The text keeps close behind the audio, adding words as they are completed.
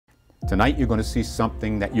Tonight you're going to see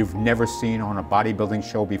something that you've never seen on a bodybuilding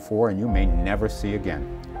show before and you may never see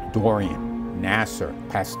again. Dorian, Nasser,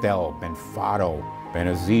 Pastel, Benfato,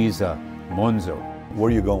 Benaziza, Munzo. Where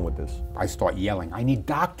are you going with this? I start yelling, I need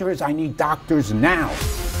doctors now.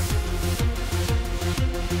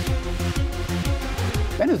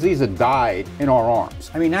 Benaziza died in our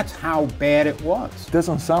arms. I mean, that's how bad it was. It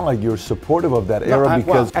doesn't sound like you're supportive of that era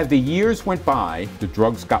because... Well, as the years went by, the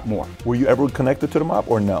drugs got more. Were you ever connected to the mob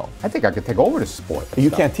or no? I think I could take over the sport.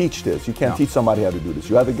 You can't teach this. You can't teach somebody how to do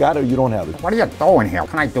this. You either got it or you don't have it. What are you doing here?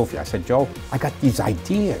 What can I do for you? I said, Joe, I got these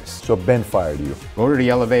ideas. So Ben fired you. Go to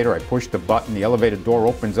the elevator, I push the button, the elevator door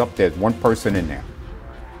opens up, there's one person in there,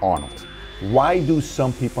 Arnold. Why do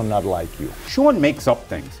some people not like you? Sean makes up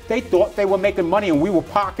things. They thought they were making money and we were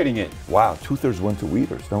pocketing it. Wow, 2/3 went to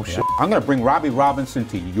Weeders, no shit. I'm gonna bring Robbie Robinson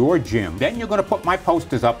to your gym. Then you're gonna put my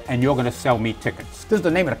posters up and you're gonna sell me tickets. This is the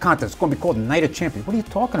name of the contest. It's gonna be called Night of Champions. What are you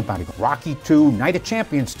talking about? Rocky 2, Night of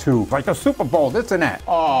Champions 2, like the Super Bowl, this and that.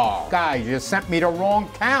 Oh, guys, you sent me the wrong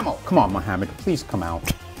camel. Come on, Muhammad, please come out.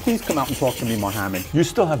 Please come out and talk to me, Muhammad. You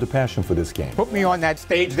still have the passion for this game. Put me on that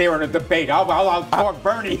stage there in a debate. I'll talk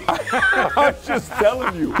Bernie. I'm just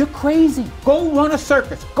telling you. You're crazy. Go run a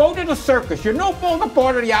circus. Go to the circus. You're no longer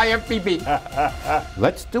part of the IFBB.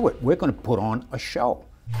 Let's do it. We're going to put on a show.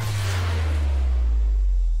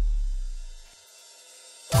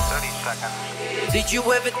 30 seconds. Did you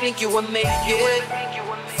ever think you would make it?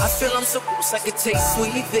 I feel I'm so close I could taste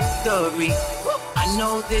sweet victory. I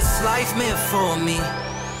know this life meant for me.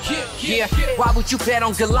 Yeah, why would you bet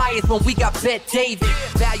on Goliath when we got Bet David?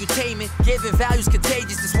 Valuetainment, giving values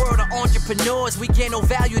contagious. This world of entrepreneurs, we get no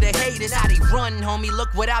value to haters. How they run, homie, look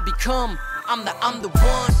what I become. I'm the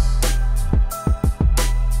one.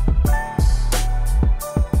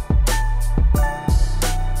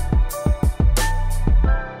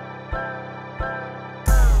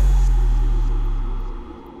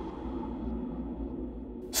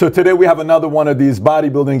 So today we have another one of these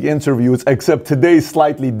bodybuilding interviews, except today's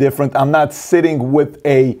slightly different. I'm not sitting with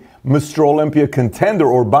a Mr. Olympia contender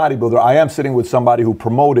or bodybuilder. I am sitting with somebody who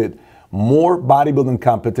promoted more bodybuilding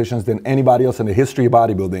competitions than anybody else in the history of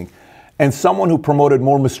bodybuilding, and someone who promoted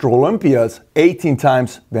more Mr. Olympias 18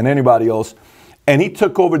 times than anybody else. And he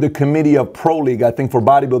took over the committee of Pro League, I think, for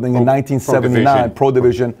bodybuilding in 1979, Pro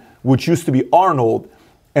Division, which used to be Arnold.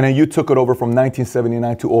 And then you took it over from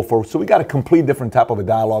 1979 to 2004. So we got a complete different type of a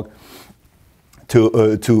dialogue,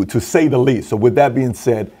 to say the least. So with that being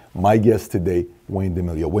said, my guest today, Wayne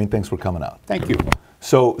DeMilia. Wayne, thanks for coming out. Thank you.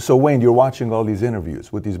 So Wayne, you're watching all these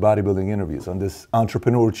interviews with these bodybuilding interviews on this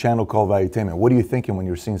entrepreneur channel called Valuetainment. What are you thinking when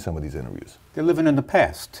you're seeing some of these interviews? They're living in the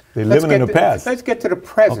past. They're living in the past. Let's get to the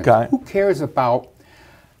present. Okay. Who cares about,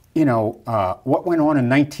 what went on in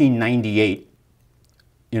 1998,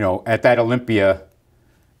 at that Olympia,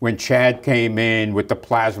 when Chad came in with the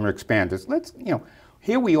plasma expanders.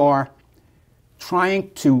 Here we are trying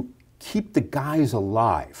to keep the guys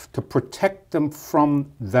alive, to protect them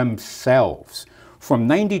from themselves. From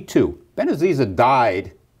 92, Benaziza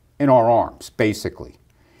died in our arms, basically.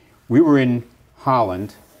 We were in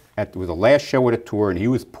Holland, it was the last show of the tour, and he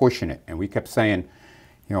was pushing it. And we kept saying,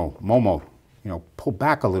 Momo, pull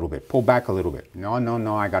back a little bit, pull back a little bit. No,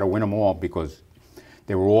 I got to win them all because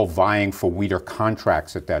they were all vying for Weider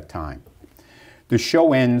contracts at that time. The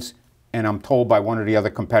show ends, and I'm told by one of the other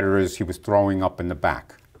competitors he was throwing up in the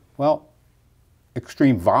back. Well,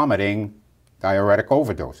 extreme vomiting, diuretic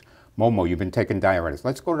overdose. Momo, you've been taking diuretics.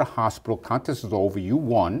 Let's go to the hospital. Contest is over. You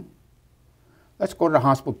won. Let's go to the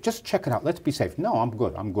hospital. Just check it out. Let's be safe. No, I'm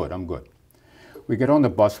good. I'm good. I'm good. We get on the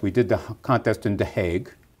bus. We did the contest in The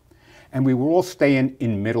Hague, and we were all staying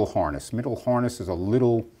in Middle Harness. Middle Harness is a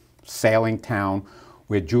little sailing town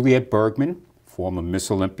where Juliette Bergman, former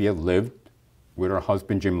Miss Olympia, lived with her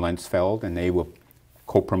husband Jim Lensfeld, and they were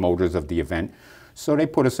co-promoters of the event. So they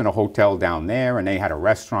put us in a hotel down there, and they had a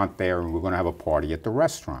restaurant there, and we were going to have a party at the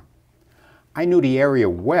restaurant. I knew the area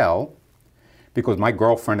well because my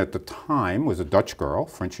girlfriend at the time was a Dutch girl,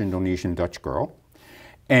 French-Indonesian Dutch girl,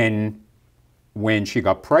 and when she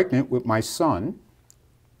got pregnant with my son,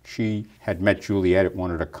 she had met Juliette at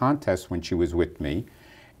one of the contests when she was with me,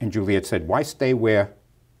 and Juliette said, why stay where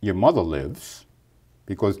your mother lives?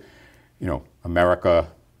 Because, America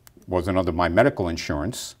wasn't under my medical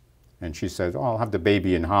insurance. And she says, oh, I'll have the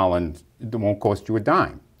baby in Holland. It won't cost you a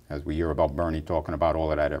dime. As we hear about Bernie talking about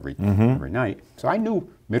all of that every night. So I knew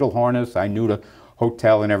Middle Harness. I knew the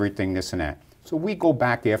hotel and everything, this and that. So we go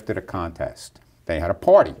back after the contest. They had a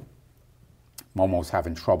party. Momo's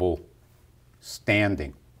having trouble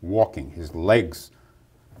standing, walking. His legs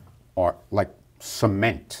are like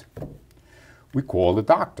cement. We call the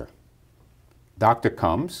doctor. Doctor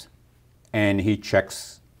comes, and he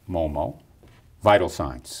checks Momo, vital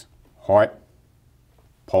signs, heart,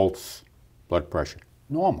 pulse, blood pressure,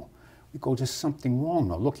 normal. We go, there's something wrong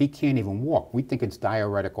though. Look, he can't even walk. We think it's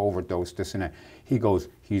diuretic overdose, this and that. He goes,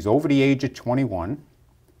 he's over the age of 21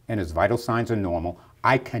 and his vital signs are normal.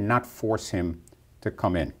 I cannot force him to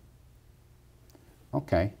come in.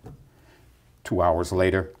 Okay. 2 hours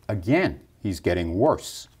later, again, he's getting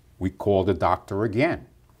worse. We call the doctor again.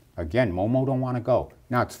 Again, Momo don't want to go.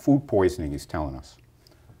 Now it's food poisoning, he's telling us.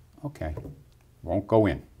 Okay, won't go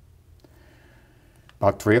in.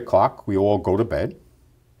 About 3 o'clock, we all go to bed.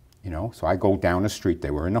 You know, so I go down the street.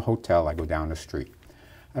 They were in the hotel. I go down the street.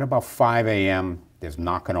 At about 5 a.m., there's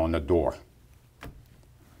knocking on the door.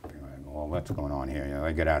 I go, well, what's going on here? You know,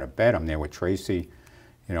 I get out of bed. I'm there with Tracy,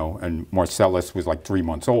 you know, and Marcellus was like 3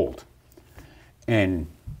 months old. And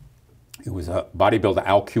it was a bodybuilder,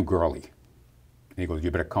 Al Q. Gurley. And he goes,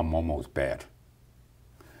 you better come, Momo's bad.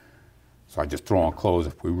 So I just throw on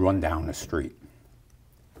clothes. We run down the street.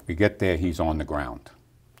 We get there, he's on the ground.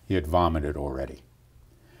 He had vomited already.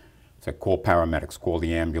 So I call paramedics, call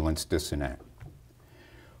the ambulance, this and that.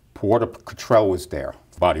 Porter Cottrell was there,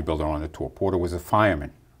 bodybuilder on the tour. Porter was a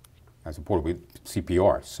fireman, as a Porter with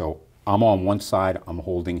CPR. So I'm on one side, I'm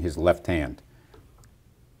holding his left hand,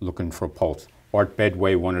 looking for a pulse. Art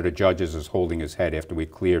Bedway, one of the judges, is holding his head after we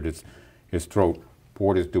cleared his throat.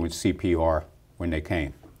 Porter's doing CPR when they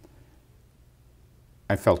came.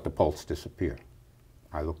 I felt the pulse disappear.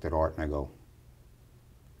 I looked at Art and I go,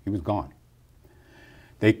 he was gone.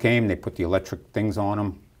 They came, they put the electric things on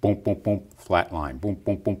him, boom, boom, boom, flatline, boom,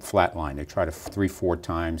 boom, boom, flatline. They tried it 3-4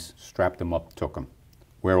 times, strapped him up, took him.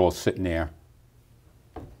 We're all sitting there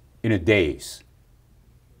in a daze.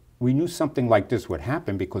 We knew something like this would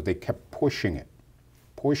happen because they kept pushing it.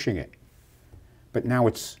 But now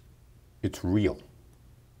it's real.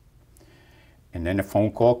 And then a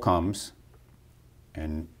phone call comes,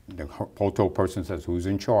 and the hotel person says, who's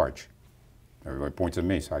in charge? Everybody points at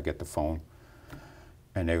me, so I get the phone.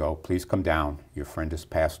 And they go, please come down. Your friend has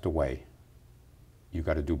passed away. You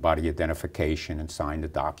got to do body identification and sign the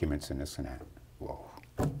documents and this and that. Whoa.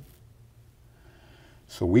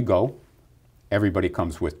 So we go. Everybody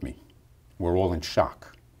comes with me. We're all in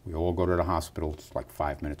shock. We all go to the hospital. It's like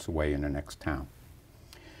 5 minutes away in the next town.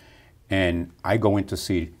 And I go in to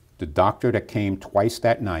see the doctor that came twice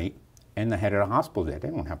that night and the head of the hospital there. They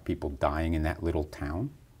don't have people dying in that little town.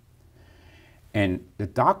 And the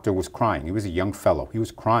doctor was crying. He was a young fellow. He was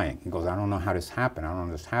crying. He goes, I don't know how this happened. I don't know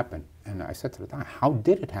how this happened. And I said to the doctor, how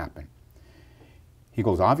did it happen? He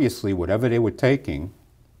goes, obviously, whatever they were taking,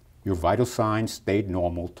 your vital signs stayed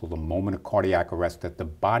normal till the moment of cardiac arrest, that the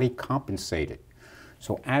body compensated.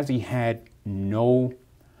 So as he had no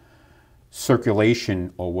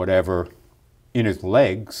circulation or whatever in his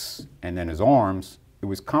legs and then his arms, it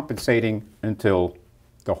was compensating until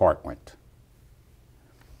the heart went.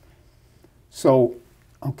 So,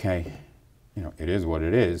 okay, you know, it is what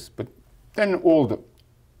it is, but then all the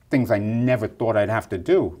things I never thought I'd have to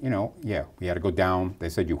do, you know, yeah, we had to go down. They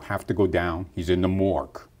said, you have to go down. He's in the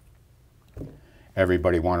morgue.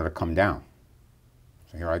 Everybody wanted to come down.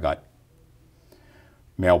 So here I got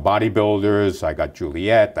male bodybuilders, I got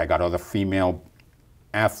Juliet, I got other female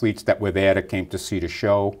athletes that were there that came to see the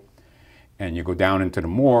show. And you go down into the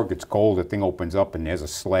morgue, it's cold, the thing opens up and there's a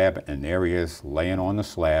slab, and there he is laying on the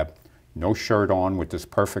slab. No shirt on with this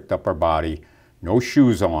perfect upper body, no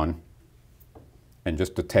shoes on, and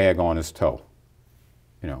just a tag on his toe.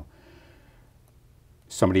 You know,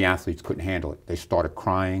 some of the athletes couldn't handle it. They started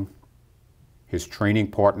crying. His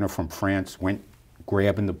training partner from France went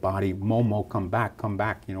grabbing the body. Momo, come back, come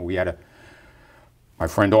back. You know, we had to, my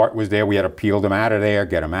friend Art was there. We had to peel them out of there,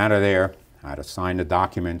 get them out of there. I had to sign the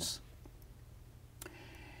documents.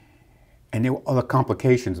 And there were other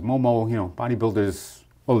complications. Momo, you know, bodybuilders,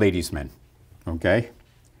 well, ladies' men, okay?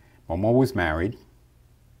 Momo was married.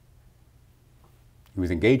 He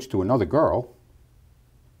was engaged to another girl,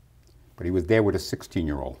 but he was there with a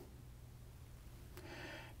 16-year-old.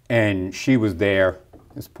 And she was there.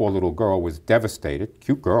 This poor little girl was devastated.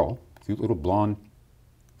 Cute girl, cute little blonde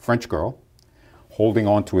French girl, holding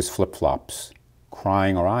on to his flip-flops,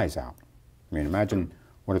 crying her eyes out. I mean, imagine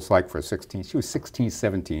what it's like for a 16. She was 16,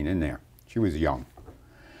 17 in there. She was young.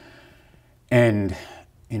 And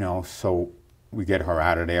you know, so we get her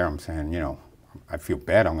out of there. I'm saying, you know, I feel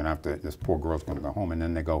bad. I'm going to have to, this poor girl's going to go home. And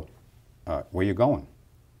then they go, where you going?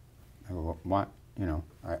 I go, what? You know,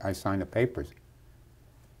 I signed the papers.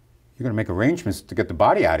 You're going to make arrangements to get the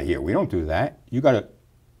body out of here. We don't do that. You got to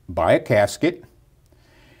buy a casket.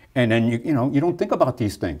 And then, you know, you don't think about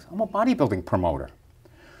these things. I'm a bodybuilding promoter.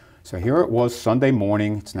 So here it was Sunday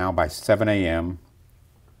morning. It's now by 7 a.m.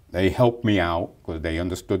 They helped me out because they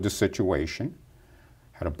understood the situation.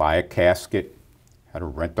 Had to buy a casket, had to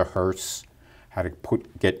rent a hearse, had to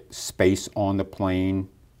get space on the plane,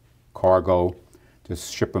 cargo, to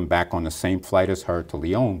ship him back on the same flight as her to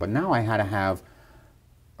Lyon. But now I had to have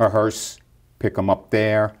a hearse, pick him up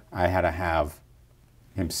there. I had to have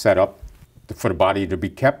him set up for the body to be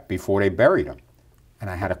kept before they buried him. And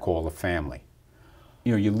I had to call the family.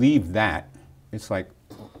 You know, you leave that, it's like,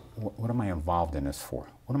 what am I involved in this for?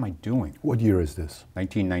 What am I doing? What year is this?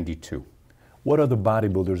 1992. What other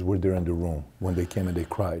bodybuilders were there in the room when they came and they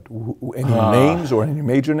cried? Any names or any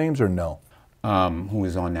major names or no? Who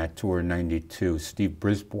was on that tour in 92? Steve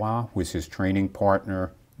Brisbois was his training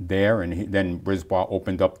partner there, and then Brisbois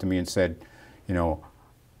opened up to me and said, you know,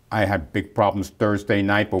 I had big problems Thursday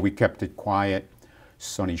night, but we kept it quiet.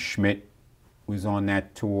 Sonny Schmidt was on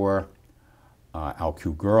that tour. Al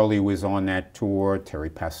Q. Gurley was on that tour. Terry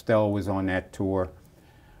Pastel was on that tour,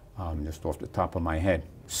 just off the top of my head.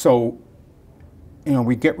 So, you know,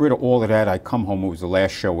 we get rid of all of that. I come home, it was the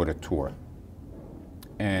last show of the tour.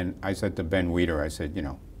 And I said to Ben Weider, I said, you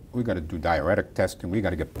know, we got to do diuretic testing. We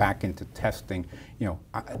got to get back into testing. You know,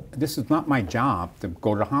 this is not my job to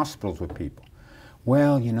go to the hospitals with people.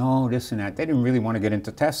 Well, you know, this and that. They didn't really want to get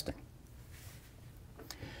into testing.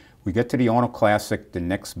 We get to the Arnold Classic, the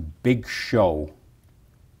next big show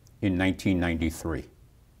in 1993.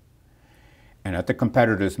 And at the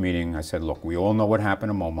competitors meeting, I said, look, we all know what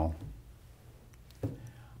happened to Momo.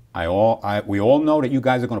 We all know that you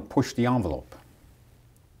guys are going to push the envelope.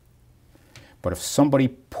 But if somebody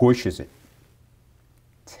pushes it,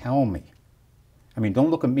 tell me. I mean,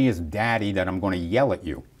 don't look at me as daddy that I'm going to yell at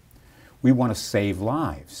you. We want to save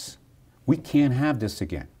lives. We can't have this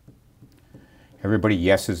again. Everybody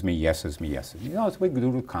yeses me, yeses me, yeses me. You know, so we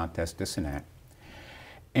do the contest, this and that.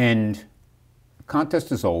 And the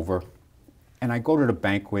contest is over, and I go to the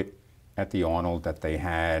banquet at the Arnold that they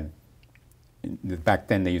had. Back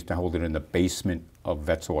then, they used to hold it in the basement of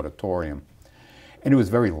Vets Auditorium. And it was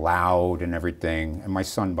very loud and everything. And my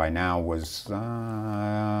son by now was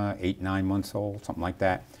 8, 9 months old, something like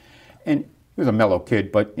that. And he was a mellow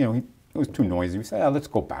kid, but you know, he was too noisy. We said, oh, let's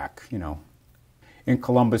go back, you know. In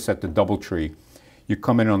Columbus at the DoubleTree, you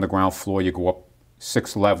come in on the ground floor, you go up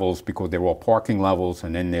 6 levels because they're all parking levels,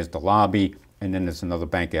 and then there's the lobby, and then there's another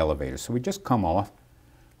bank elevator. So we just come off.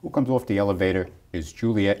 Who comes off the elevator is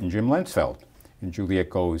Juliet and Jim Lensfeld. And Juliet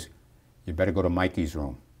goes, you better go to Mikey's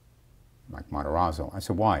room. Mike Matarazzo. I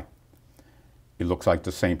said, why? He looks like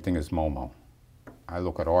the same thing as Momo. I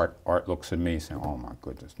look at Art. Art looks at me saying, oh my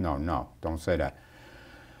goodness, no, no, don't say that.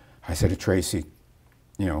 I said to Tracy,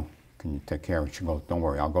 you know, can you take care of it? She goes, don't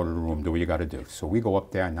worry, I'll go to the room, do what you got to do. So we go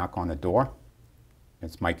up there, I knock on the door.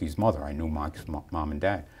 It's Mikey's mother. I knew Mike's mom and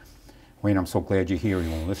dad. Wayne, I'm so glad you're here. You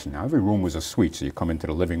won't listen. Now, every room was a suite, so you come into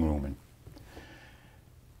the living room.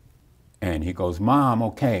 And he goes, Mom,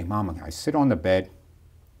 okay, Mom. I sit on the bed,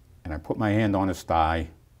 and I put my hand on his thigh,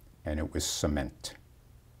 and it was cement.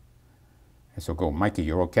 And so I go, Mikey,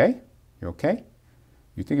 you're okay? You're okay?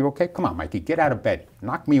 You think you're okay? Come on, Mikey, get out of bed.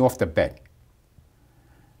 Knock me off the bed.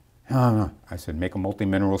 I said, make a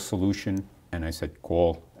multi-mineral solution, and I said,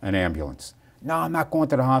 call an ambulance. No, I'm not going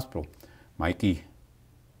to the hospital. Mikey,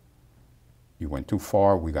 you went too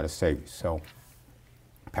far, we got to save you. So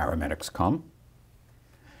paramedics come,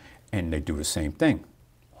 and they do the same thing.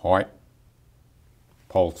 Heart,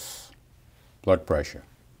 pulse, blood pressure.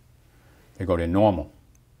 They go, they're normal.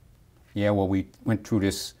 Yeah, well, we went through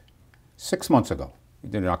this 6 months ago. We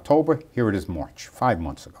did it in October, here it is March, 5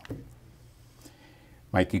 months ago.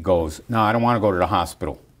 Mikey goes, no, I don't want to go to the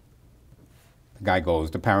hospital. The guy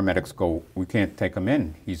goes, the paramedics go, we can't take him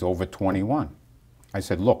in, he's over 21. I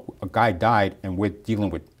said, look, a guy died and we're dealing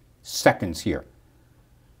with seconds here.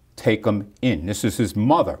 Take him in. This is his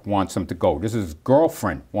mother wants him to go. This is his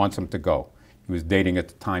girlfriend wants him to go. He was dating at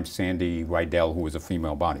the time Sandy Rydell, who was a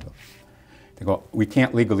female bodybuilder. They go, we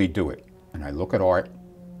can't legally do it. And I look at Art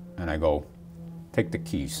and I go, take the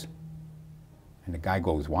keys. And the guy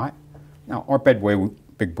goes, what? Now, Art Bedway,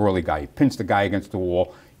 big burly guy, he pins the guy against the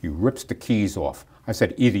wall, he rips the keys off. I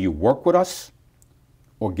said, either you work with us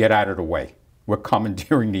or get out of the way. We're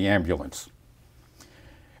commandeering the ambulance.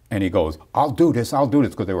 And he goes, I'll do this,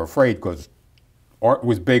 because they were afraid, because Art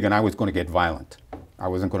was big and I was going to get violent. I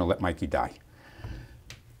wasn't going to let Mikey die.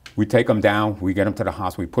 We take him down, we get him to the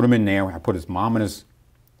hospital, we put him in there, I put his mom and his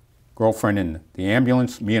girlfriend in the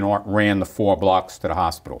ambulance, me and Art ran the 4 blocks to the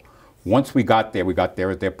hospital. Once we got there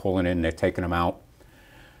as they're pulling in, they're taking him out.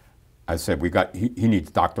 I said, he needs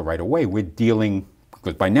a doctor right away. We're dealing,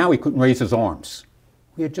 because by now he couldn't raise his arms.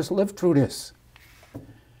 We had just lived through this.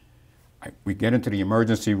 We get into the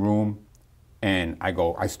emergency room. And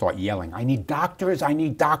I start yelling, I need doctors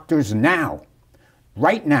now.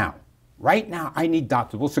 Right now, I need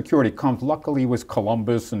doctors. Well, security comes. Luckily, it was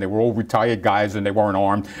Columbus, and they were all retired guys, and they weren't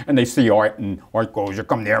armed. And they see Art, and Art goes, you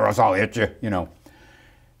come near us, I'll hit you, you know.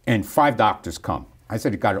 And 5 doctors come. I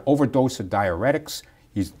said, he got an overdose of diuretics.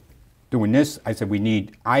 He's doing this. I said, we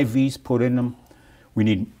need IVs put in them. We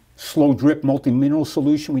need slow drip multi-mineral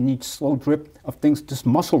solution. We need slow drip of things, just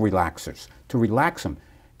muscle relaxers to relax him,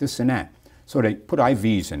 this and that. So they put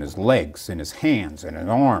IVs in his legs, in his hands, in his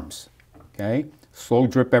arms, okay? Slow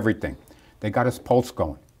drip everything. They got his pulse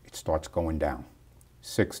going. It starts going down.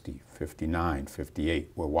 60, 59,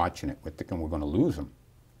 58. We're watching it. We're thinking we're going to lose him.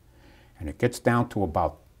 And it gets down to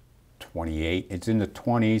about 28. It's in the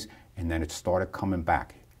 20s, and then it started coming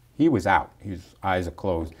back. He was out. His eyes are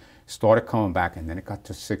closed. Started coming back, and then it got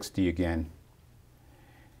to 60 again.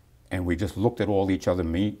 And we just looked at all each other,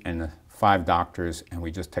 me and the 5 doctors, and we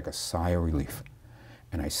just take a sigh of relief.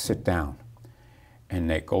 And I sit down, and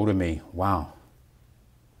they go to me, wow,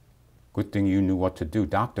 good thing you knew what to do.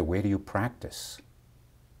 Doctor, where do you practice?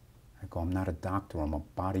 I go, I'm not a doctor, I'm a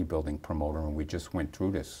bodybuilding promoter, and we just went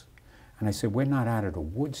through this. And I said, we're not out of the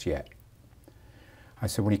woods yet. I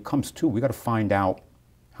said, when he comes to, we got to find out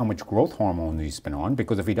how much growth hormone he's been on,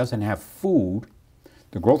 because if he doesn't have food,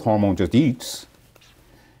 the growth hormone just eats,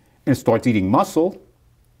 and it starts eating muscle,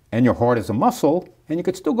 and your heart is a muscle, and you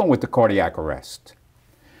could still go with the cardiac arrest.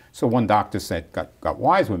 So one doctor said, got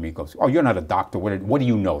wise with me, goes, oh, you're not a doctor, what do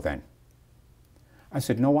you know then? I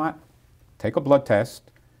said, you know what? Take a blood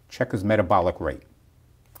test, check his metabolic rate.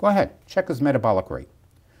 Go ahead, check his metabolic rate.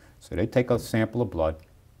 So they take a sample of blood,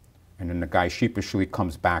 and then the guy sheepishly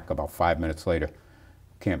comes back about 5 minutes later.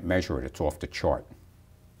 Can't measure it, it's off the chart.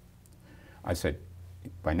 I said,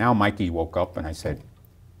 by now Mikey woke up, and I said,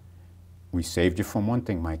 we saved you from one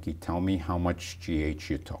thing, Mikey. Tell me how much GH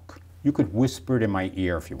you took. You could whisper it in my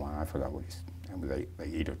ear if you want. I forgot what he said. It was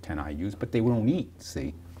 8 or 10 IUs, but they don't eat,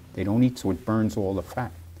 see? They don't eat, so it burns all the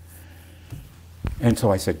fat. And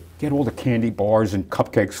so I said, get all the candy bars and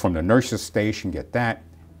cupcakes from the nurse's station, get that.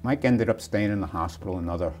 Mike ended up staying in the hospital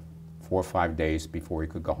another 4 or 5 days before he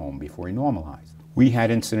could go home, before he normalized. We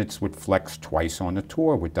had incidents with Flex twice on the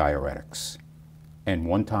tour with diuretics. And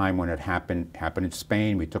one time when it happened in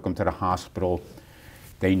Spain, we took him to the hospital.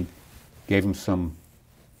 They gave him some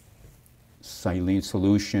saline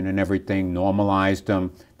solution and everything, normalized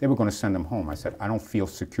him. They were going to send him home. I said, I don't feel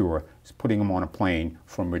secure putting him on a plane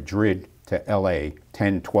from Madrid to LA,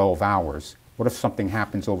 10, 12 hours. What if something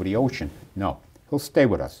happens over the ocean? No, he'll stay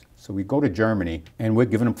with us. So we go to Germany, and we're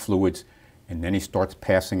giving him fluids, and then he starts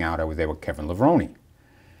passing out. I was there with Kevin Levrone.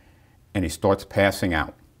 And he starts passing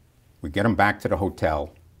out. We get him back to the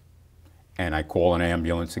hotel, and I call an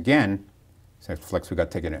ambulance again. Says, Flex, we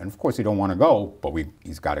got to take it in. And of course, he don't want to go, but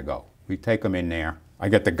he's got to go. We take him in there. I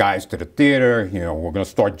get the guys to the theater. You know, we're going to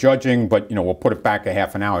start judging, but you know, we'll put it back a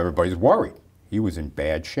half an hour. Everybody's worried. He was in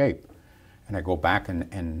bad shape. And I go back,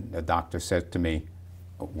 and the doctor says to me,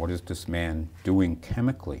 what is this man doing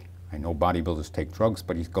chemically? I know bodybuilders take drugs,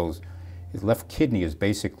 but he goes, his left kidney is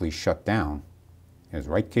basically shut down. His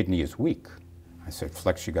right kidney is weak. I said,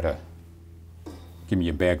 Flex, you got to give me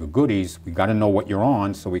a bag of goodies. We got to know what you're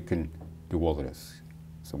on so we can do all of this.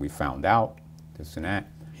 So we found out this and that.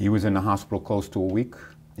 He was in the hospital close to a week.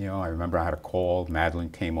 You know, I remember I had a call. Madeline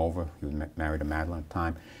came over. He was married to Madeline at the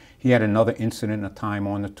time. He had another incident a time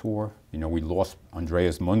on the tour. You know, we lost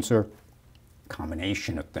Andreas Munzer.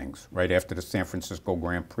 Combination of things right after the San Francisco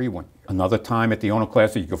Grand Prix went. Another time at the Ono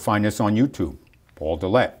Classic, you can find this on YouTube. Paul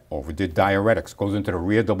Dillette overdid diuretics, goes into the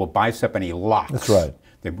rear double bicep, and he locks. That's right.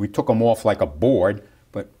 We took him off like a board,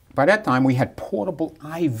 but by that time we had portable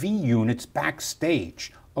IV units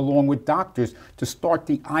backstage along with doctors to start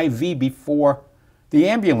the IV before the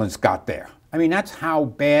ambulance got there. I mean, that's how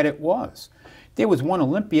bad it was. There was one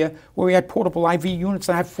Olympia where we had portable IV units,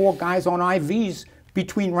 and I had 4 guys on IVs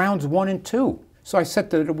between rounds 1 and 2. So I said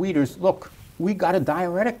to the leaders, look, we got a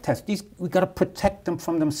diuretic test. We got to protect them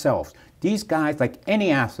from themselves. These guys, like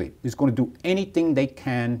any athlete, is going to do anything they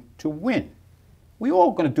can to win. We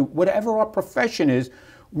all going to do whatever our profession is.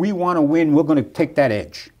 We want to win. We're going to take that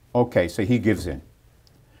edge. Okay, so he gives in.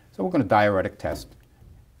 So we're going to diuretic test.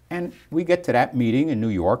 And we get to that meeting in New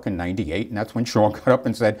York in '98, and that's when Sean got up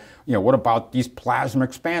and said, you know, what about these plasma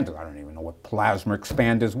expanders? I don't even know what plasma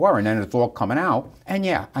expanders were. And then it's all coming out. And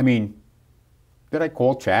yeah, I mean, did I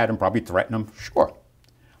call Chad and probably threaten him? Sure.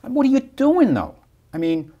 What are you doing, though? I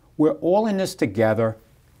mean, we're all in this together.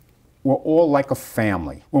 We're all like a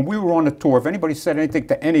family. When we were on the tour, if anybody said anything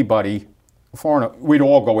to anybody, foreigner, we'd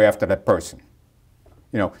all go after that person.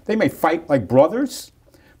 You know, they may fight like brothers,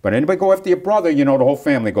 But anybody go after your brother, you know, the whole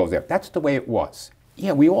family goes there. That's the way it was.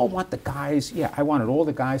 Yeah, we all want the guys. Yeah, I wanted all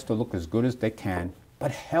the guys to look as good as they can,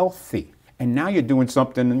 but healthy. And now you're doing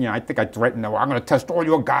something, you know, I think I threatened, I'm going to test all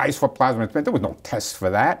your guys for plasma expansion. There was no test for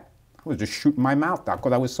that. I was just shooting my mouth out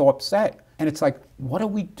because I was so upset. And it's like, what are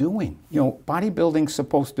we doing? You know, bodybuilding's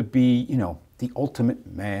supposed to be, you know, the ultimate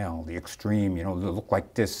male, the extreme, you know, look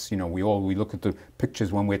like this. You know, we look at the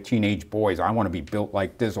pictures when we're teenage boys. I want to be built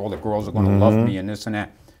like this. All the girls are going to love me and this and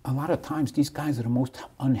that. A lot of times these guys are the most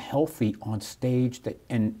unhealthy on stage,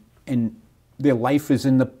 and their life is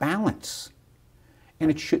in the balance. And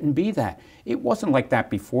it shouldn't be that. It wasn't like that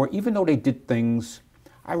before, even though they did things.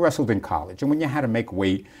 I wrestled in college, and when you had to make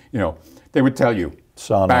weight, you know, they would tell you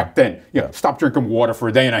Sauna. Back then, stop drinking water for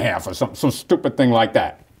a day and a half or some stupid thing like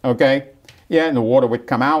that, okay? Yeah, and the water would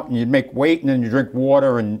come out, and you'd make weight, and then you drink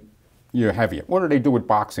water, and you're heavier. What do they do with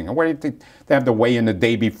boxing? And what do you think? They have the weigh-in the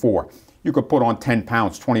day before. You could put on 10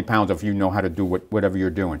 pounds, 20 pounds if you know how to do whatever you're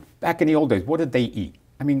doing. Back in the old days, what did they eat?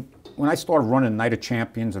 I mean, when I started running Night of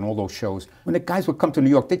Champions and all those shows, when the guys would come to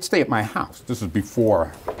New York, they'd stay at my house. This is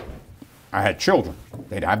before I had children.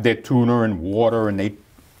 They'd have their tuna and water, and they'd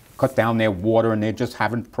cut down their water, and they're just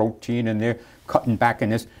having protein, and they're cutting back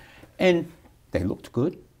in this. And they looked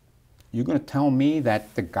good. You're going to tell me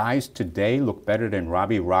that the guys today look better than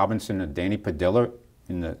Robbie Robinson and Danny Padilla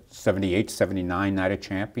in the 78, 79 Night of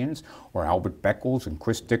Champions, or Albert Beckles and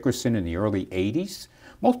Chris Dickerson in the early 80s?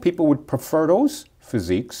 Most people would prefer those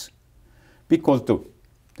physiques because they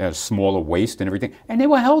had a smaller waist and everything, and they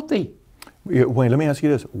were healthy. Yeah, Wayne, let me ask you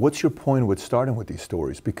this. What's your point with starting with these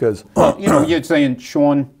stories? Because, you know, you're saying,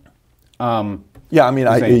 Sean... yeah, I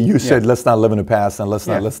mean, you said let's not live in the past, and let's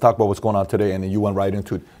talk about what's going on today, and then you went right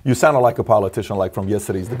into it. You sounded like a politician, like from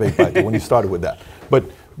yesterday's debate when you started with that. But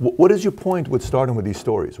what is your point with starting with these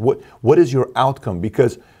stories? What is your outcome?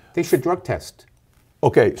 Because they should drug test.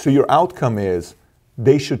 Okay, so your outcome is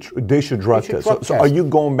they should drug test. So are you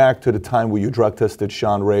going back to the time where you drug tested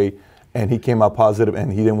Sean Ray, and he came out positive,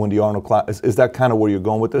 and he didn't win the Arnold class? Is that kind of where you're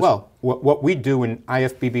going with this? Well, what we do in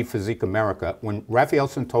IFBB Physique America, when Rafael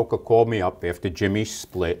Santonja called me up after Jimmy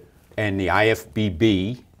split, and the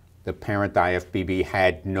IFBB, the parent IFBB,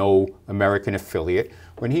 had no American affiliate,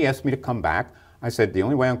 when he asked me to come back, I said, the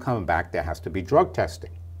only way I'm coming back, there has to be drug testing.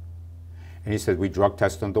 And he said, we drug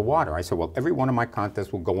test underwater. I said, well, every one of my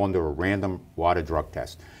contests will go under a random water drug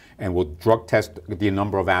test. And we'll drug test the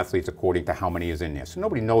number of athletes according to how many is in there. So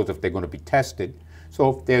nobody knows if they're going to be tested. So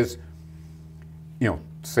if there's, you know,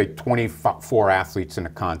 say 24 athletes in a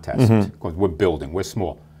contest, because we're building, we're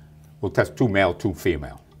small, we'll test 2 male, 2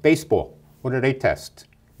 female. Baseball, what do they test?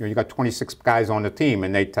 You know, you got 26 guys on the team,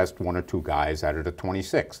 and they test 1 or 2 guys out of the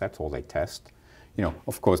 26. That's all they test. You know,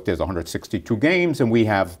 of course, there's 162 games, and we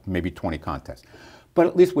have maybe 20 contests. But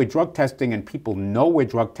at least we're drug testing, and people know we're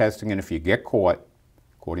drug testing, and if you get caught,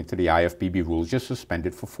 according to the IFBB rules, you're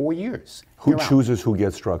suspended for 4 years. Who chooses who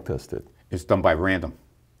gets drug tested? It's done by random.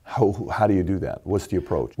 How do you do that? What's the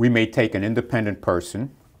approach? We may take an independent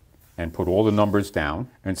person and put all the numbers down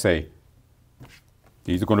and say,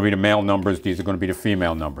 these are going to be the male numbers, these are going to be the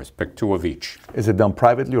female numbers. Pick 2 of each. Is it done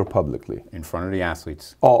privately or publicly? In front of the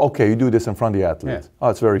athletes. Oh, okay. You do this in front of the athletes. Yeah. Oh,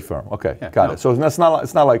 it's very firm. Okay, got it. So it's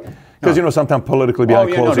not like because you know sometimes politically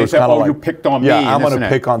behind closed doors, it's kind of like, you picked on me. Yeah, I'm going to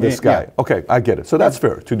pick on this guy. Okay, I get it. So that's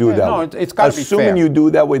fair to do it that way. It's got to be fair. Assuming you do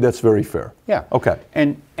it that way, that's very fair. Yeah. Okay.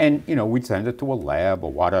 And you know, we'd send it to a lab, a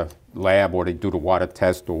water lab, or they do the water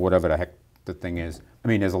test or whatever the heck the thing is. I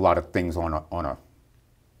mean, there's a lot of things on a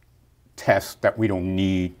test that we don't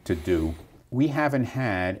need to do. We haven't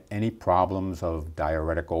had any problems of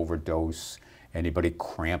diuretic overdose, anybody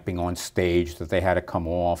cramping on stage that they had to come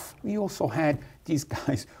off. We also had these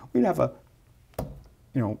guys, we'd have a,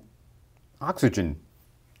 you know, oxygen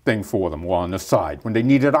thing for them on the side when they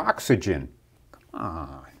needed oxygen. Come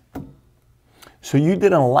on. So you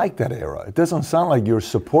didn't like that era. It doesn't sound like you're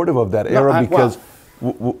supportive of that era because...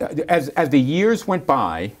 As the years went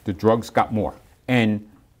by, the drugs got more. And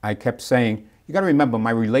I kept saying, you got to remember my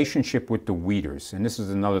relationship with the Weeders, and this is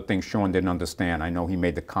another thing Sean didn't understand. I know he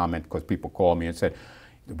made the comment because people called me and said,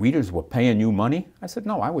 the Weeders were paying you money? I said,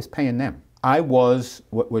 no, I was paying them. I was,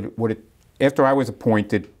 after I was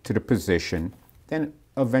appointed to the position, then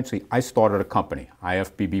eventually I started a company,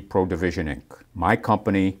 IFBB Pro Division Inc. My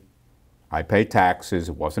company, I pay taxes,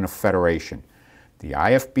 it wasn't a federation. The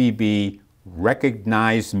IFBB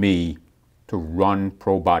recognized me to run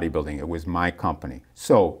pro bodybuilding. It was my company.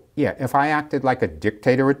 So, yeah, if I acted like a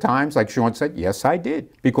dictator at times, like Sean said, yes, I did.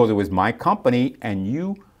 Because it was my company, and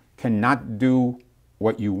you cannot do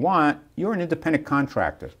what you want. You're an independent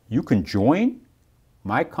contractor. You can join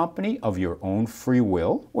my company of your own free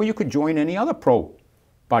will, or you could join any other pro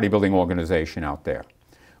bodybuilding organization out there.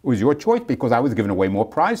 It was your choice because I was giving away more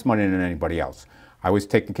prize money than anybody else. I was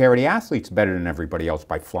taking care of the athletes better than everybody else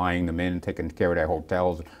by flying them in, taking care of their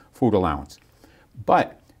hotels, food allowance.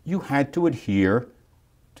 But you had to adhere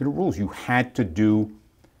to the rules. You had to do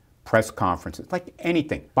press conferences, like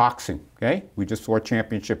anything. Boxing, okay? We just saw a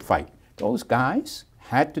championship fight. Those guys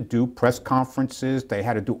had to do press conferences. They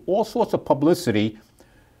had to do all sorts of publicity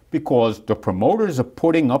because the promoters are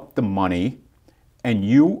putting up the money and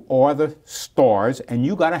you are the stars and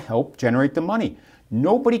you got to help generate the money.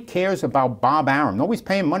 Nobody cares about Bob Arum. Nobody's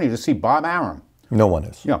paying money to see Bob Arum. No one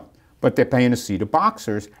is. Yeah, but they're paying to see the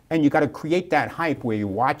boxers, and you got to create that hype where you're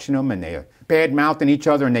watching them and they're bad-mouthing each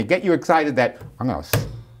other and they get you excited that I'm going to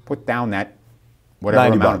put down that whatever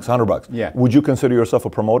 90 amount. bucks, 100 bucks. Yeah. Would you consider yourself a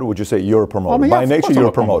promoter? Would you say you're a promoter? I mean, By yeah, nature, you're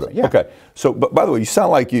a promoter. Yeah. Okay. So, but by the way, you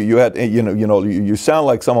sound like you sound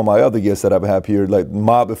like some of my other guests that I've had here, like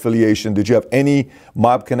mob affiliation. Did you have any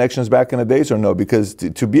mob connections back in the days or no? Because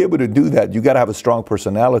to be able to do that, you got to have a strong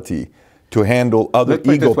personality to handle other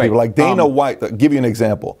ego people. Like Dana White, I'll give you an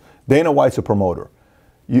example. Dana White's a promoter.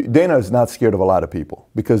 Dana is not scared of a lot of people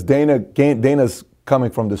because Dana's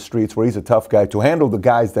coming from the streets where he's a tough guy. To handle the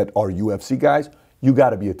guys that are UFC guys, you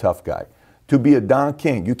got to be a tough guy. To be a Don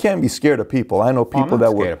King, you can't be scared of people. I know people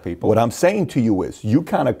that were. What I'm saying to you is, you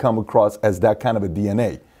kind of come across as that kind of a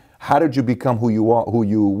DNA. How did you become who you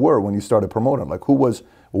were when you started promoting? Like, who was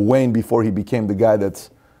Wayne before he became the guy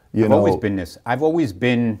that's, I've always been this. I've always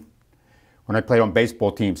been, when I played on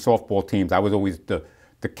baseball teams, softball teams, I was always the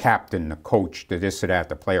captain, the coach, the this or that,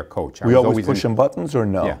 the player coach. Were you always pushing buttons or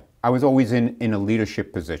no? Yeah, I was always in a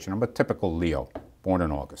leadership position. I'm a typical Leo, born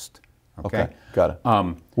in August. Okay, got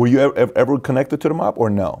it. Were you ever connected to the mob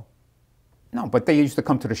or no? No, but they used to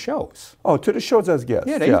come to the shows. Oh, to the shows as guests?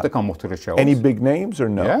 Yeah, they used to come to the shows. Any big names or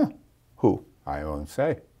no? Yeah. Who? I won't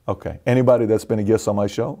say. Okay. Anybody that's been a guest on my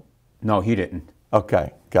show? No, he didn't.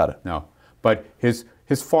 Okay, got it. No, but his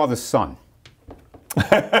father's son.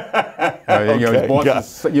 Okay, you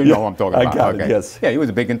know what I'm talking about. I got it, yes. Yeah, he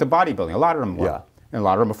was big into bodybuilding. A lot of them were. Yeah. And a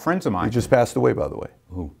lot of them are friends of mine. He just passed away, by the way.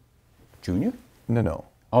 Who? Junior? No.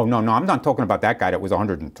 Oh, no, I'm not talking about that guy that was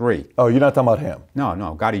 103. Oh, you're not talking about him?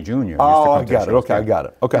 No, Gotti Jr. Oh, I got it. Okay, I got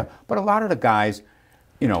it. Okay. But a lot of the guys,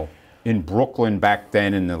 in Brooklyn back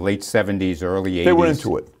then in the late 70s, early 80s. They were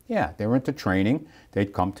into it. Yeah, they were into training.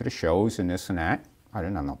 They'd come to the shows and this and that. I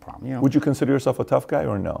didn't have no problem. Would you consider yourself a tough guy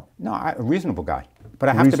or no? No, a reasonable guy. But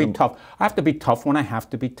I have to be tough. I have to be tough when I have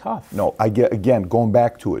to be tough. No, again, going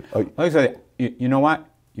back to it. Like I said, you know what?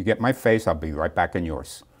 You get my face, I'll be right back in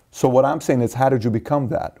yours. So what I'm saying is, how did you become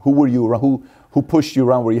that? Who were you around? Who pushed you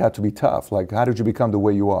around where you had to be tough? Like, how did you become the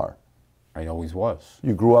way you are? I always was.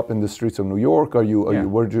 You grew up in the streets of New York? Where'd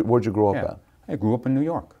you grow up at? I grew up in New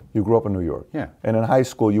York. You grew up in New York? Yeah. And in high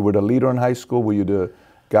school, you were the leader in high school? Were you the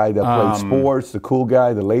guy that played sports, the cool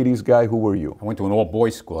guy, the ladies guy? Who were you? I went to an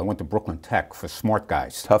all-boys school. I went to Brooklyn Tech for smart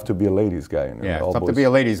guys. Tough to be a ladies guy. Yeah, tough to be a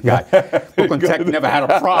ladies guy. Brooklyn Tech never had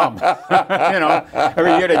a prom.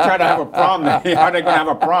 Every year they try to have a prom. How are they going to have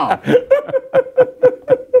a prom?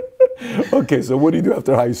 Okay, so what do you do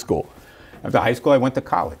after high school? After high school, I went to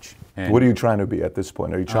college. And what are you trying to be at this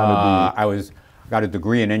point? Are you trying to be? I got a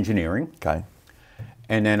degree in engineering. Okay.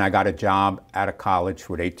 And then I got a job out of college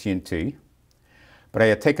with AT&T. But I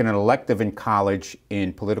had taken an elective in college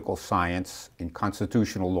in political science, in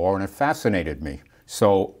constitutional law, and it fascinated me.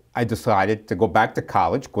 So I decided to go back to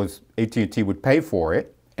college because AT&T would pay for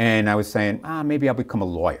it. And I was saying, maybe I'll become a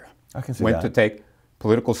lawyer. I can see Went that. to take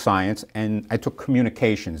political science, and I took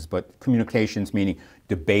communications, but communications meaning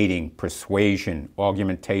debating, persuasion,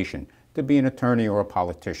 argumentation, to be an attorney or a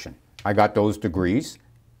politician. I got those degrees,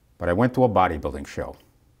 but I went to a bodybuilding show.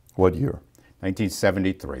 What year?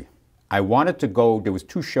 1973. I wanted to go, there was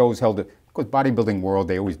 2 shows held, because bodybuilding world,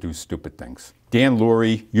 they always do stupid things. Dan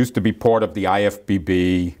Lurie used to be part of the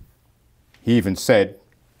IFBB. He even said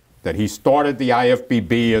that he started the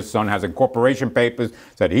IFBB. His son has incorporation papers,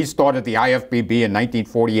 said he started the IFBB in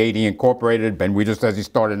 1948. He incorporated it. Ben Weider says he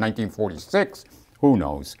started in 1946. Who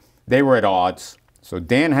knows? They were at odds. So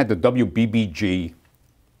Dan had the WBBG.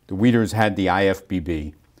 The Weiders had the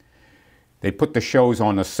IFBB. They put the shows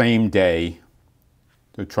on the same day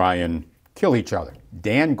to try and kill each other.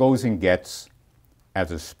 Dan goes and gets,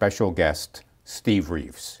 as a special guest, Steve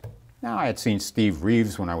Reeves. Now, I had seen Steve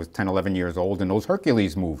Reeves when I was 10, 11 years old in those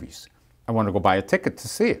Hercules movies. I wanted to go buy a ticket to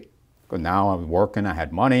see it. But now I was working, I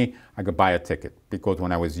had money, I could buy a ticket. Because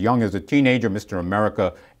when I was young as a teenager, Mr.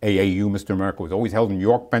 America, AAU, Mr. America was always held in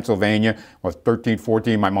York, Pennsylvania. When I was 13,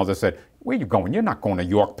 14, my mother said, "Where are you going? You're not going to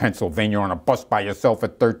York, Pennsylvania on a bus by yourself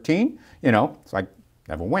at 13. So I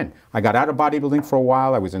never win. I got out of bodybuilding for a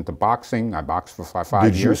while. I was into boxing. I boxed for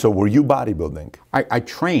five years. So were you bodybuilding? I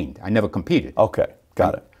trained. I never competed. Okay,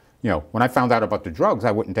 got it. You know, when I found out about the drugs,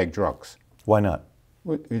 I wouldn't take drugs. Why not?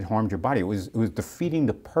 It harmed your body. It was defeating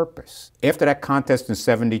the purpose. After that contest in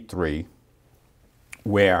 '73,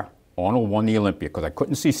 where Arnold won the Olympia, because I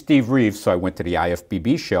couldn't see Steve Reeves, so I went to the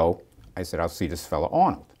IFBB show. I said, I'll see this fella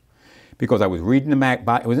Arnold. Because I was reading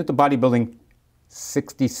I was into bodybuilding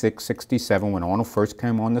 66, 67, when Arnold first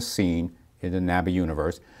came on the scene in the NABBA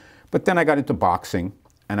universe. But then I got into boxing,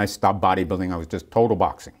 and I stopped bodybuilding. I was just total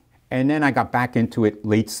boxing. And then I got back into it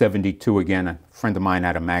late '72 again. A friend of mine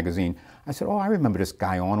had a magazine. I said, oh, I remember this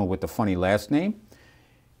guy Arnold with the funny last name.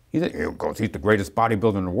 He's the greatest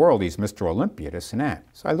bodybuilder in the world. He's Mr. Olympia, this and that.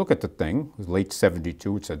 So I look at the thing. It was late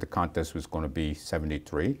 '72. It said the contest was going to be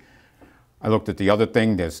 '73. I looked at the other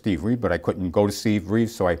thing. There's Steve Reeves, but I couldn't go to Steve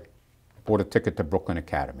Reeves, so I bought a ticket to Brooklyn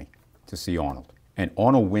Academy to see Arnold. And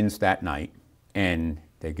Arnold wins that night, and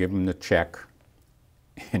they give him the check,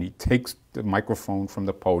 and he takes the microphone from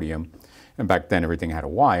the podium, and back then everything had a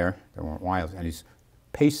wire. There weren't wires, and he's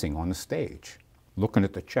pacing on the stage, looking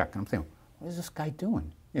at the check. I'm thinking, what is this guy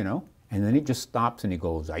doing, you know? And then he just stops and he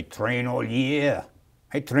goes, I train all year.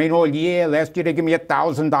 I train all year. Last year they give me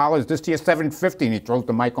 $1,000. This year $750. And he throws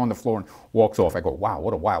the mic on the floor and walks off. I go, wow,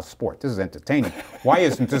 what a wild sport. This is entertaining. Why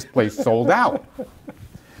isn't this place sold out?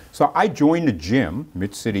 So I joined the gym,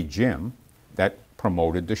 Mid-City Gym, that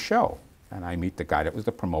promoted the show. And I meet the guy that was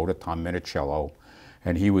the promoter, Tom Minicello.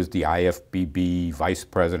 And he was the IFBB vice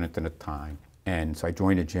president at the time. And so I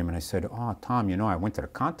joined the gym and I said, oh, Tom, you know, I went to the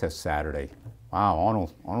contest Saturday. Wow,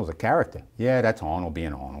 Arnold's a character. Yeah, that's Arnold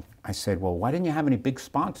being Arnold. I said, well, why didn't you have any big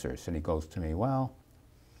sponsors? And he goes to me, well,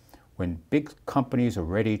 when big companies are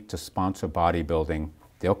ready to sponsor bodybuilding,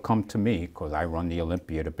 they'll come to me because I run the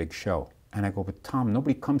Olympia, the big show. And I go, but Tom,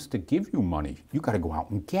 nobody comes to give you money. You got to go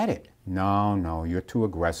out and get it. No, you're too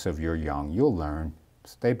aggressive. You're young. You'll learn.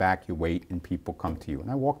 Stay back, you wait, and people come to you.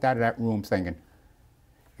 And I walked out of that room thinking,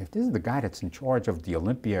 if this is the guy that's in charge of the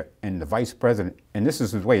Olympia and the vice president, and this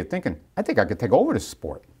is his way of thinking, I think I could take over this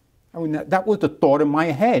sport. I mean, that was the thought in my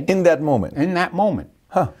head. In that moment? In that moment.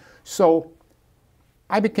 Huh. So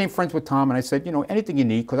I became friends with Tom, and I said, you know, anything you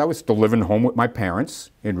need, because I was still living home with my parents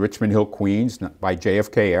in Richmond Hill, Queens, by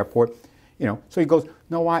JFK Airport. You know, so he goes, you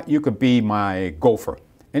know what, you could be my gopher.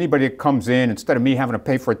 Anybody that comes in, instead of me having to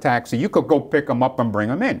pay for a taxi, you could go pick them up and bring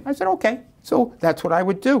them in. I said, okay. So that's what I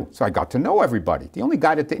would do. So I got to know everybody. The only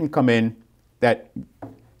guy that didn't come in that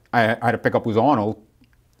I had to pick up was Arnold.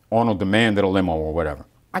 Arnold demanded a limo or whatever.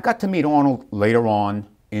 I got to meet Arnold later on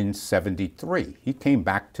in '73. He came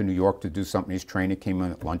back to New York to do something. He's training, came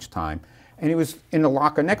in at lunchtime. And he was in the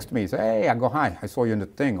locker next to me. He said, hey, I go, hi, I saw you in the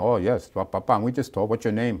thing. Oh, yes, and we just talked, what's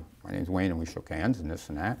your name? My name's Wayne, and we shook hands and this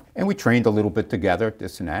and that. And we trained a little bit together,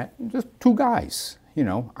 this and that. And just two guys, you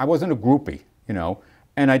know. I wasn't a groupie, you know.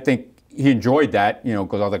 And I think he enjoyed that, you know,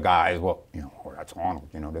 because other guys, well, you know, oh, that's Arnold,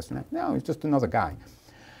 you know, this and that. No, he's just another guy.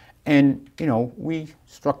 And, you know, we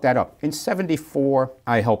struck that up. In '74,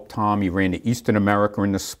 I helped Tom. He ran the Eastern America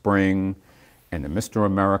in the spring and the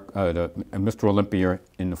Mr. Olympia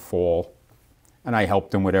in the fall. And I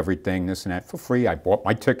helped him with everything, this and that, for free. I bought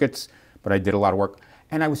my tickets, but I did a lot of work.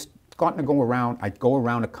 And I was starting to go around. I'd go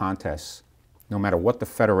around the contests, no matter what the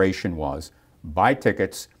federation was, buy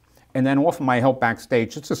tickets, and then offer my help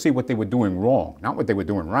backstage just to see what they were doing wrong, not what they were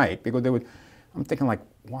doing right, because I'm thinking like,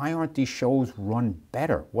 why aren't these shows run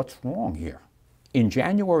better? What's wrong here? In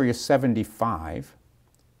January of '75,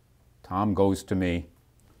 Tom goes to me,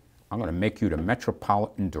 I'm going to make you the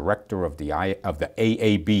Metropolitan Director of the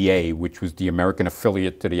AABA, which was the American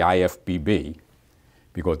affiliate to the IFBB,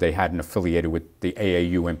 because they hadn't affiliated with the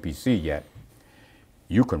AAU NPC yet.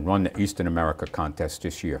 You can run the Eastern America contest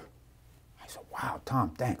this year. I said, wow,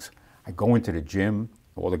 Tom, thanks. I go into the gym,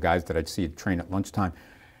 all the guys that I'd see train at lunchtime.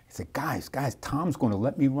 I said, guys, Tom's going to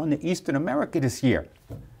let me run the Eastern America this year.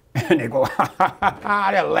 And they go, ha, ha, ha,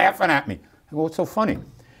 ha, they're laughing at me. I go, what's so funny? He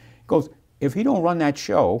goes, if he don't run that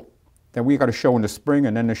show, then we got a show in the spring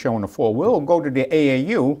and then the show in the fall. We'll go to the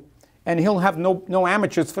AAU and he'll have no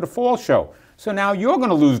amateurs for the fall show. So now you're going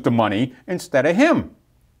to lose the money instead of him.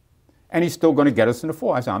 And he's still going to get us in the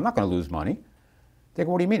fall. I said, I'm not going to lose money. They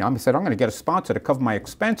go, what do you mean? I said, I'm going to get a sponsor to cover my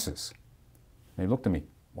expenses. And they looked at me,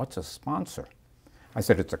 what's a sponsor? I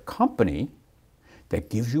said, it's a company that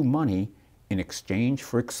gives you money in exchange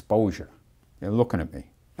for exposure. They're looking at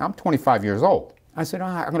me. Now, I'm 25 years old. I said,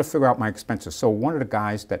 I'm going to figure out my expenses. So one of the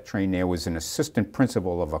guys that trained there was an assistant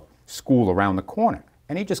principal of a school around the corner.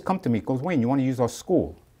 And he just come to me, goes, Wayne, you want to use our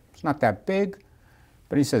school? It's not that big.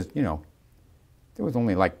 But he says, you know, there was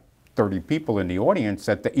only like 30 people in the audience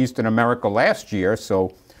at the Eastern America last year,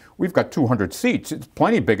 so we've got 200 seats. It's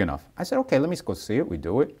plenty big enough. I said, okay, let me go see it. We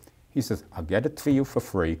do it. He says, I'll get it for you for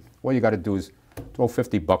free. All you got to do is throw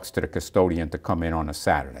 $50 to the custodian to come in on a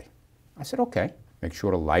Saturday. I said, okay. Make sure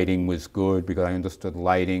the lighting was good, because I understood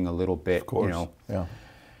lighting a little bit, of course. you know. Yeah.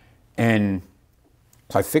 And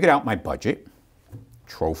so I figured out my budget,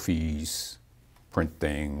 trophies,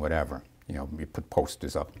 printing, whatever. You know, we put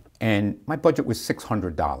posters up. And my budget was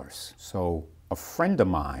 $600. So a friend of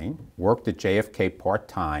mine worked at JFK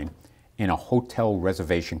part-time in a hotel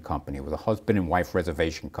reservation company. It was a husband and wife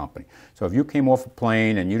reservation company. So if you came off a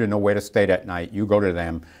plane and you didn't know where to stay that night, you go to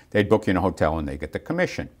them, they'd book you in a hotel and they get the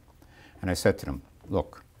commission. And I said to them,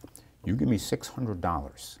 look, you give me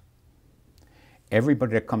 $600.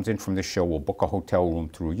 Everybody that comes in from this show will book a hotel room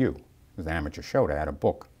through you. It was an amateur show, they had a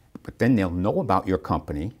book. But then they'll know about your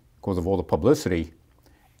company because of all the publicity.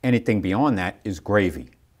 Anything beyond that is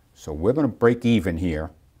gravy. So we're going to break even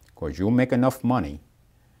here because you'll make enough money.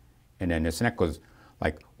 And then this and that, because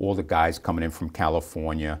like all the guys coming in from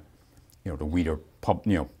California, you know, the Weeder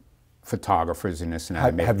photographers and this and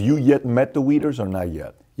that. Have you yet met the Weeders or not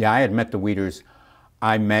yet? Yeah, I had met the Weeders.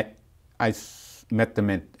 I met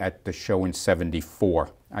them at the show in '74.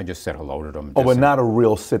 I just said hello to them. Oh, but not a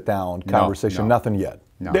real sit-down conversation, no. Nothing yet?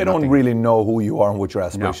 No, they don't nothing. Really know who you are and what your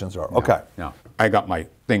aspirations are? No, okay. No, I got my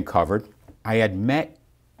thing covered. I had met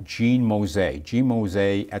Gene Mosé. Gene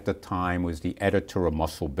Mosé at the time was the editor of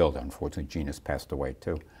Muscle Builder. Unfortunately, Gene has passed away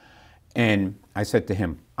too. And I said to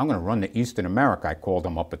him, I'm going to run to Eastern America. I called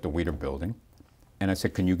him up at the Weeder building. And I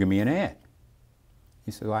said, can you give me an ad?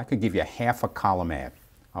 He said, well, I could give you half a column ad.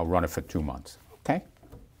 I'll run it for 2 months. Okay.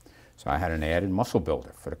 So I had an ad in Muscle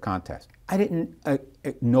Builder for the contest. I didn't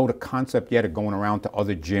know the concept yet of going around to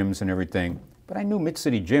other gyms and everything, but I knew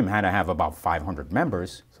Mid-City Gym had to have about 500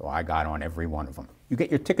 members, so I got on every one of them. You get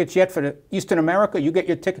your tickets yet for the Eastern America? You get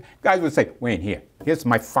your ticket? Guys would say, Wayne, here's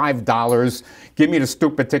my $5. Give me the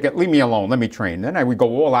stupid ticket. Leave me alone. Let me train. Then I would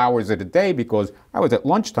go all hours of the day because I was at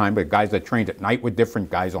lunchtime, but guys that trained at night were different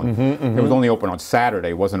guys on. It was only open on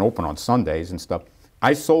Saturday. It wasn't open on Sundays and stuff.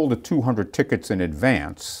 I sold the 200 tickets in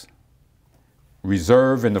advance.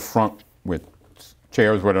 Reserve in the front with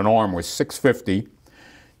chairs with an arm was $6.50.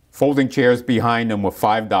 Folding chairs behind them were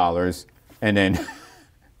 $5. And then,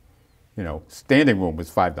 you know, standing room was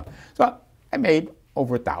 $5. So I made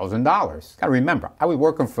over $1,000. Got to remember, I was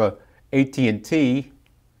working for AT&T,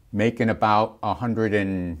 making about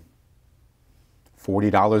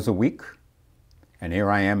 $140 a week. And here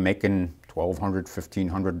I am making $1,200,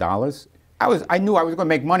 $1,500. I knew I was going to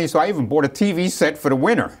make money, so I even bought a TV set for the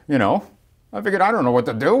winter, you know. I figured I don't know what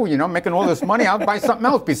to do, you know, making all this money, I'll buy something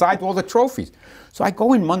else besides all the trophies. So I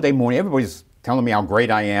go in Monday morning, everybody's telling me how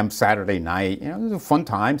great I am Saturday night. You know, it was a fun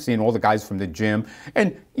time seeing all the guys from the gym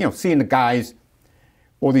and, you know, seeing the guys,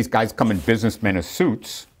 all these guys come in businessmen in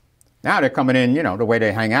suits. Now they're coming in, you know, the way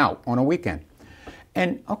they hang out on a weekend.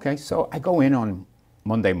 And, okay, so I go in on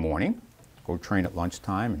Monday morning, go train at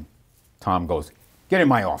lunchtime, and Tom goes, get in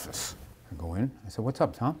my office. I go in, I said, what's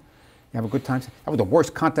up, Tom? You have a good time? That was the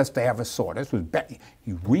worst contest I ever saw. This was bad.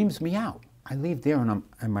 He reams me out. I leave there and I'm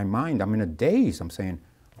in my mind, I'm in a daze. I'm saying,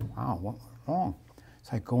 wow, what went wrong?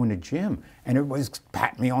 So I go in the gym and everybody's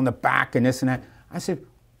patting me on the back and this and that. I said,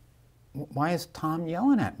 why is Tom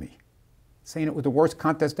yelling at me? Saying it was the worst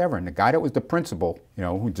contest ever. And the guy that was the principal, you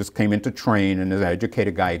know, who just came in to train, and this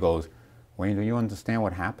educated guy, he goes, Wayne, do you understand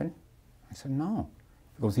what happened? I said, no.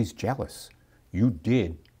 He goes, he's jealous. You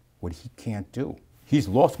did what he can't do. He's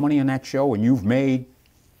lost money on that show, and you've made,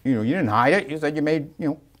 you know, you didn't hide it. You said you made, you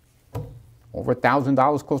know, over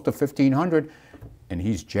 $1,000, close to $1,500, and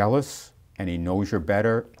he's jealous, and he knows you're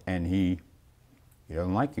better, and he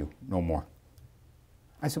doesn't like you no more.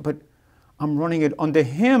 I said, but I'm running it under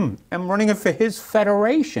him. I'm running it for his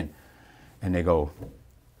federation. And they go,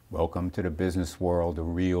 welcome to the business world, the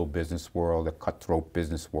real business world, the cutthroat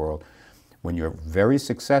business world. When you're very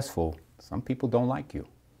successful, some people don't like you.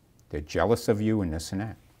 They're jealous of you and this and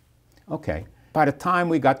that. Okay. By the time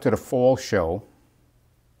we got to the fall show,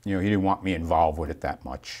 you know, he didn't want me involved with it that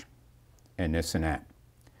much and this and that.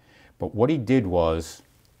 But what he did was,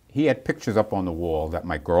 he had pictures up on the wall that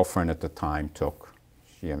my girlfriend at the time took.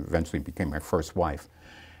 She eventually became my first wife.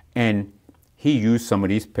 And he used some of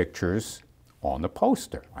these pictures on the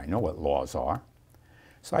poster. I know what laws are.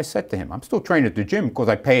 So I said to him, I'm still training at the gym because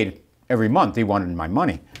I paid every month. He wanted my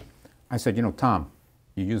money. I said, you know, Tom,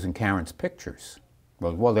 you're using Karen's pictures.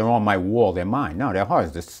 Well, they're on my wall, they're mine. No, they're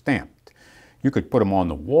hers, they're stamped. You could put them on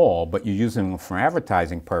the wall, but you're using them for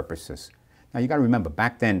advertising purposes. Now you gotta remember,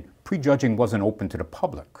 back then, prejudging wasn't open to the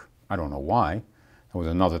public. I don't know why. That was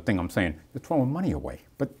another thing I'm saying, you're throwing money away.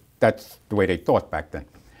 But that's the way they thought back then.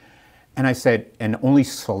 And I said, and only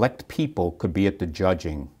select people could be at the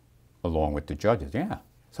judging along with the judges. Yeah.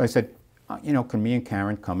 So I said, you know, can me and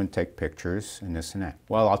Karen come and take pictures and this and that?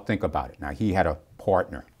 Well, I'll think about it. Now, he had a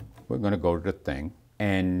partner. We're going to go to the thing.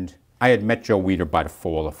 And I had met Joe Weider by the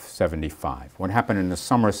fall of '75. What happened in the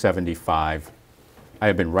summer of '75, I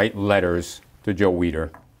had been writing letters to Joe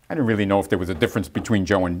Weider. I didn't really know if there was a difference between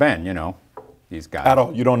Joe and Ben, you know, these guys. At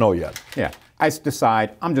all, you don't know yet. Yeah. I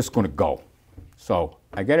decide I'm just going to go. So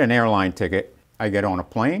I get an airline ticket. I get on a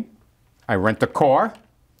plane. I rent a car.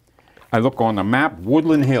 I look on the map,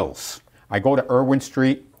 Woodland Hills. I go to Irwin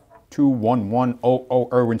Street,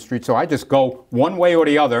 21100 Irwin Street. So I just go one way or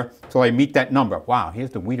the other till I meet that number. Wow,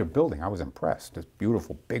 here's the Weider building. I was impressed. This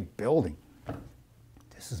beautiful big building.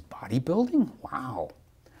 This is bodybuilding? Wow.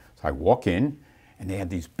 So I walk in, and they had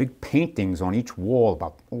these big paintings on each wall,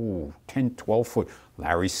 about 10, 12 foot.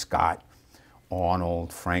 Larry Scott,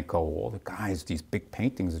 Arnold, Franco, all the guys, these big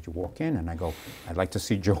paintings that you walk in, and I go, I'd like to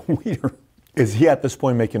see Joe Weider. Is he at this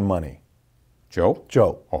point making money? Joe?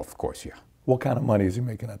 Joe. Oh, of course, yeah. What kind of money is he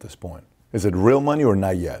making at this point? Is it real money or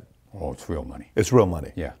not yet? Oh, it's real money. It's real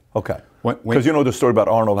money? Yeah. Okay. Because you know the story about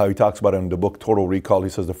Arnold, how he talks about it in the book Total Recall. He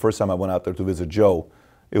says, the first time I went out there to visit Joe,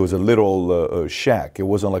 it was a little shack. It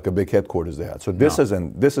wasn't like a big headquarters they had. So this is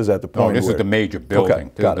at the point this where... is the major building. Okay,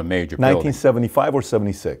 This is the major building. 1975 or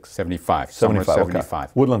 76? 75. 75, Summer okay.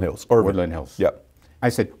 75. Woodland Hills. Irvin. Woodland Hills. Yep. I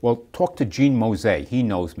said, well, talk to Gene Mosé. He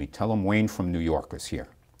knows me. Tell him Wayne from New York is here.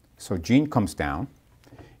 So Gene comes down.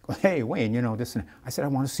 Goes, hey, Wayne, you know this and I said, I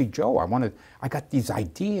want to see Joe. I got these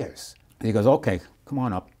ideas. And he goes, okay, come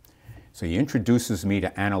on up. So he introduces me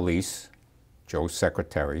to Annalise, Joe's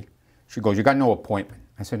secretary. She goes, you got no appointment.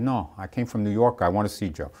 I said, no, I came from New York. I want to see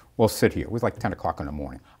Joe. Well, sit here. It was like 10 o'clock in the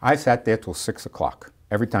morning. I sat there till 6 o'clock.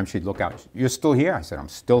 Every time she'd look out, you're still here? I said, I'm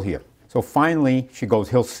still here. So finally, she goes,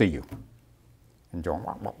 he'll see you. And Joe,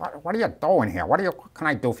 what are you doing here? What can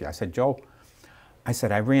I do for you? I said, Joe,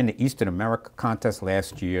 I ran the Eastern America contest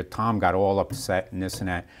last year. Tom got all upset and this and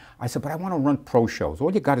that. I said, but I want to run pro shows.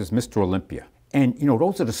 All you got is Mr. Olympia. And, you know,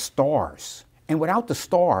 those are the stars. And without the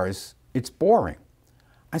stars, it's boring.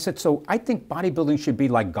 I said, so I think bodybuilding should be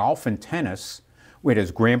like golf and tennis, where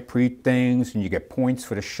there's Grand Prix things and you get points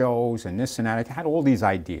for the shows and this and that. I had all these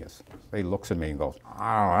ideas. So he looks at me and goes, oh,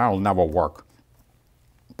 that'll never work.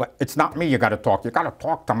 But it's not me you got to talk. You got to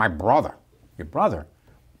talk to my brother. Your brother?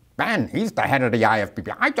 Ben, he's the head of the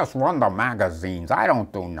IFBB. I just run the magazines. I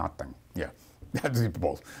don't do nothing. Yeah, that's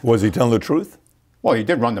both. Was he telling the truth? Well, he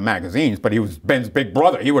did run the magazines, but he was Ben's big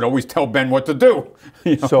brother. He would always tell Ben what to do.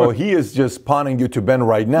 You know? So he is just pawning you to Ben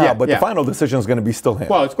right now, but the final decision is going to be still him.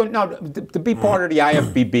 Well, it's going to be part of the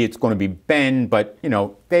IFBB. It's going to be Ben, but you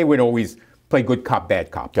know they would always play good cop,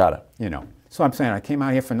 bad cop. Got it. You know, so I'm saying I came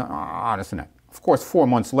out here for this and that. Of course, 4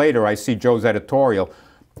 months later, I see Joe's editorial.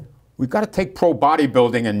 We've got to take pro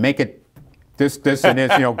bodybuilding and make it this, and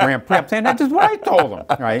this, you know, Grand Prix. I'm saying that's just what I told him,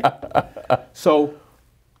 right? So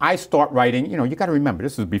I start writing. You know, you got to remember,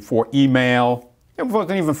 this is before email. It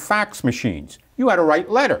wasn't even fax machines. You had to write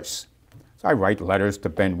letters. So I write letters to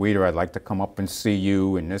Ben Weider. I'd like to come up and see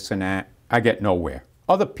you and this and that. I get nowhere.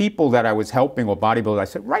 Other people that I was helping or bodybuilders, I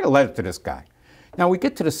said, write a letter to this guy. Now we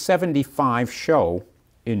get to the 75 show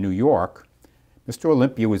in New York. Mr.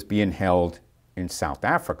 Olympia was being held in South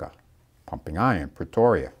Africa, Pumping Iron,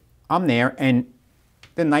 Pretoria. I'm there, and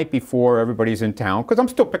the night before, everybody's in town, because I'm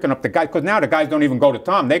still picking up the guys, because now the guys don't even go to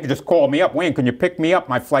Tom. They can just call me up. Wayne, can you pick me up?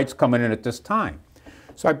 My flight's coming in at this time.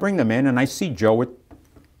 So I bring them in, and I see Joe at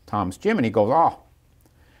Tom's gym, and he goes, oh,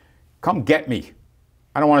 come get me.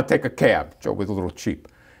 I don't want to take a cab. Joe was a little cheap.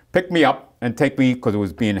 Pick me up and take me, because it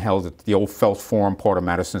was being held at the old Phelps Forum, part of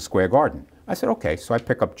Madison Square Garden. I said, okay, so I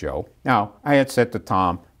pick up Joe. Now, I had said to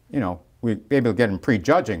Tom, you know, we'd be able to get him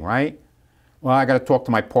pre-judging, right? Well, I got to talk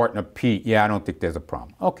to my partner, Pete. Yeah, I don't think there's a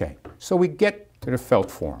problem. Okay, so we get to the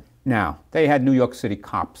Phelps Forum. Now, they had New York City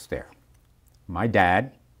cops there. My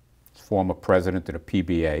dad, former president of the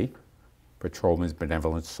PBA, Patrolmen's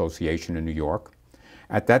Benevolent Association in New York.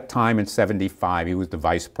 At that time in '75, he was the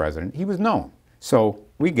vice president. He was known. So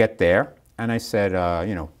we get there, and I said,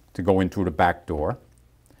 you know, to go in through the back door.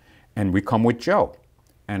 And we come with Joe.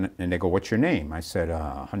 And they go, what's your name? I said,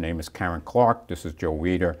 her name is Karen Clark. This is Joe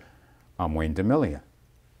Weider. I'm Wayne DeMilia.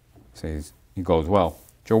 He goes, well,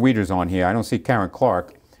 Joe Weider's on here. I don't see Karen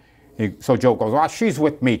Clark. So Joe goes, oh, she's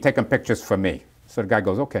with me, taking pictures for me. So the guy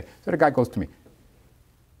goes, okay. So the guy goes to me,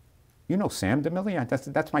 you know Sam DeMilia?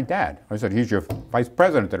 That's my dad. I said, he's your vice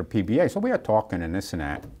president of the PBA. So we are talking and this and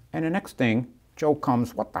that. And the next thing, Joe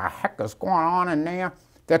comes, what the heck is going on in there?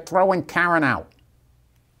 They're throwing Karen out.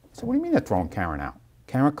 I said, what do you mean they're throwing Karen out?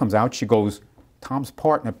 Karen comes out, she goes Tom's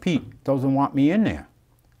partner, Pete, doesn't want me in there.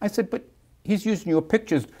 I said, but he's using your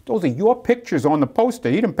pictures. Those are your pictures on the poster.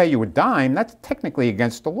 He didn't pay you a dime. That's technically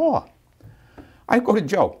against the law. I go to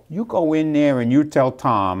Joe. You go in there and you tell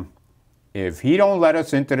Tom, if he don't let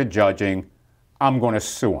us into the judging, I'm going to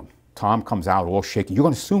sue him. Tom comes out all shaky. You're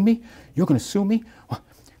going to sue me? You're going to sue me? Well,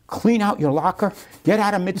 clean out your locker. Get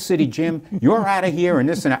out of Mid-City Gym. You're out of here and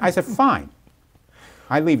this and that. I said, fine.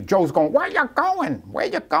 I leave. Joe's going, where you going? Where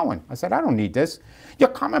you going? I said, I don't need this. You're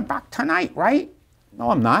coming back tonight, right? No,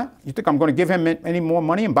 I'm not. You think I'm going to give him any more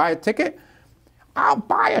money and buy a ticket? I'll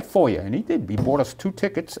buy it for you. And he did. He bought us 2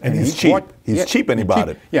 tickets. And he's cheap. He's cheap and he bought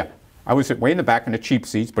it. Yeah. I was way in the back in the cheap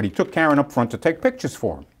seats, but he took Karen up front to take pictures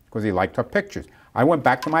for him because he liked her pictures. I went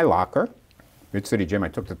back to my locker, Mid-City Gym. I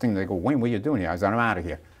took the thing. They go, Wayne, what are you doing here? I said, I'm out of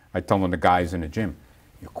here. I told the guys in the gym,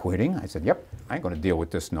 you're quitting? I said, yep. I ain't going to deal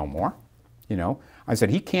with this no more. You know? I said,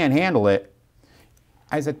 he can't handle it.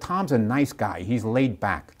 I said, Tom's a nice guy. He's laid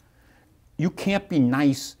back. You can't be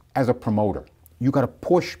nice as a promoter. You got to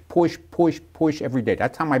push, push, push, push every day.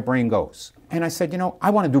 That's how my brain goes. And I said, you know, I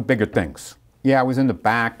want to do bigger things. Yeah, I was in the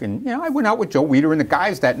back, and you know, I went out with Joe Weider and the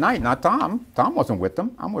guys that night, not Tom. Tom wasn't with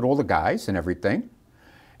them. I'm with all the guys and everything.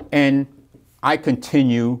 And I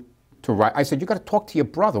continue to write. I said, you got to talk to your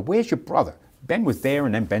brother. Where's your brother? Ben was there,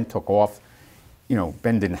 and then Ben took off. You know,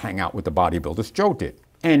 Ben didn't hang out with the bodybuilders. Joe did.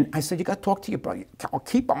 And I said, you got to talk to your brother.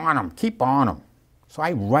 Keep on him. Keep on him. So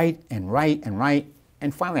I write and write and write,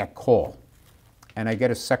 and finally I call. And I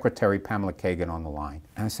get a secretary, Pamela Kagan, on the line.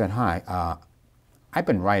 And I said, hi, I've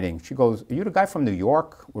been writing. She goes, are you the guy from New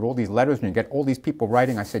York with all these letters and you get all these people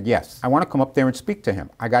writing? I said, yes. I want to come up there and speak to him.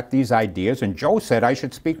 I got these ideas, and Joe said I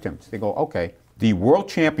should speak to him. So they go, okay. The World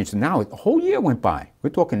Championships, now the whole year went by. We're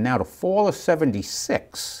talking now the fall of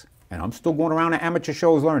 '76, and I'm still going around to amateur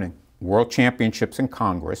shows learning. World Championships in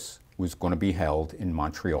Congress was going to be held in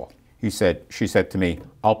Montreal. She said to me,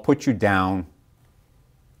 I'll put you down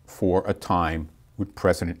for a time with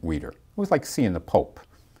President Weider. It was like seeing the Pope.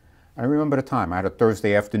 I remember the time. I had a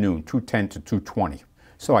Thursday afternoon, 2:10 to 2:20.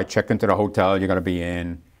 So I check into the hotel you're going to be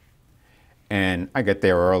in, and I get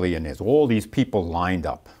there early, and there's all these people lined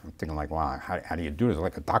up. I'm thinking like, wow, how do you do this?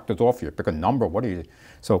 Like a doctor's office, you pick a number, what do you do?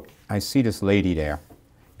 So I see this lady there,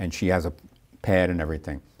 and she has a pad and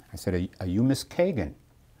everything. I said, are you Miss Kagan?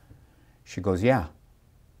 She goes, yeah.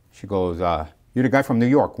 She goes, you're the guy from New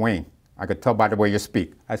York, Wayne. I could tell by the way you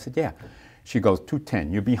speak. I said, yeah. She goes,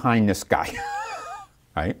 2:10, you're behind this guy,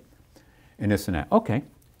 right? And this and that. Okay,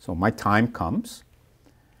 so my time comes.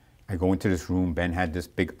 I go into this room. Ben had this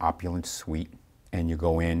big opulent suite, and you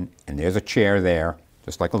go in, and there's a chair there,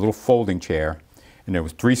 just like a little folding chair, and there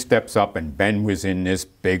was 3 steps up, and Ben was in this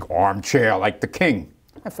big armchair like the king.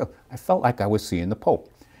 I felt like I was seeing the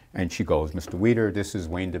Pope. And she goes, Mr. Weider, this is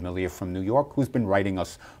Wayne DeMilia from New York, who's been writing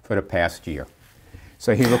us for the past year.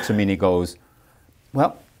 So he looks at me and he goes,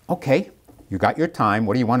 well, okay, you got your time.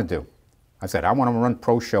 What do you want to do? I said, I want to run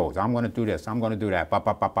pro shows. I'm going to do this. I'm going to do that. Ba,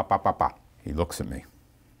 ba, ba, ba, ba, ba, ba. He looks at me.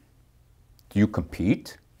 Do you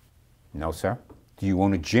compete? No, sir. Do you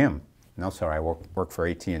own a gym? No, sir. I work for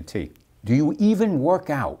AT&T. Do you even work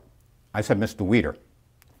out? I said, Mr. Weider,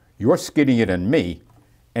 you're skinnier than me,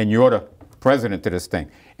 and you're the president of this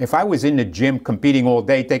thing. If I was in the gym competing all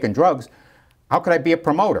day taking drugs, how could I be a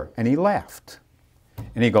promoter? And he laughed.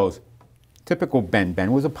 And he goes, typical Ben.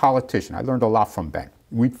 Ben was a politician. I learned a lot from Ben.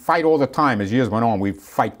 We'd fight all the time. As years went on, we'd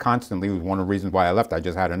fight constantly. It was one of the reasons why I left. I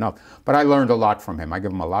just had enough. But I learned a lot from him. I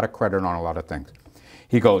give him a lot of credit on a lot of things.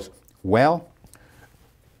 He goes, well,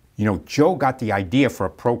 you know, Joe got the idea for a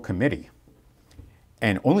pro committee.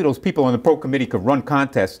 And only those people on the pro committee could run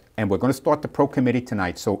contests. And we're going to start the pro committee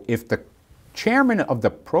tonight. So if the chairman of the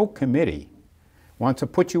pro committee wants to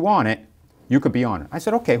put you on it, you could be on it. I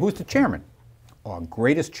said, okay, who's the chairman? Our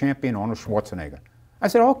greatest champion, Arnold Schwarzenegger. I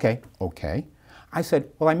said, okay. I said,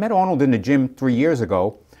 well, I met Arnold in the gym 3 years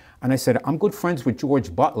ago, and I said, I'm good friends with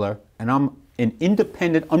George Butler, and I'm an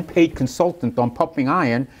independent, unpaid consultant on Pumping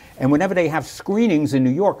Iron, and whenever they have screenings in New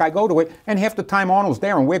York, I go to it, and half the time Arnold's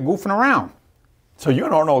there, and we're goofing around. So you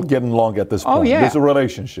and Arnold getting along at this point? Oh, yeah. There's a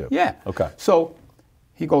relationship? Yeah. Okay. So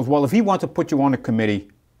he goes, well, if he wants to put you on the committee,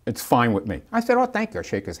 it's fine with me. I said, oh, thank you. I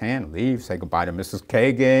shake his hand, leave, say goodbye to Mrs.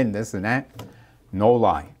 Kagan, this and that. No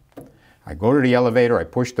lie. I go to the elevator, I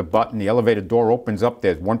push the button, the elevator door opens up,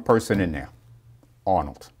 there's one person in there,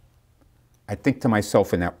 Arnold. I think to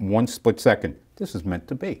myself in that one split second, this is meant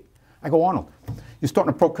to be. I go, Arnold, you're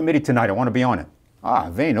starting a pro committee tonight, I want to be on it. Ah,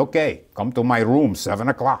 Wayne, okay, come to my room, 7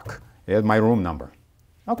 o'clock. Here's my room number.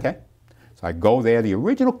 Okay. So I go there, the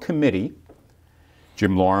original committee,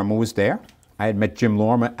 Jim Lorimer was there, I had met Jim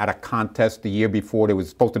Lormer at a contest the year before. There was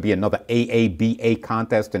supposed to be another AABA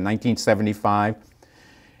contest in 1975.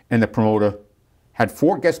 And the promoter had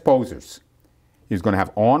 4 guest posers. He was going to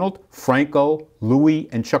have Arnold, Franco, Louis,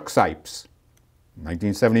 and Chuck Sipes.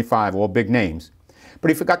 1975, all big names.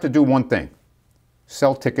 But he forgot to do one thing: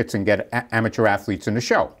 sell tickets and get amateur athletes in the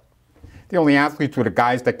show. The only athletes were the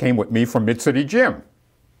guys that came with me from Mid-City Gym.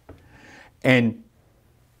 And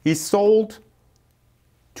he sold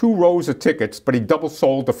 2 rows of tickets, but he double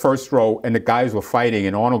sold the first row, and the guys were fighting,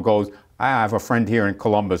 and Arnold goes, I have a friend here in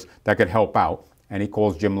Columbus that could help out. And he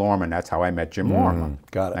calls Jim Lormer, and that's how I met Jim Lormer.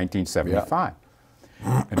 Got it. 1975.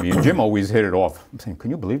 Yeah. And me and Jim always hit it off. I'm saying, can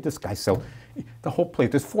you believe this guy sells the whole place?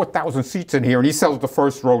 There's 4,000 seats in here, and he sells the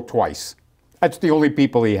first row twice. That's the only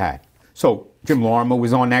people he had. So Jim Lormer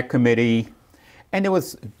was on that committee, and there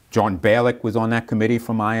was John Balick was on that committee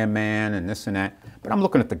from Iron Man and this and that. But I'm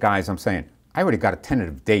looking at the guys, I'm saying, I already got a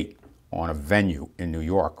tentative date on a venue in New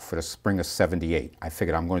York for the spring of '78. I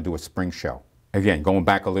figured I'm going to do a spring show. Again, going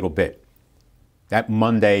back a little bit. That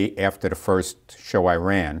Monday after the first show I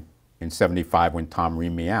ran in '75 when Tom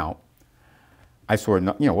reamed me out, I saw,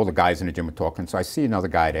 all the guys in the gym were talking, so I see another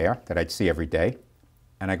guy there that I'd see every day.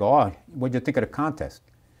 And I go, oh, what'd you think of the contest?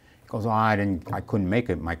 He goes, oh, I couldn't make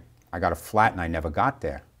it. I got a flat and I never got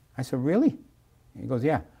there. I said, really? He goes,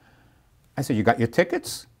 yeah. I said, you got your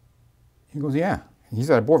tickets? He goes, yeah. He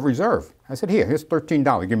said, I bought reserve. I said, here's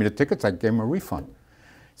 $13. Give me the tickets. I gave him a refund.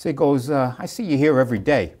 So he goes, I see you here every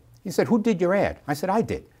day. He said, who did your ad? I said, I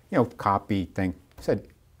did. Copy thing. He said,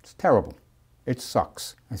 it's terrible. It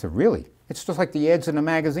sucks. I said, really? It's just like the ads in the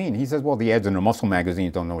magazine. He says, well, the ads in the muscle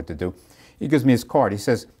magazine don't know what to do. He gives me his card. He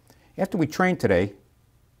says, after we train today,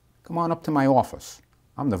 come on up to my office.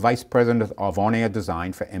 I'm the vice president of on-air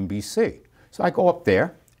design for NBC. So I go up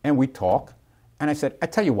there and we talk. And I said, I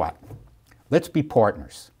tell you what, let's be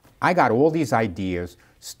partners. I got all these ideas,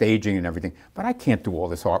 staging and everything, but I can't do all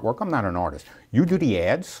this artwork. I'm not an artist. You do the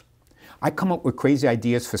ads. I come up with crazy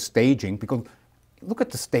ideas for staging because look at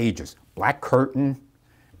the stages, black curtain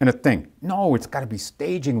and a thing. No, it's got to be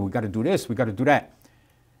staging. We got to do this. We got to do that.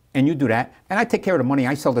 And you do that. And I take care of the money.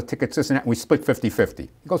 I sell the tickets, this and that. And we split 50-50. He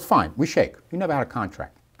goes, fine. We shake. You never had a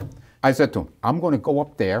contract. I said to him, I'm going to go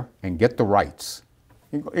up there and get the rights.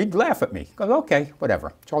 He'd laugh at me. He goes, okay,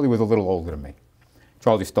 whatever. Charlie was a little older than me.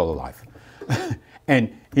 Charlie's still alive.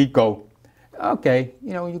 And he'd go, okay,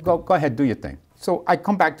 you go ahead, do your thing. So I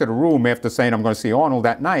come back to the room after saying I'm going to see Arnold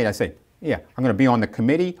that night. I say, yeah, I'm going to be on the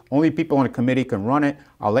committee. Only people on the committee can run it.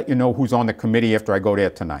 I'll let you know who's on the committee after I go there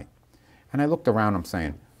tonight. And I looked around, I'm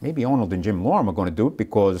saying, maybe Arnold and Jim Lormer are going to do it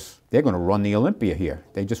because they're going to run the Olympia here.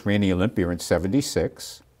 They just ran the Olympia in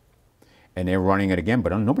 '76, and they're running it again,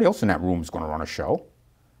 but nobody else in that room is going to run a show.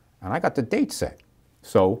 And I got the date set.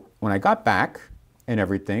 So when I got back and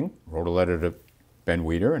everything, wrote a letter to Ben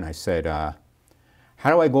Weider, and I said, how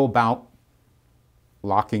do I go about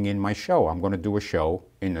locking in my show? I'm going to do a show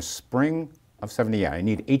in the spring of '78.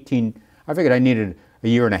 I figured I needed a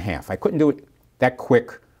year and a half. I couldn't do it that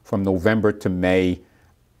quick from November to May.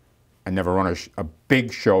 I never run a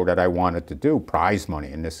big show that I wanted to do, prize money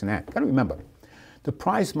and this and that. Got to remember, the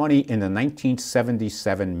prize money in the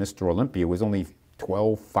 1977 Mr. Olympia was only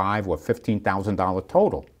 $12,500 or $15,000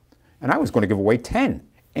 total. And I was going to give away 10.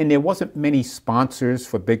 And there wasn't many sponsors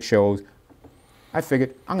for big shows. I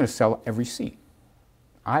figured, I'm going to sell every seat.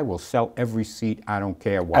 I will sell every seat, I don't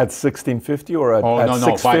care what. At $1,650 or at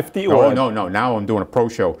 $650? No. Now I'm doing a pro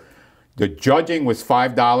show. The judging was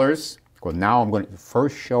 $5. Well, now I'm going to, the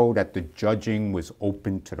first show that the judging was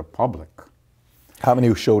open to the public. How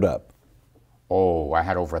many showed up? Oh, I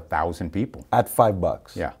had over 1,000 people. At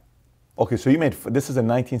 $5? Yeah. Okay, so you made, this is in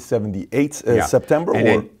 1978, yeah. September?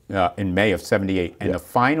 And or? In May of '78. And the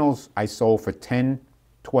finals I sold for 10,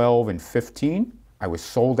 12, and 15. I was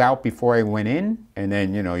sold out before I went in. And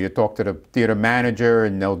then, you talk to the theater manager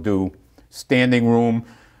and they'll do standing room,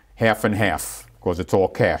 half and half, because it's all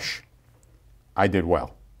cash. I did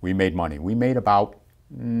well. We made money. We made about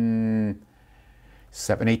 $7,000,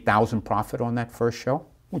 $8,000 profit on that first show,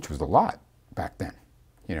 which was a lot back then.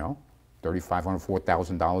 $3,500,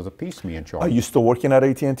 $4,000 a piece, me and Charlie. Are you still working at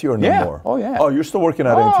AT&T or no more? Oh, yeah. Oh, you're still working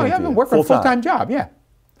at AT&T? Oh, yeah, I've been working a full-time job, yeah.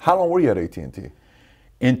 How long were you at AT&T?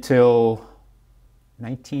 Until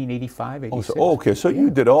 1985, 86. Okay, so you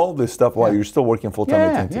did all this stuff while you're still working full-time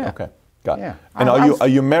at AT&T? Yeah. Okay, got it. Yeah. And are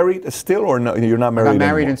you married still or no, you're not married I got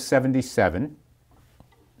married anymore? in '77.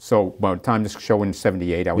 So by the time this show in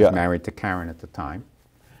 '78, I was married to Karen at the time.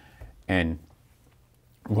 And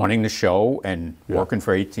running the show and working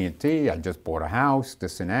for AT&T, I just bought a house,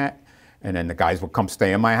 this and that. And then the guys would come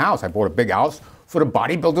stay in my house. I bought a big house for the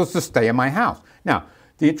bodybuilders to stay in my house. Now,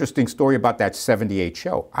 the interesting story about that 78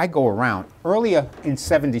 show. I go around, earlier in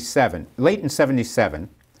 77, late in 77,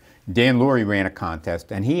 Dan Laurie ran a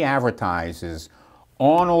contest, and he advertises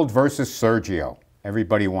Arnold versus Sergio.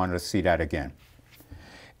 Everybody wanted to see that again.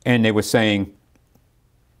 And they were saying,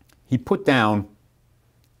 he put down,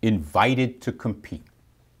 invited to compete.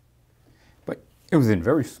 But it was in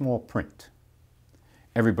very small print.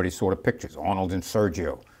 Everybody saw the pictures, Arnold and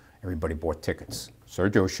Sergio. Everybody bought tickets.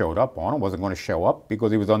 Sergio showed up. Arnold wasn't going to show up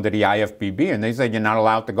because he was under the IFBB, and they said you're not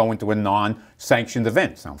allowed to go into a non-sanctioned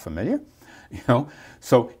event. Sound familiar? You know?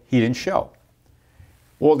 So he didn't show.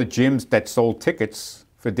 All the gyms that sold tickets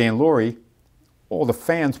for Dan Laurie, all the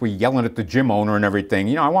fans were yelling at the gym owner and everything.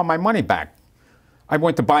 You know, I want my money back. I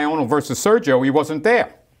went to buy Arnold versus Sergio. He wasn't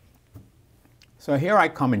there. So here I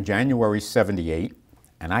come in January 78,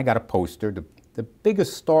 and I got a poster. The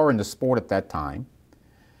biggest star in the sport at that time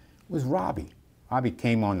was Robbie. Robbie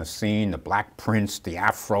came on the scene, the Black Prince, the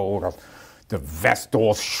afro, the vest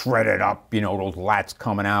all shredded up, you know, those lats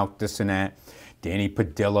coming out, this and that. Danny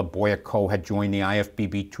Padilla, Boyako had joined the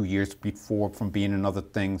IFBB 2 years before from being in other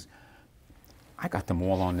things. I got them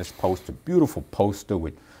all on this poster, beautiful poster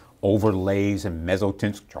with overlays and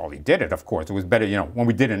mezzotints. Charlie did it, of course. It was better, you know, when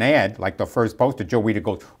we did an ad, like the first poster, Joe Weider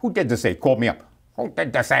goes, who did this ad? Called me up. Who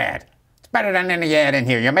did this ad? It's better than any ad in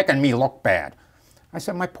here. You're making me look bad. I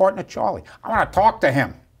said, my partner, Charlie. I want to talk to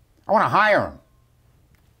him. I want to hire him.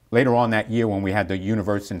 Later on that year when we had the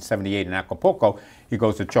Universe in 78 in Acapulco, he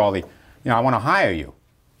goes to Charlie, you know, I want to hire you.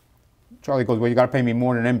 Charlie goes, well, you got to pay me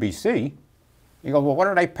more than NBC. He goes, well, what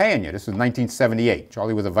are they paying you? This is 1978.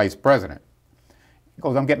 Charlie was a vice president. He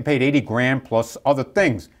goes, I'm getting paid 80 grand plus other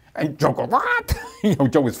things. And Joe goes, what? You know,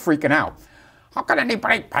 Joe was freaking out. How can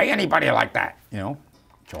anybody pay anybody like that? You know,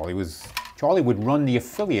 Charlie would run the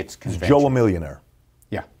affiliates convention. Joe a millionaire?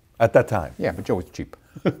 Yeah. At that time? Yeah, but Joe was cheap.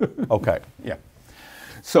 Okay. Yeah.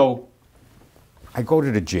 So I go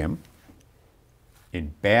to the gym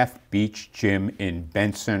in Bath Beach Gym in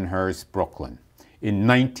Bensonhurst, Brooklyn in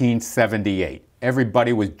 1978.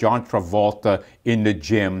 Everybody was John Travolta in the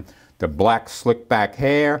gym, the black slick back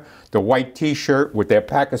hair, the white t-shirt with their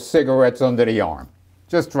pack of cigarettes under the arm.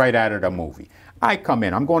 Just right out of the movie. I come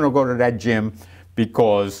in, I'm going to go to that gym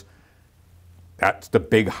because that's the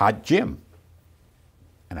big hot gym.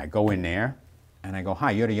 And I go in there and I go,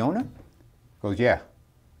 hi, you're the owner? He goes, yeah.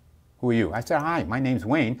 Who are you? I said, hi, my name's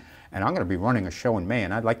Wayne, and I'm going to be running a show in May,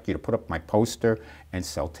 and I'd like you to put up my poster and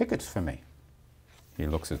sell tickets for me. He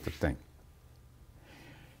looks at the thing.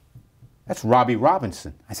 That's Robbie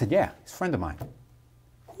Robinson. I said, yeah, he's a friend of mine.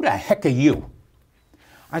 Who the heck are you?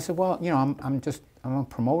 I said, well, you know, I'm a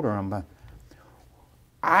promoter.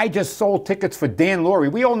 I just sold tickets for Dan Laurie.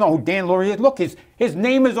 We all know who Dan Laurie is. Look, his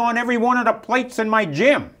name is on every one of the plates in my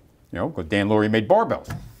gym. You know, because Dan Laurie made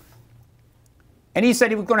barbells. And he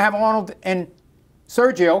said he was going to have Arnold and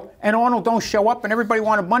Sergio, and Arnold don't show up, and everybody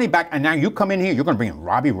wanted money back. And now you come in here, you're going to bring in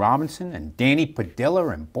Robbie Robinson and Danny Padilla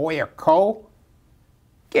and Boyako?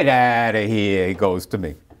 Get out of here, he goes to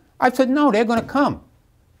me. I said, no, they're going to come.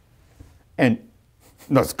 And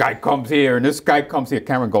this guy comes here, and this guy comes here.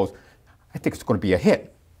 Cameron goes, I think it's going to be a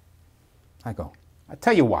hit. I go, I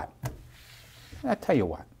tell you what.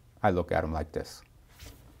 I look at him like this.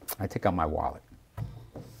 I take out my wallet.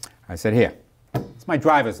 I said, here, it's my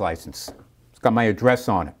driver's license. It's got my address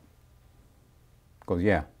on it. He goes,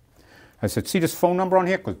 yeah. I said, see this phone number on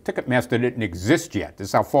here? Because Ticketmaster didn't exist yet. This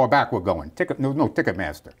is how far back we're going. No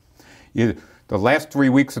Ticketmaster. Either the last 3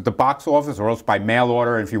 weeks at the box office or else by mail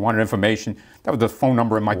order, if you wanted information. That was the phone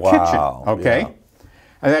number in my kitchen, okay? Yeah.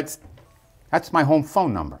 And that's my home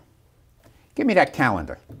phone number. Give me that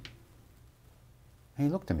calendar. And he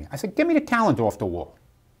looked at me. I said, give me the calendar off the wall.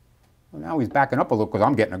 Well, now he's backing up a little because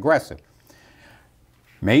I'm getting aggressive.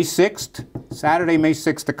 May 6th, Saturday, May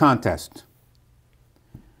 6th, the contest.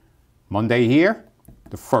 Monday here,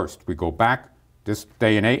 the 1st. We go back this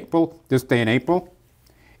day in April.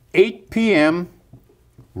 8 p.m.,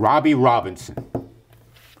 Robbie Robinson.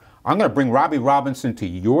 I'm going to bring Robbie Robinson to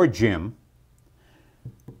your gym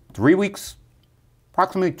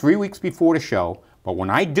approximately 3 weeks before the show. But when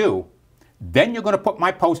I do, then you're going to put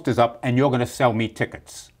my posters up and you're going to sell me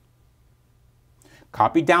tickets.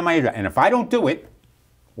 Copy down my address. And if I don't do it,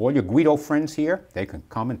 all your Guido friends here, they can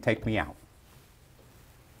come and take me out.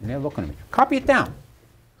 And they're looking at me. Copy it down.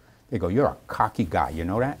 They go, you're a cocky guy, you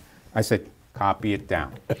know that? I said, copy it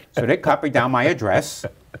down. So they copied down my address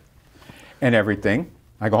and everything.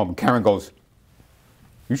 I go home and Karen goes,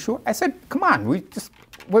 you sure? I said, come on,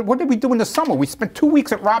 what did we do in the summer? We spent 2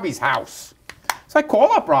 weeks at Robbie's house. So I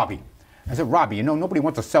call up Robbie. I said, Robbie, you know, nobody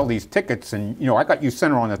wants to sell these tickets and, you know, I got you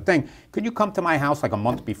center on the thing. Could you come to my house like a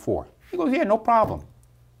month before? He goes, yeah, no problem.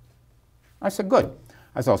 I said, good.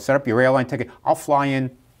 I said, I'll set up your airline ticket. I'll fly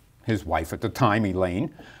in, his wife at the time,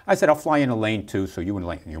 Elaine. I said, I'll fly in Elaine too, so you and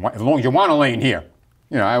Elaine, as long as you want Elaine here.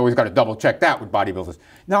 You know, I always got to double check that with bodybuilders.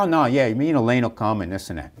 No, yeah, me and Elaine will come and this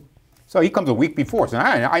and that. So he comes a week before, so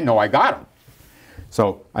I know I got him.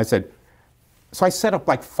 So I said, so I set up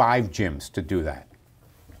like 5 gyms to do that.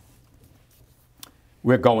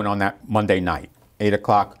 We're going on that Monday night, 8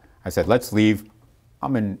 o'clock. I said, let's leave.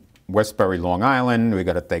 I'm in Westbury, Long Island. We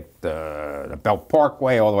got to take the Belt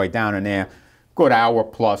Parkway all the way down in there. Good hour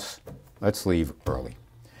plus. Let's leave early.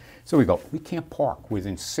 So we go, we can't park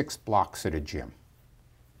within 6 blocks of the gym.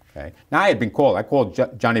 Okay. Now I had been called. I called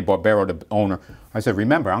Johnny Barbero, the owner. I said,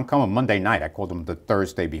 remember, I'm coming Monday night. I called him the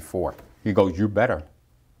Thursday before. He goes, you better.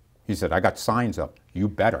 He said, I got signs up. You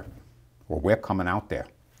better, or we're coming out there.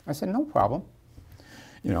 I said, no problem.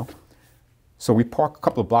 You know. So we park a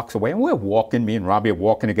couple of blocks away, and we're walking. Me and Robbie are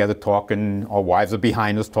walking together, talking. Our wives are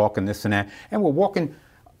behind us, talking this and that. And we're walking,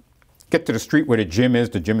 get to the street where the gym is.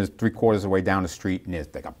 The gym is 3/4 of the way down the street, and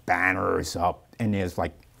there's like a banners up, and there's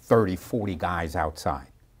like 30, 40 guys outside.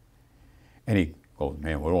 And he goes,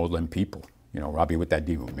 man, we're all them people. You know, Robbie with that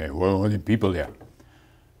deal, man, we're all them people there.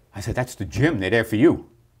 I said, that's the gym. They're there for you.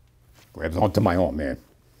 Grabs onto my arm, man.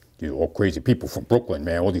 You all crazy people from Brooklyn,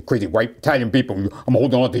 man. All these crazy white Italian people. I'm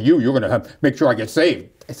holding on to you. You're going to make sure I get saved.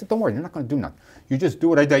 I said, don't worry. They're not going to do nothing. You just do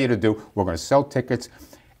what I tell you to do. We're going to sell tickets,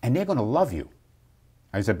 and they're going to love you.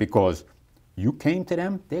 I said, because you came to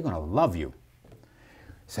them, they're going to love you.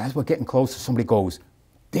 So as we're getting closer, somebody goes,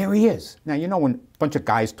 there he is. Now, you know when a bunch of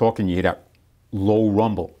guys talking, you hear that low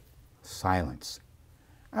rumble, silence.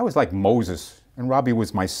 I was like Moses, and Robbie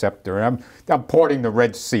was my scepter, and I'm parting the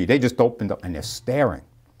Red Sea. They just opened up, and they're staring.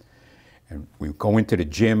 And we go into the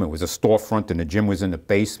gym. It was a storefront, and the gym was in the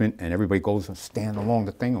basement, and everybody goes and stand along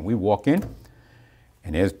the thing, and we walk in,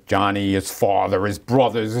 and there's Johnny, his father, his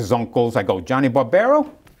brothers, his uncles. I go, Johnny Barbero,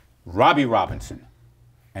 Robbie Robinson.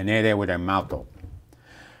 And they're there with their mouth open.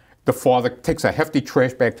 The father takes a hefty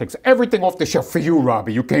trash bag, takes everything off the shelf. For you,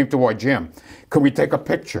 Robbie, you came to our gym. Can we take a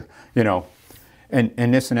picture? You know, and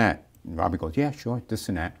this and that. And Robbie goes, yeah, sure, this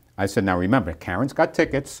and that. I said, now remember, Karen's got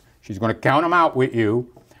tickets. She's going to count them out with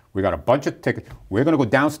you. We got a bunch of tickets. We're going to go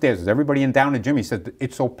downstairs. There's everybody in down the gym. He said,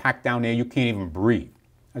 it's so packed down there, you can't even breathe.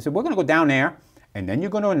 I said, we're going to go down there, and then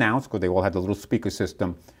you're going to announce, because they all had the little speaker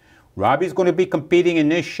system, Robbie's going to be competing in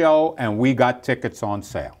this show, and we got tickets on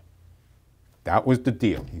sale. That was the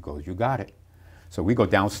deal. He goes, you got it. So we go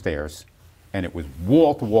downstairs, and it was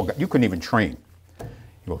wall to wall. You couldn't even train.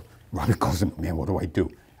 He goes, Robbie goes, man, what do I do?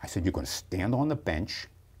 I said, you're going to stand on the bench,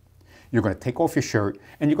 you're going to take off your shirt,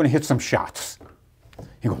 and you're going to hit some shots.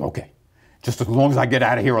 He goes, okay, just as long as I get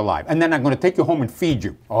out of here alive. And then I'm going to take you home and feed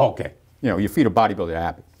you. Oh, okay. You know, you feed a bodybuilder, they're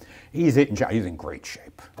happy. He's in great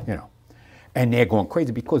shape, you know. And they're going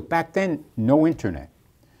crazy because back then, no internet.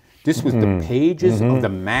 This was the pages of the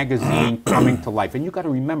magazine coming to life. And you got to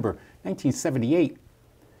remember, 1978,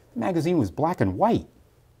 the magazine was black and white.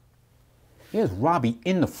 Here's Robbie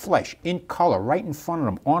in the flesh, in color, right in front of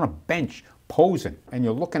him, on a bench, posing. And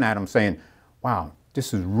you're looking at him saying, wow,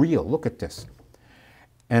 this is real. Look at this.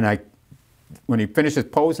 And when he finished his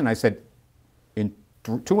posing, I said, in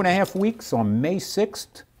 2.5 weeks, on May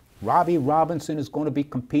 6th, Robbie Robinson is going to be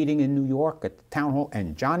competing in New York at the town hall,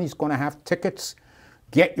 and Johnny's going to have tickets.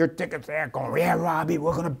 Get your tickets there. Going, yeah, Robbie,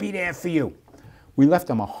 we're going to be there for you. We left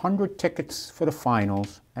him 100 tickets for the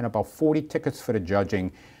finals and about 40 tickets for the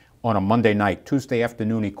judging on a Monday night. Tuesday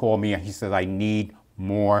afternoon, he called me and he said, I need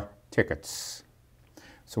more tickets.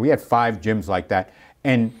 So we had 5 gyms like that.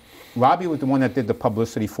 And Robbie was the one that did the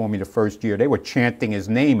publicity for me the first year. They were chanting his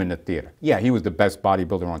name in the theater. Yeah, he was the best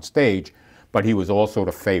bodybuilder on stage, but he was also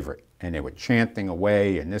the favorite. And they were chanting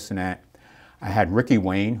away and this and that. I had Ricky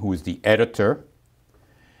Wayne, who was the editor.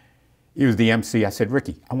 He was the MC. I said,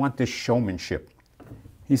 Ricky, I want this showmanship.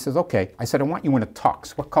 He says, okay. I said, I want you in a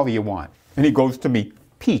tux. What color you want? And he goes to me,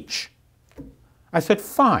 peach. I said,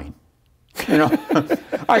 fine. You know,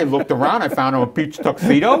 I looked around, I found him a peach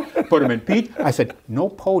tuxedo, put him in peach. I said, no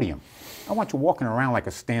podium. I want you walking around like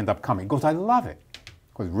a stand-up comic. He goes, I love it.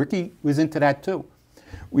 Because Ricky was into that too.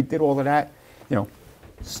 We did all of that, you know,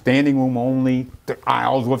 standing room only, the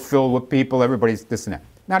aisles were filled with people, everybody's this and that.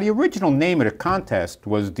 Now the original name of the contest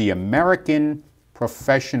was the American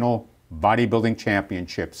Professional Bodybuilding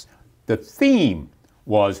Championships. The theme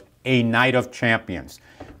was a night of champions.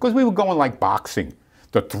 Because we were going like boxing.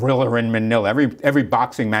 The Thriller in Manila. Every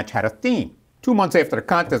boxing match had a theme. 2 months after the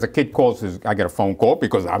contest, a kid calls, I get a phone call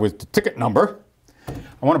because I was the ticket number.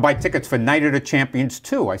 I want to buy tickets for Night of the Champions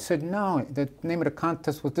too. I said, no, the name of the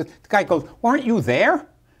contest was this. The guy goes, weren't you there?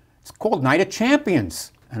 It's called Night of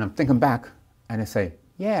Champions. And I'm thinking back, and I say,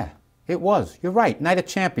 yeah, It was. You're right. Night of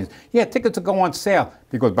Champions. Yeah, tickets will go on sale.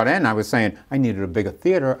 Because by then I was saying I needed a bigger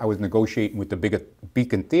theater. I was negotiating with the bigger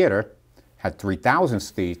Beacon Theater. Had 3,000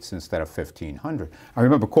 seats instead of 1,500. I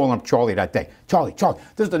remember calling up Charlie that day. Charlie, this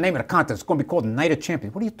is the name of the contest. It's going to be called the Night of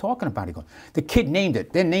Champions. What are you talking about? He goes, the kid named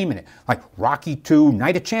it. They're naming it. Like Rocky 2,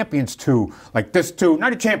 Night of Champions 2, like this 2,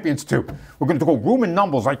 Night of Champions 2. We're going to go Roman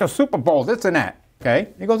numbers like the Super Bowl, this and that.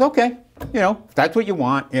 Okay? He goes, okay, you know, if that's what you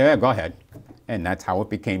want, yeah, go ahead. And that's how it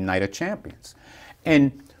became Night of Champions.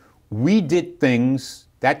 And we did things,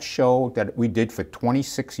 that show that we did for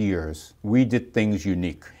 26 years, we did things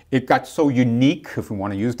unique. It got so unique, if we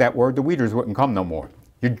want to use that word, the Weeders wouldn't come no more.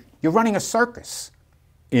 You're running a circus.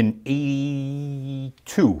 In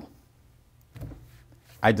 '82,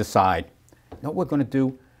 I decide, you know what we're going to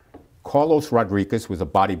do? Carlos Rodriguez was a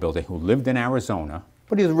bodybuilder who lived in Arizona,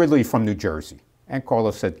 but he was originally from New Jersey. And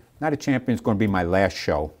Carlos said, Night of Champions is going to be my last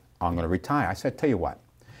show. I'm going to retire. I said, tell you what,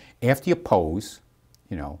 after you pose,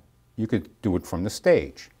 you know, you could do it from the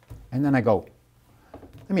stage. And then I go,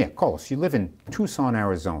 let me ask, Carlos, you live in Tucson,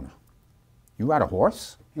 Arizona. You ride a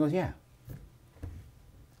horse? He goes, yeah.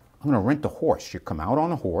 I'm going to rent a horse. You come out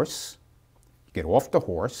on a horse, you get off the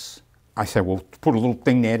horse. I said, well, put a little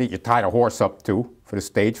thing there that you tie the horse up to for the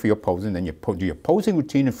stage for your posing. Then you do your posing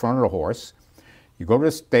routine in front of the horse. You go to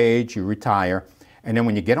the stage, you retire. And then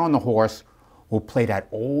when you get on the horse, we'll play that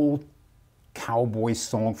old cowboy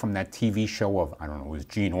song from that TV show of, I don't know, it was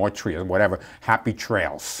Gene Autry or whatever, Happy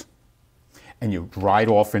Trails. And you ride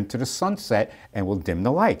off into the sunset and we'll dim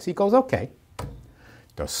the lights. He goes, okay.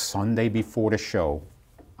 The Sunday before the show,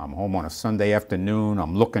 I'm home on a Sunday afternoon,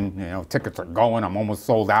 I'm looking, you know, tickets are going, I'm almost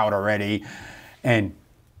sold out already. And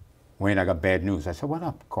Wayne, I got bad news. I said, what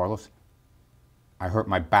up, Carlos? I hurt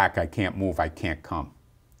my back, I can't move, I can't come.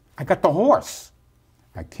 I got the horse.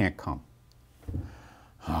 I can't come.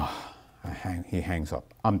 He hangs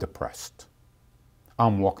up. I'm depressed.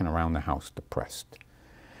 I'm walking around the house depressed.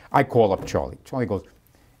 I call up Charlie. Charlie goes, it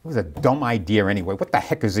was a dumb idea anyway. What the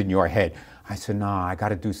heck is in your head? I said, no, I got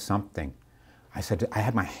to do something. I said,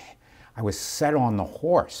 I was set on the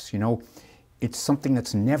horse, you know. It's something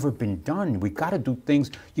that's never been done. We got to do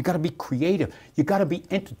things. You got to be creative. You got to be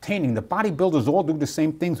entertaining. The bodybuilders all do the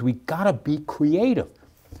same things. We got to be creative.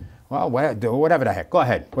 Well, whatever the heck. Go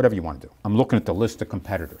ahead. Whatever you want to do. I'm looking at the list of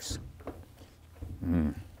competitors.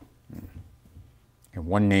 And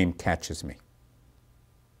one name catches me.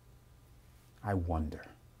 I wonder.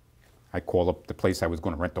 I call up the place I was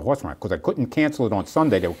going to rent the horse from because I couldn't cancel it on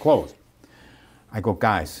Sunday. They were closed. I go,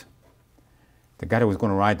 guys, the guy that was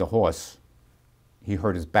going to ride the horse, he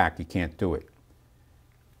hurt his back. He can't do it.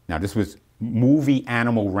 Now, this was movie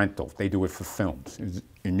animal rental. They do it for films. It was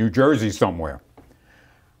in New Jersey somewhere.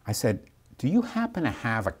 I said, do you happen to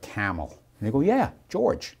have a camel? And they go, yeah,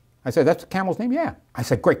 George. I said, that's the camel's name? Yeah. I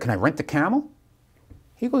said, great, can I rent the camel?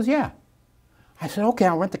 He goes, yeah. I said, okay,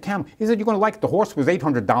 I'll rent the camel. He said, you're going to like it. The horse was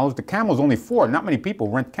 $800. The camel's only $400. Not many people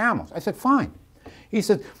rent camels. I said, fine. He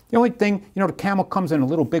said, the only thing, you know, the camel comes in a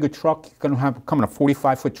little bigger truck. It's going to come in a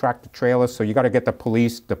 45-foot tractor trailer, so you got to get the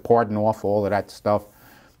police to pardon off all of that stuff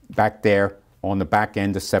back there on the back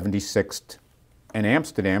end of 76th in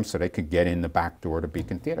Amsterdam so they could get in the back door to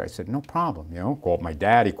Beacon Theater. I said, no problem. You know, called my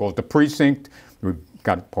dad. He called the precinct. We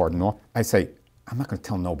got it pardoned off. I say, I'm not going to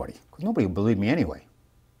tell nobody because nobody will believe me anyway.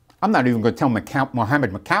 I'm not even going to tell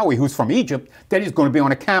Mohammed Makawi, who's from Egypt, that he's going to be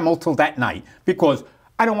on a camel till that night because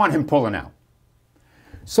I don't want him pulling out.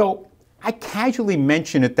 So I casually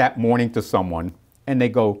mention it that morning to someone, and they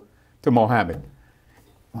go to Mohammed,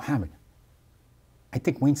 Mohammed, I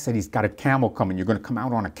think Wayne said he's got a camel coming. You're going to come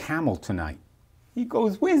out on a camel tonight. He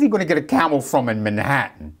goes, where's he going to get a camel from in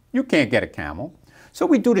Manhattan? You can't get a camel. So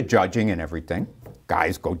we do the judging and everything.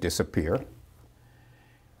 Guys go disappear.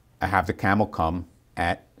 I have the camel come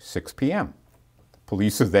at 6 p.m. The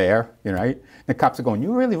police are there, you know, right? The cops are going,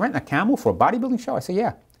 you really renting a camel for a bodybuilding show? I say,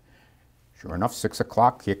 yeah. Sure enough, 6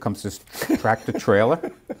 o'clock, here comes this tractor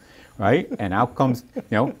trailer, right? And out comes, you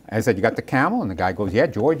know, I said, you got the camel? And the guy goes, yeah,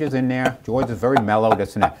 George is in there. George is very mellow,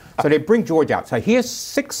 this and that. So they bring George out. So here's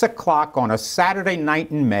 6 o'clock on a Saturday night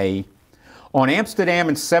in May on Amsterdam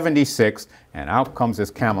and 76, and out comes this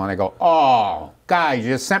camel. And I go, oh, guys,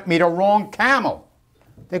 you sent me the wrong camel.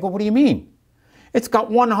 They go, what do you mean? It's got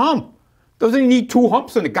one hump. Doesn't he need 2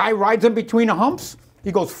 humps and the guy rides in between the humps?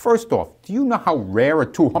 He goes, first off, do you know how rare a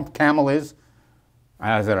 2-hump camel is?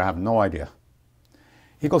 I said, I have no idea.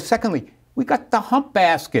 He goes, secondly, we got the hump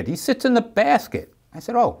basket. He sits in the basket. I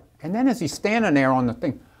said, oh. And then as he's standing there on the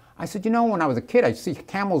thing, I said, you know, when I was a kid, I'd see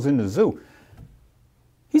camels in the zoo.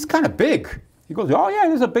 He's kind of big. He goes, oh yeah,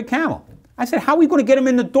 there's a big camel. I said, how are we going to get him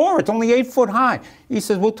in the door? It's only 8 foot high. He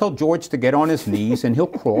says, we'll tell George to get on his knees and he'll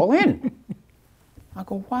crawl in. I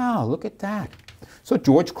go, wow, look at that. So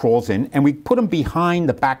George crawls in, and we put him behind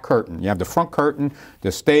the back curtain. You have the front curtain,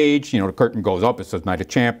 the stage, the curtain goes up, it says Night of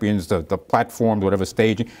Champions, the platform, whatever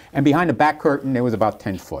staging. And behind the back curtain, there was about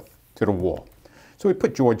 10 foot to the wall. So we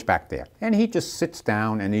put George back there, and he just sits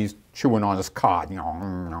down, and he's chewing on his cod.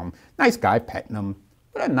 Nice guy, petting him.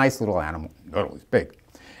 What a nice little animal. Little, he's big.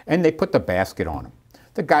 And they put the basket on him.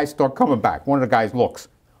 The guys start coming back. One of the guys looks.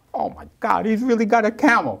 Oh, my God, he's really got a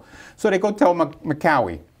camel. So they go tell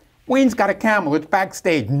McCowie, Wayne's got a camel. It's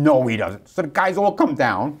backstage. No, he doesn't. So the guys all come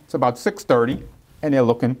down. It's about 6:30, and they're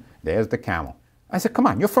looking. There's the camel. I said, come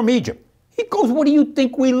on, you're from Egypt. He goes, what do you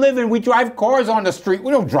think we live in? We drive cars on the street.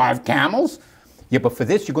 We don't drive camels. Yeah, but for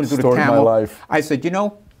this, you're going to do the camel. Story of my life. I said,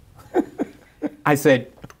 I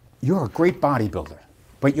said, you're a great bodybuilder,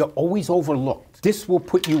 but you're always overlooked. This will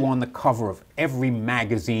put you on the cover of every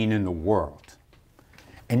magazine in the world.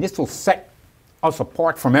 And this will set us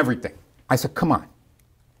apart from everything. I said, come on.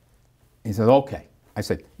 He said, okay. I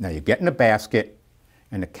said, now you get in the basket,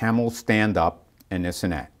 and the camel will stand up, and this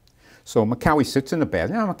and that. So McCowie sits in the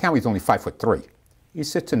basket. Now, McCowie's only 5'3". He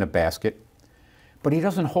sits in the basket, but he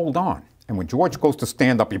doesn't hold on. And when George goes to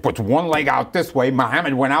stand up, he puts one leg out this way.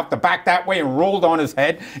 Muhammad went out the back that way and rolled on his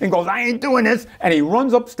head and goes, I ain't doing this. And he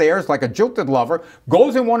runs upstairs like a jilted lover,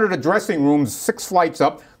 goes in one of the dressing rooms 6 flights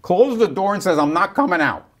up, closes the door and says, I'm not coming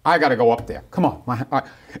out. I got to go up there. Come on.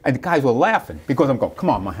 And the guys were laughing because I'm going, come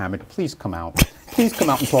on, Muhammad, please come out. Please come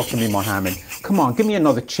out and talk to me, Muhammad. Come on, give me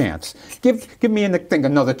another chance. Give me in the thing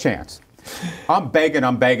another chance. I'm begging.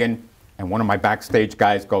 And one of my backstage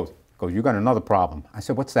guys goes, you got another problem. I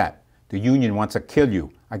said, what's that? The union wants to kill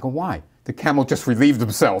you. I go, why? The camel just relieved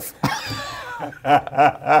himself.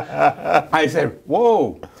 I said,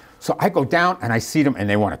 whoa. So I go down and I see them and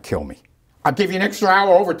they want to kill me. I'll give you an extra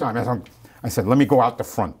hour overtime. I said, let me go out the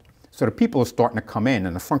front. So the people are starting to come in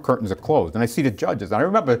and the front curtains are closed. And I see the judges. And I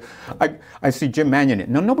remember, I see Jim Mannion.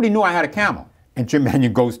 Now, nobody knew I had a camel. And Jim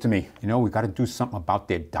Mannion goes to me, we got to do something about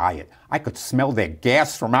their diet. I could smell their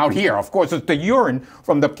gas from out here. Of course, it's the urine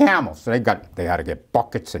from the camels. So they had to get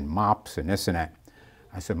buckets and mops and this and that.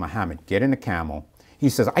 I said, Muhammad, get in the camel. He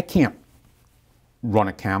says, I can't run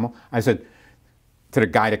a camel. I said to the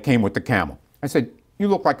guy that came with the camel, I said, you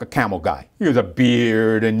look like a camel guy. He has a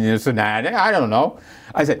beard and this and that. I don't know.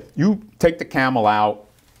 I said, you take the camel out.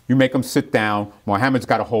 You make him sit down. Muhammad's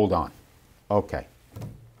got to hold on. Okay.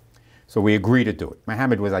 So we agreed to do it.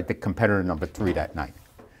 Muhammad was, I think, competitor number 3 that night.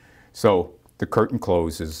 So the curtain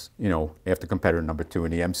closes, after competitor number 2,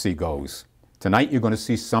 and the MC goes, tonight you're going to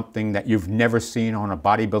see something that you've never seen on a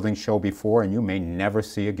bodybuilding show before, and you may never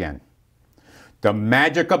see again. The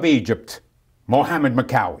magic of Egypt, Mohammed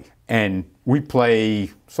McCowie. And we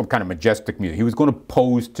play some kind of majestic music. He was going to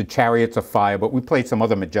pose to Chariots of Fire, but we played some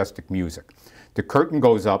other majestic music. The curtain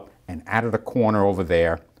goes up, and out of the corner over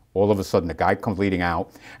there, all of a sudden, the guy comes leading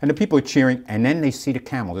out, and the people are cheering, and then they see the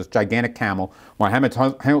camel, this gigantic camel. Muhammad's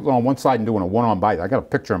held on one side and doing a one-arm bicep. I got a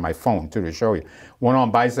picture on my phone, too, to show you.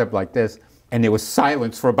 One-arm bicep like this, and there was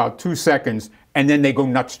silence for about 2 seconds, and then they go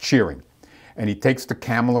nuts cheering. And he takes the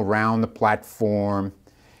camel around the platform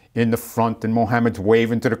in the front, and Muhammad's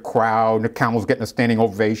waving to the crowd, and the camel's getting a standing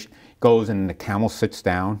ovation. Goes, and the camel sits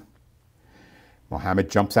down.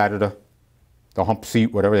 Muhammad jumps out of the hump seat,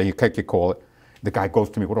 whatever you call it. The guy goes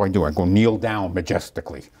to me, what do? I go kneel down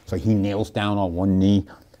majestically. So he kneels down on one knee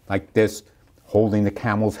like this, holding the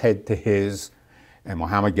camel's head to his. And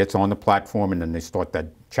Muhammad gets on the platform, and then they start that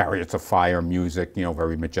Chariots of Fire music,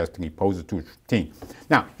 very majestic. He poses to his team.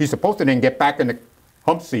 Now, he's supposed to then get back in the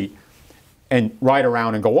hump seat and ride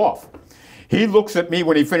around and go off. He looks at me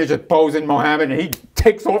when he finishes posing, Muhammad, and he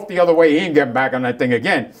takes off the other way. He ain't getting back on that thing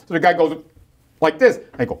again. So the guy goes like this.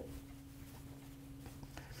 I go.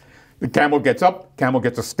 The camel gets up, camel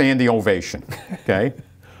gets a standing ovation, okay?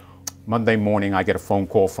 Monday morning, I get a phone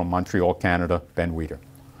call from Montreal, Canada, Ben Weider.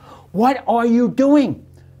 What are you doing?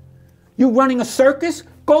 You running a circus?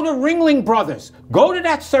 Go to Ringling Brothers. Go to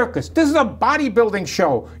that circus. This is a bodybuilding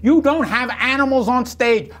show. You don't have animals on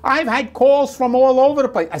stage. I've had calls from all over the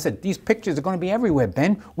place. I said, these pictures are going to be everywhere,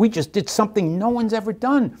 Ben. We just did something no one's ever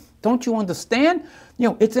done. Don't you understand?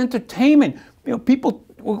 It's entertainment. People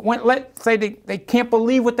let's say they can't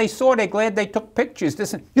believe what they saw. They're glad they took pictures.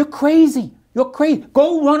 You're crazy. You're crazy.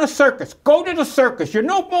 Go run a circus. Go to the circus. You're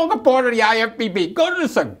no longer part of the IFBB. Go to the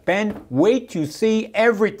circus. Ben, wait to see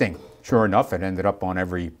everything. Sure enough, it ended up on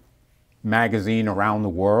every magazine around the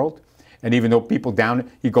world. And even though people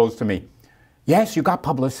down, he goes to me, yes, you got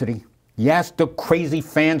publicity. Yes, the crazy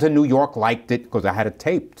fans in New York liked it because I had it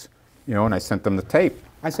taped, and I sent them the tape.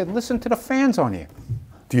 I said, listen to the fans on here.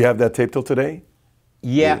 Do you have that tape till today?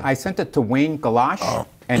 Yeah, I sent it to Wayne DeMilia,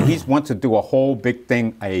 and he wants to do a whole big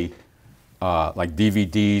thing, like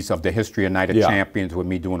DVDs of the history of Night of Champions with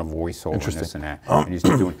me doing a voiceover and this and that. And he's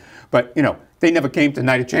doing, but you know, they never came to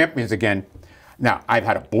Night of Champions again. Now, I've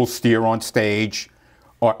had a bull steer on stage.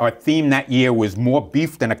 Our theme that year was more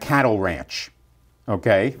beef than a cattle ranch,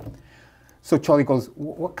 okay? So Charlie goes,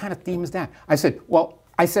 what kind of theme is that? I said,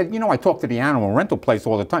 you know, I talk to the animal rental place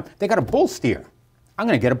all the time. They got a bull steer. I'm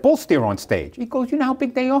going to get a bull steer on stage. He goes, you know how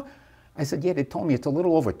big they are? I said, yeah, they told me it's a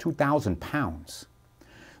little over 2,000 pounds.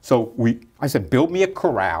 So I said, build me a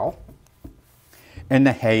corral and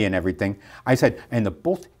the hay and everything. I said, and the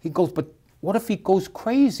bull, he goes, but what if he goes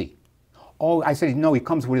crazy? Oh, I said, no, he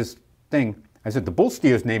comes with his thing. I said, the bull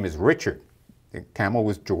steer's name is Richard. The camel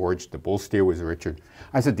was George, the bull steer was Richard.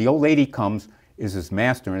 I said, the old lady comes, is his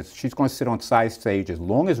master, and she's going to sit on side stage. As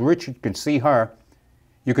long as Richard can see her,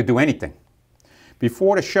 you could do anything.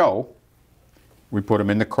 Before the show, we put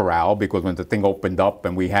him in the corral because when the thing opened up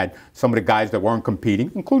and we had some of the guys that weren't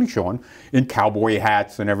competing, including Sean, in cowboy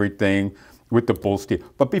hats and everything with the bull steer.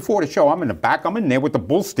 But before the show, I'm in the back, I'm in there with the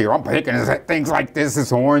bull steer. I'm picking his things like this,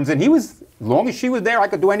 his horns, and he was, as long as she was there, I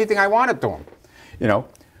could do anything I wanted to him. You know,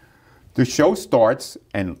 the show starts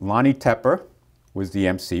and Lonnie Tepper was the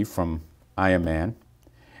MC from I Am Man,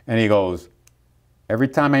 and he goes, every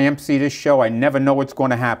time I MC this show, I never know what's going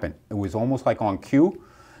to happen. It was almost like on cue.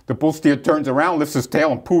 The bull steer turns around, lifts his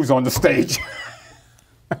tail, and poos on the stage.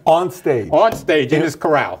 On stage? On stage, in his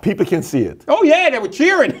corral. People can see it. Oh, yeah, they were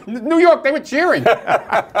cheering. In New York, they were cheering. We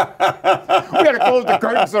had to close the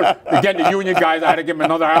curtains. So, again, the union guys, I had to give them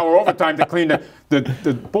another hour overtime to clean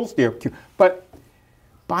the bull steer. But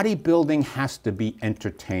bodybuilding has to be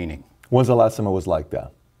entertaining. When's the last time it was like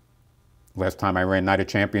that? Last time I ran Night of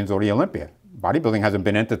Champions or the Olympia. Bodybuilding hasn't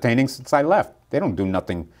been entertaining since I left. They don't do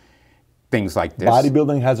nothing, things like this.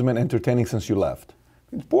 Bodybuilding hasn't been entertaining since you left.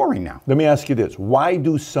 It's boring now. Let me ask you this. Why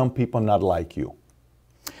do some people not like you?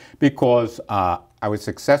 Because I was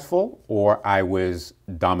successful or I was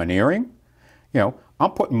domineering. You know,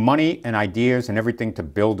 I'm putting money and ideas and everything to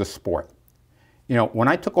build a sport. You know, when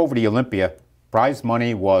I took over the Olympia, prize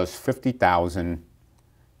money was $50,000. You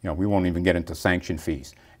know, we won't even get into sanction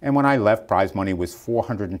fees. And when I left, prize money was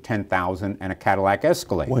 $410,000 and a Cadillac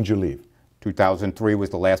Escalade. When'd you leave? 2003 was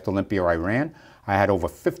the last Olympia I ran. I had over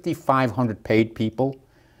 5,500 paid people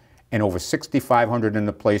and over 6,500 in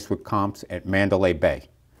the place with comps at Mandalay Bay.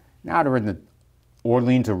 Now they're in the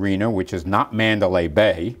Orleans Arena, which is not Mandalay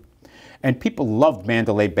Bay. And people loved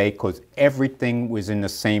Mandalay Bay because everything was in the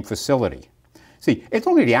same facility. See, it's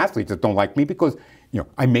only the athletes that don't like me because, you know,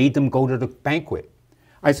 I made them go to the banquet.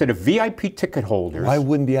 I said, if VIP ticket holders... Why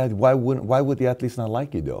would the athletes not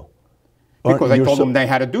like you, though? Because I told them they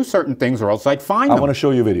had to do certain things or else I'd fine them. I want to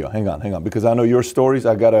show you a video. Hang on. Because I know your stories,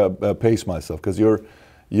 I got to pace myself. Because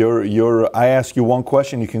I ask you one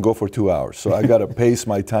question, you can go for 2 hours. So I got to pace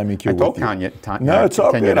my timing here with you. No, it's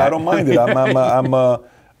all good. I don't mind it.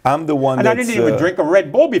 I'm the one and I didn't even drink a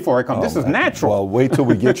Red Bull before I come. This is natural. Well, wait till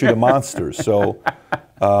we get you the monsters. So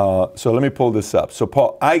let me pull this up. So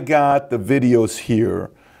Paul, I got the videos here.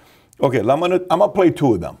 Okay, I'm gonna play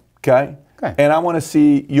 2 of them. Okay. And I want to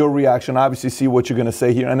see your reaction. Obviously, see what you're gonna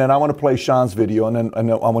say here, and then I want to play Sean's video, and then I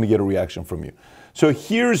want to get a reaction from you. So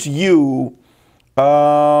here's you.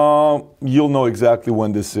 You'll know exactly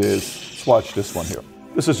when this is. Let's watch this one here.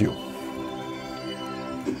 This is you. I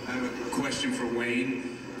have a question for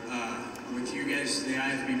Wayne. With you guys, the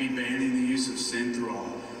IFBB banning the use of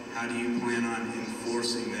Synthroid, how do you plan on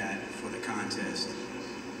enforcing that for the contest?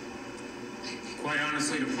 Quite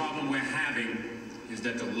honestly, the problem we're having is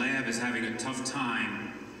that the lab is having a tough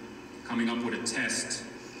time coming up with a test.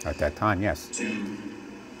 At that time, yes. To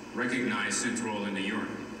recognize Synthroid in the urine.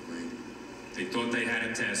 They thought they had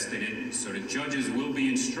a test, they didn't. So the judges will be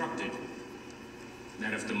instructed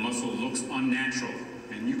that if the muscle looks unnatural,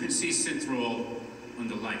 and you can see Synthroid on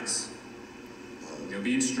the lights, they'll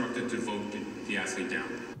be instructed to vote the athlete down.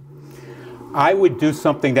 I would do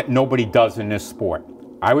something that nobody does in this sport.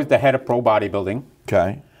 I was the head of pro bodybuilding.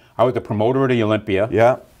 Okay. I was the promoter of the Olympia.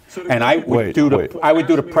 Yeah. And I would do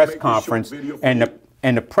the press conference, and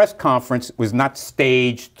the press conference was not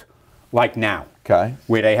staged like now. Okay.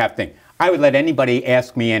 Where they have things. I would let anybody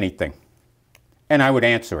ask me anything, and I would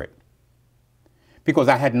answer it because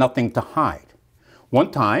I had nothing to hide.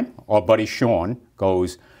 One time, our buddy Sean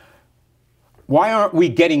goes, "Why aren't we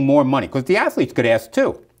getting more money?" Because the athletes could ask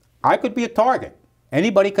too. I could be a target.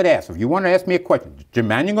 Anybody could ask. If you want to ask me a question, Jim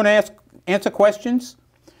Mannion going to answer questions?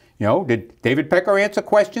 You know, did David Pecker answer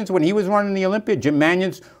questions when he was running the Olympia? Jim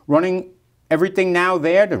Mannion's running everything now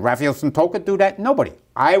there? Did Rafael Santonja do that? Nobody.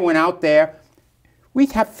 I went out there.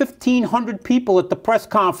 We'd have 1,500 people at the press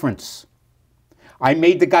conference. I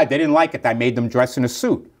made the guy, they didn't like it, I made them dress in a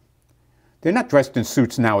suit. They're not dressed in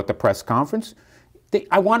suits now at the press conference.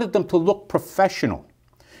 I wanted them to look professional.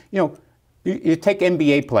 You know, you take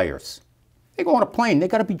NBA players. They go on a plane, they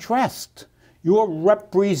got to be dressed. You're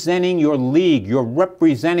representing your league. You're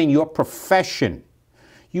representing your profession.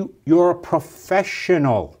 You're a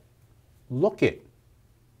professional. Look it.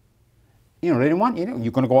 You know, they didn't want,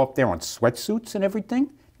 you're going to go up there on sweatsuits and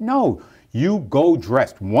everything? No, you go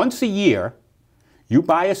dressed. Once a year, you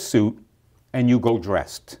buy a suit and you go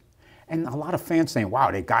dressed. And a lot of fans saying,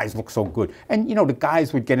 wow, the guys look so good. And, you know, the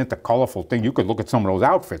guys would get into colorful things. You could look at some of those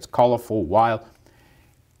outfits, colorful, wild.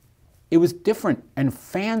 It was different, and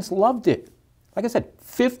fans loved it. Like I said,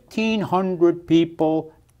 1,500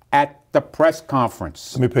 people at the press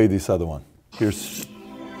conference. Let me play this other one. Here's...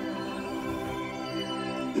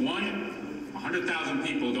 100,000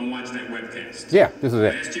 people don't watch that webcast. Yeah, this is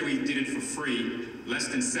it. Last year we did it for free. Less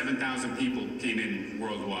than 7,000 people came in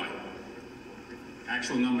worldwide.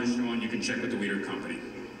 Actual numbers, Sean, you can check with the Weeder Company.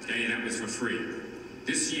 Okay, and that was for free.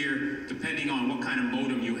 This year, depending on what kind of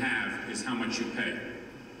modem you have, is how much you pay.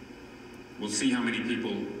 We'll see how many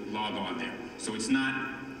people log on there. So it's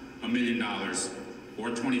not $1 million or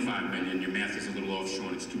 25 million. Your math is a little off,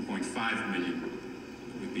 Sean. It's 2.5 million.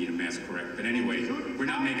 Would be the math correct. But anyway, we're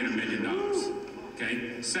not making $1 million.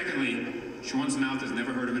 Okay? Secondly, Sean's mouth has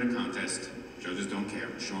never heard him in a contest. Judges don't care.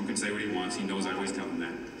 Sean can say what he wants. He knows I always tell him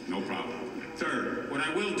that. No problem. Third, what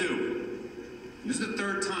I will do, and this is the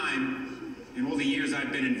third time in all the years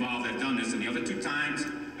I've been involved I've done this, and the other 2 times,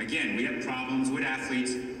 again, we had problems with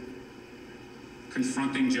athletes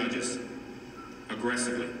confronting judges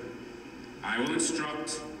aggressively. I will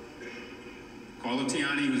instruct Carlo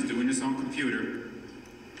Tiani, who's doing this on computer,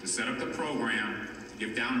 to set up the program, to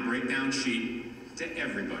give down a breakdown sheet to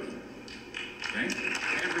everybody. Okay?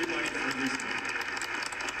 Everybody for this.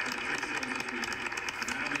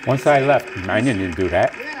 Once I left, I didn't do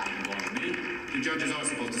that. The judges are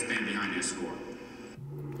supposed to stand behind their score.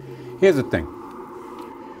 Here's the thing.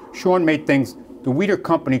 Sean made things, the Weeder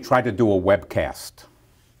Company tried to do a webcast.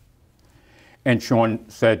 And Sean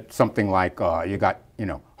said something like, you got,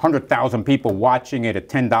 100,000 people watching it at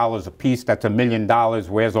 $10 a piece, that's $1 million,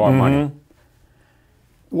 where's our money? It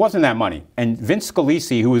wasn't that money. And Vince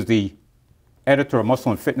Scalise, who was the editor of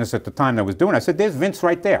Muscle and Fitness at the time that was doing it, I said, there's Vince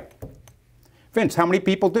right there. Vince, how many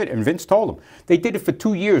people did it? And Vince told them. They did it for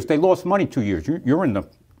 2 years. They lost money 2 years. You're in the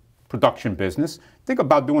production business. Think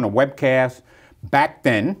about doing a webcast back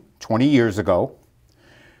then, 20 years ago,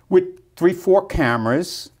 with 3-4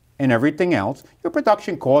 cameras and everything else. Your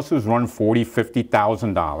production cost was run $40,000,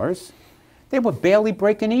 $50,000. They were barely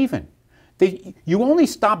breaking even. You only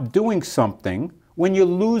stop doing something when you're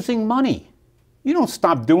losing money. You don't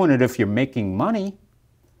stop doing it if you're making money.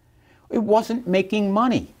 It wasn't making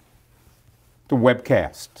money, the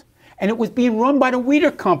webcast. And it was being run by the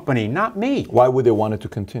Weeder Company, not me. Why would they want it to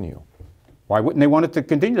continue? Why wouldn't they want it to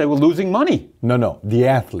continue? They were losing money. No, the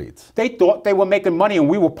athletes. They thought they were making money and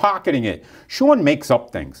we were pocketing it. Sean makes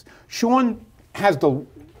up things. Sean has the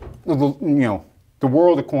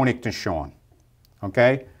world according to Sean,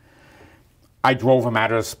 okay? I drove him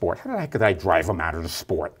out of the sport. How the heck did I drive him out of the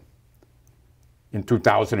sport? In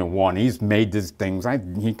 2001, he's made these things.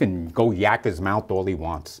 He can go yak his mouth all he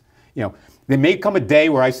wants. There may come a day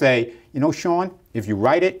where I say, Sean, if you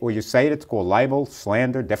write it or you say it, it's called libel,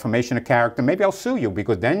 slander, defamation of character. Maybe I'll sue you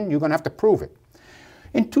because then you're going to have to prove it.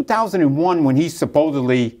 In 2001, when he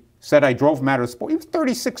supposedly said I drove him out of the sport, he was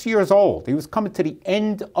 36 years old. He was coming to the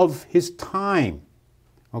end of his time,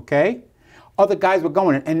 okay? Other guys were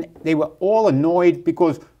going, and they were all annoyed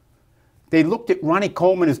because they looked at Ronnie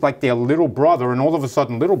Coleman as like their little brother, and all of a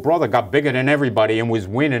sudden, little brother got bigger than everybody and was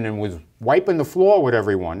winning and was wiping the floor with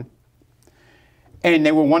everyone. And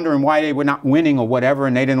they were wondering why they were not winning or whatever,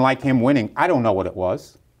 and they didn't like him winning. I don't know what it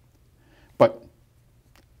was. But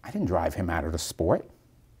I didn't drive him out of the sport.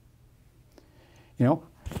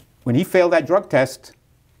 When he failed that drug test,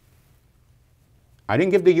 I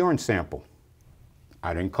didn't give the urine sample.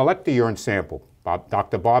 I didn't collect the urine sample.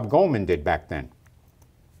 Dr. Bob Goldman did back then.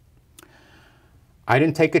 I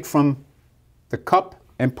didn't take it from the cup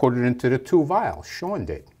and put it into the 2 vials. Sean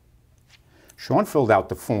did. Sean filled out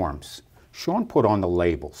the forms. Sean put on the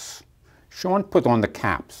labels. Sean put on the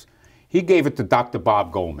caps. He gave it to Dr.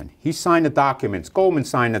 Bob Goldman. He signed the documents. Goldman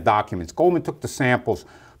signed the documents. Goldman took the samples,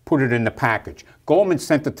 put it in the package. Goldman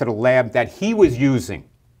sent it to the lab that he was using.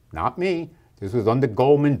 Not me. This was under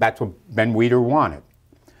Goldman. That's what Ben Weeder wanted.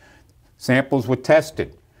 Samples were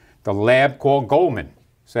tested. The lab called Goldman,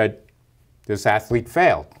 said, this athlete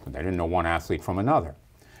failed. They didn't know one athlete from another.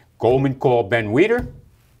 Goldman called Ben Weider,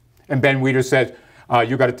 and Ben Weider says,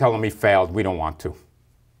 you got to tell him he failed. We don't want to.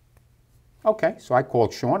 Okay, so I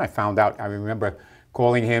called Sean. I found out, I remember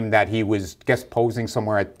calling him that he was guest posing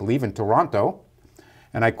somewhere, I believe in Toronto.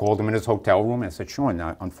 And I called him in his hotel room and I said, Sean,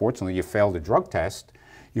 unfortunately you failed the drug test.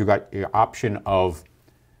 You got your option of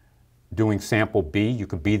doing sample B. You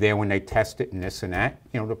could be there when they test it and this and that.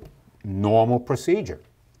 You know, the normal procedure.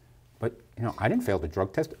 But, you know, I didn't fail the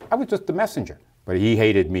drug test. I was just the messenger. But he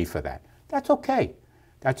hated me for that. That's okay.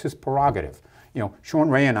 That's his prerogative. You know, Sean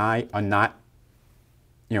Ray and I are not,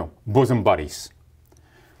 you know, bosom buddies.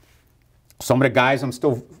 Some of the guys I'm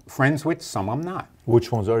still friends with, some I'm not.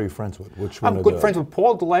 Which ones are you friends with? Which one? I'm good friends with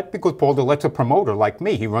Paul Dillette because Paul Dillette's a promoter like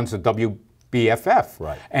me. He runs the WBFF.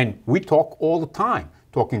 Right. And we talk all the time,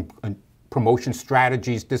 talking promotion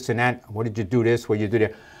strategies, this and that. What did you do this? What did you do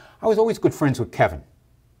that? I was always good friends with Kevin,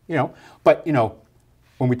 you know. But, you know,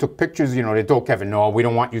 when we took pictures, you know, they told Kevin, no, we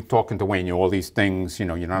don't want you talking to Wayne. You know, all these things, you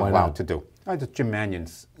know, you're not allowed to do. That's Jim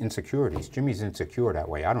Mannion's insecurities. Jimmy's insecure that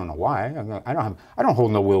way. I don't know why. I don't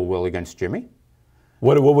hold no ill will against Jimmy.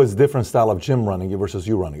 What was the different style of Jim running versus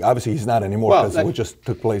you running? Obviously, he's not anymore because it just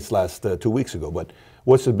took place last 2 weeks ago. But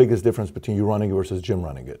what's the biggest difference between you running versus Jim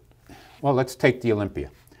running it? Well, let's take the Olympia.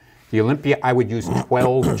 The Olympia, I would use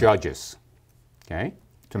 12 judges, okay,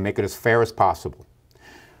 to make it as fair as possible.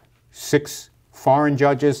 6 foreign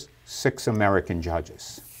judges, 6 American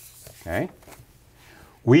judges, okay?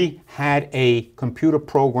 We had a computer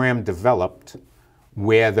program developed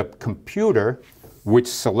where the computer would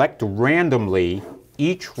select randomly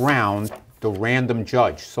each round the random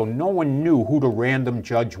judge. So no one knew who the random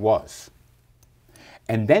judge was.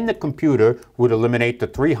 And then the computer would eliminate the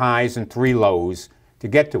 3 highs and 3 lows to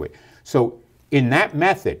get to it. So in that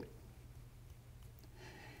method,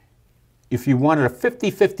 if you wanted a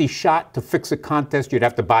 50-50 shot to fix a contest, you'd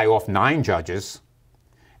have to buy off 9 judges.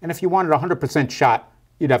 And if you wanted a 100% shot,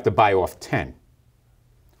 you'd have to buy off 10.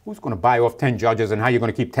 Who's going to buy off 10 judges and how are you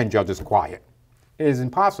going to keep 10 judges quiet? It is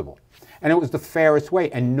impossible. And it was the fairest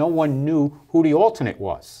way, and no one knew who the alternate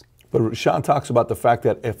was. But Sean talks about the fact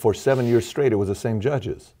that for 7 years straight, it was the same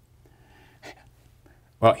judges.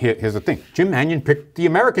 Well, here's the thing. Jim Mannion picked the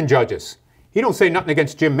American judges. He don't say nothing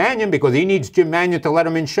against Jim Mannion because he needs Jim Mannion to let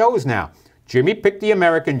him in shows now. Jimmy picked the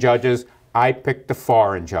American judges. I picked the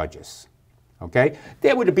foreign judges. Okay?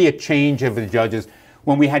 There would be a change of the judges.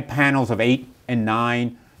 When we had panels of 8 and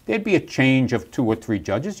 9, there'd be a change of 2 or 3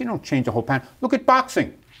 judges. You don't change the whole panel. Look at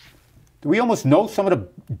boxing. Do we almost know some of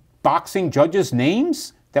the boxing judges'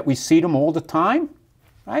 names that we see them all the time?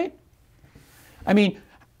 Right? I mean,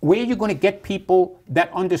 where are you going to get people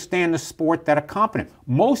that understand the sport that are competent?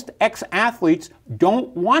 Most ex-athletes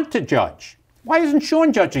don't want to judge. Why isn't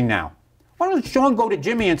Sean judging now? Why doesn't Sean go to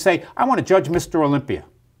Jimmy and say, I want to judge Mr. Olympia?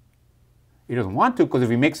 He doesn't want to because if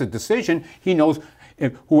he makes a decision, he knows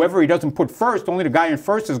if whoever he doesn't put first, only the guy in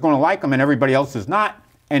first is going to like him and everybody else is not.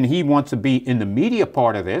 And he wants to be in the media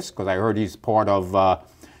part of this because I heard he's part of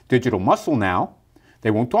Digital Muscle now. They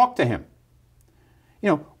won't talk to him. You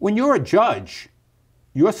know, when you're a judge,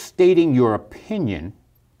 you're stating your opinion,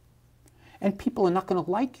 and people are not going to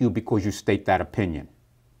like you because you state that opinion.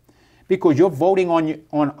 Because you're voting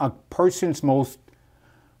on a person's most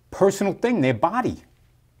personal thing, their body.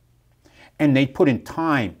 And they put in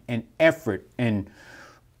time and effort and,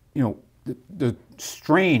 you know, the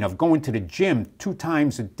strain of going to the gym 2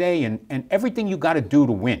 times a day and everything you got to do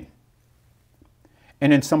to win.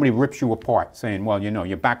 And then somebody rips you apart saying, well, you know,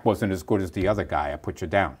 your back wasn't as good as the other guy. I put you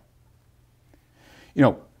down. You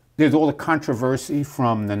know, there's all the controversy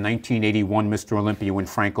from the 1981 Mr. Olympia when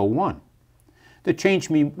Franco won. The change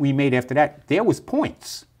we made after that, there was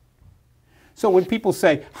points. So when people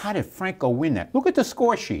say, how did Franco win that? Look at the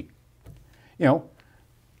score sheet. You know,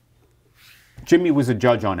 Jimmy was a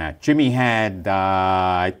judge on that. Jimmy had,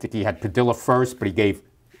 I think he had Padilla first, but he gave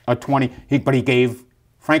a 20. But he gave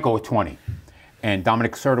Franco a 20. And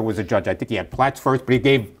Dominic Serta was a judge. I think he had Platts first, but he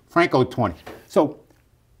gave Franco a 20. So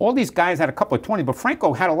all these guys had a couple of 20s, but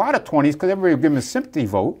Franco had a lot of 20s because everybody would give him a sympathy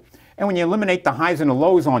vote. And when you eliminate the highs and the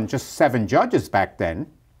lows on just 7 judges back then,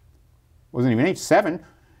 wasn't even 8, 7,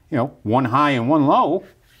 you know, 1 high and 1 low,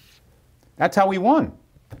 that's how he won.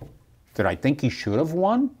 Did I think he should have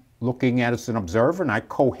won, looking at it as an observer, and I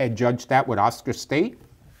co-head judged that with Oscar State?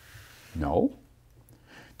 No.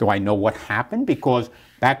 Do I know what happened? Because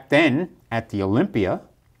back then at the Olympia,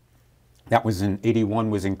 that was in 81,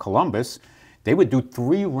 was in Columbus, they would do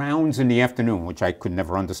 3 rounds in the afternoon, which I could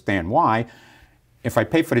never understand why. If I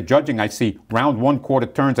pay for the judging, I see round 1 quarter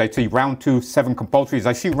turns, I see round 2 7 compulsories,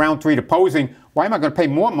 I see round 3 the posing. Why am I going to pay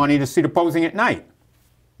more money to see the posing at night?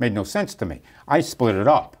 Made no sense to me. I split it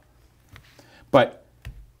up. But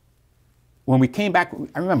when we came back,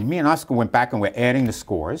 I remember me and Oscar went back and we're adding the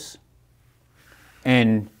scores.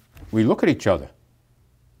 And we look at each other.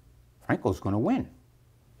 Franco's going to win.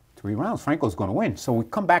 3 rounds, Franco's going to win. So we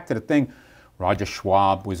come back to the thing. Roger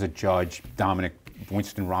Schwab was a judge. Dominic,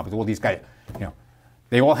 Winston Roberts, all these guys, you know,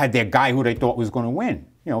 they all had their guy who they thought was going to win.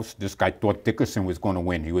 You know, this guy thought Dickerson was going to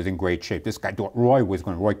win. He was in great shape. This guy thought Roy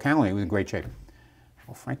Cannelly, he was in great shape.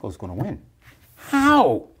 Well, Franco's going to win.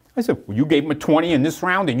 How? I said, well, you gave him a 20 in this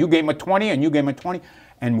round, and you gave him a 20, and you gave him a 20.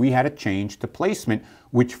 And we had to change the placement,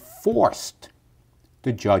 which forced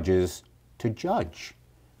the judges to judge.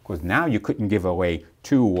 Because now you couldn't give away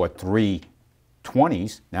 2 or 3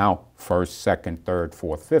 20s. Now, first, second, third,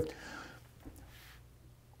 fourth, fifth.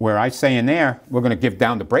 Where I say in there, we're going to give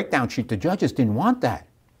down the breakdown sheet. The judges didn't want that.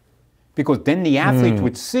 Because then the athletes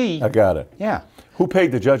would see. I got it. Yeah. Who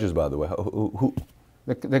paid the judges, by the way? Who?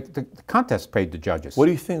 The contest paid the judges. What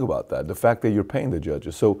do you think about that? The fact that you're paying the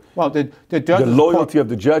judges. So well, the judges. The loyalty of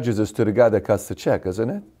the judges is to the guy that cuts the check, isn't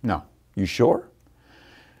it? No. You sure?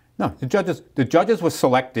 No. The judges were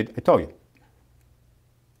selected. I told you.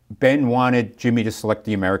 Ben wanted Jimmy to select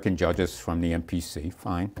the American judges from the MPC.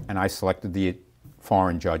 Fine. And I selected the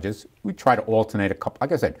foreign judges. We try to alternate a couple.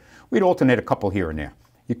 Like I said, we'd alternate a couple here and there.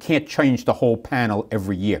 You can't change the whole panel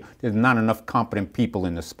every year. There's not enough competent people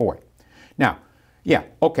in the sport. Now, yeah,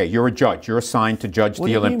 okay, you're a judge. You're assigned to judge the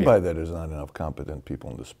Olympia. What do you mean by that there's not enough competent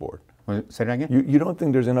people in the sport? Say that again? You don't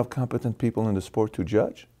think there's enough competent people in the sport to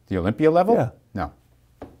judge? The Olympia level? Yeah. No.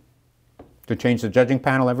 To change the judging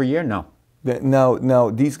panel every year? No.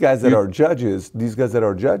 Now these guys that are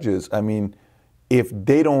judges, I mean, if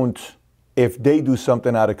they do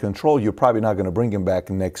something out of control, you're probably not going to bring them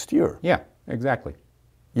back next year. Yeah, exactly.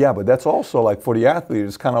 Yeah, but that's also like for the athlete,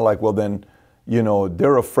 it's kind of like, well then, you know,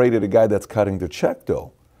 they're afraid of the guy that's cutting the check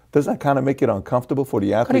though. Doesn't that kind of make it uncomfortable for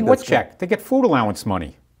the athlete? Cutting what check? They get food allowance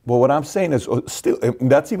money. Well, what I'm saying is still,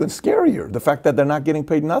 that's even scarier, the fact that they're not getting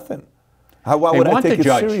paid nothing. Why would I take it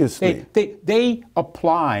seriously? They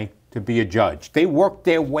apply to be a judge. They work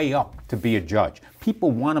their way up to be a judge.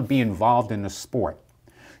 People want to be involved in the sport.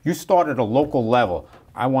 You start at a local level.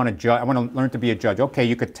 I want to judge. I want to learn to be a judge. Okay,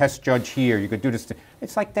 you could test judge here. You could do this.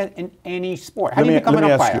 It's like that in any sport. How do you become an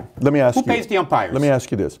umpire? Let me ask you. Who pays the umpires? Let me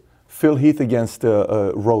ask you this. Phil Heath against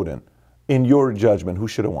Rodin. In your judgment, who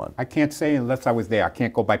should have won? I can't say unless I was there. I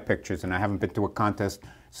can't go by pictures, and I haven't been to a contest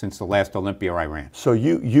since the last Olympia I ran. So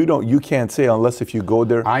you can't say unless if you go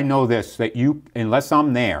there. I know this, that unless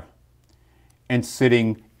I'm there and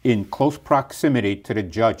sitting in close proximity to the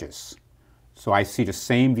judges, so I see the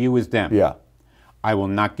same view as them. Yeah. I will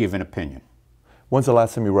not give an opinion. When's the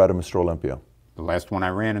last time you were at a Mr. Olympia? The last one I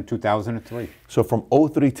ran in 2003. So from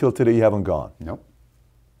 03 till today, you haven't gone? Nope.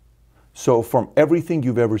 So from everything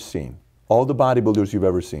you've ever seen, all the bodybuilders you've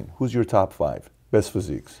ever seen, who's your top 5 best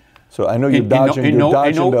physiques? So I know you're dodging. No,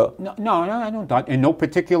 I don't dodge. In no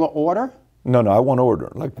particular order? No, I want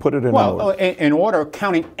order. Like put it in order. Well, in order,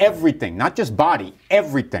 counting everything, not just body,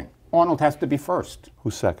 everything. Arnold has to be first.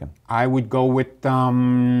 Who's second? I would go with,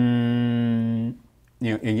 and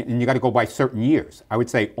you got to go by certain years. I would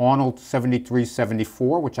say Arnold 73,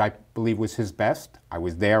 74, which I believe was his best. I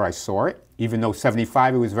was there, I saw it. Even though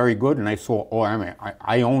 75, it was very good, and I saw,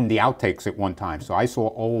 I owned the outtakes at one time, so I saw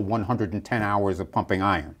all 110 hours of pumping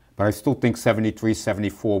iron. But I still think 73,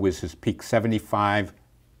 74 was his peak. 75,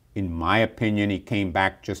 in my opinion, he came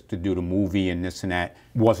back just to do the movie and this and that.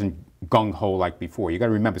 Wasn't gung-ho like before. You got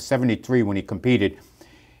to remember, 73, when he competed,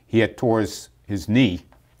 he had tore his knee,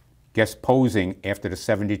 guest posing after the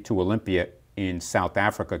 72 Olympia in South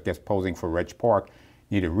Africa, guest posing for Reg Park,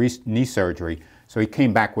 needed knee surgery. So he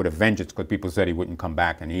came back with a vengeance because people said he wouldn't come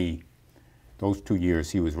back, and those 2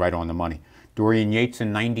 years, he was right on the money. Dorian Yates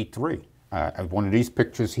in 93. One of these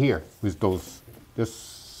pictures here was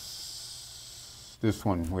this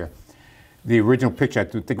one where the original picture, I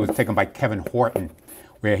think it was taken by Kevin Horton,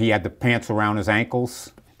 where he had the pants around his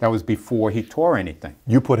ankles. That was before he tore anything.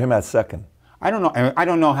 You put him at second. I don't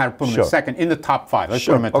know how to put him in second. In the top 5. Let's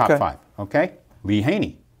put him in top 5. Okay? Lee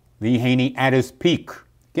Haney. Lee Haney at his peak.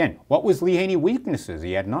 Again, what was Lee Haney's weaknesses?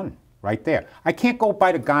 He had none. Right there. I can't go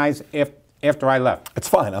by the guys after I left. It's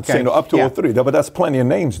fine. I'm saying up to 03. But that's plenty of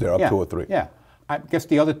names there up to 03. Yeah. I guess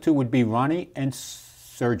the other 2 would be Ronnie and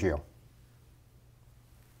Sergio.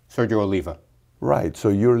 Sergio Oliva. Right. So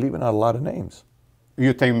you're leaving out a lot of names.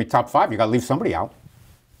 You're taking me top 5. You got to leave somebody out.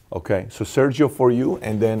 Okay. So Sergio for you,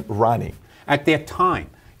 and then Ronnie. At their time.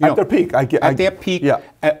 At their peak. At their peak,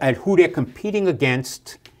 at who they're competing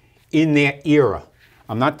against in their era.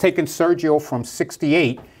 I'm not taking Sergio from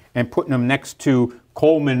 68 and putting him next to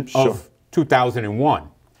Coleman of 2001.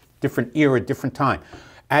 different era, different time.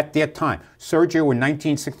 At their time, Sergio in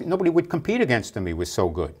 1960, nobody would compete against him. He was so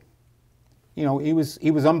good. You know, he was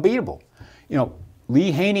unbeatable. You know,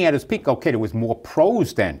 Lee Haney at his peak, okay, there was more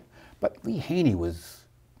pros then, but Lee Haney was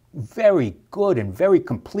very good and very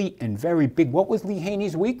complete and very big. What was Lee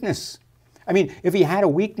Haney's weakness? I mean, if he had a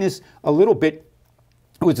weakness a little bit,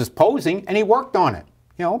 it was his posing, and he worked on it,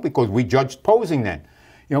 you know, because we judged posing then.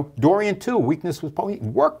 You know, Dorian too, weakness was posing, he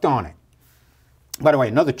worked on it. By the way,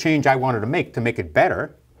 another change I wanted to make it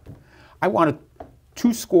better, I wanted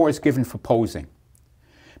 2 scores given for posing.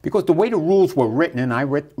 Because the way the rules were written, and I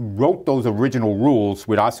wrote those original rules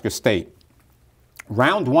with Oscar State,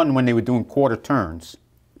 round 1 when they were doing quarter turns,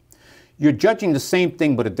 you're judging the same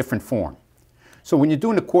thing but a different form. So when you're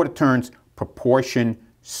doing the quarter turns, proportion,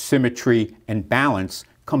 symmetry, and balance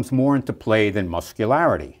comes more into play than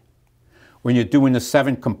muscularity. When you're doing the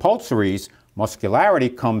 7 compulsories, muscularity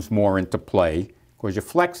comes more into play because you're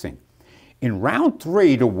flexing. In round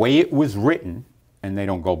 3, the way it was written, and they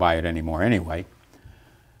don't go by it anymore anyway,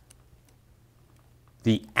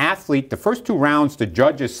 the athlete, the first 2 rounds, the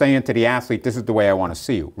judge is saying to the athlete, this is the way I want to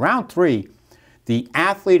see you. Round 3, the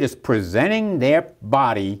athlete is presenting their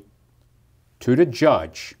body to the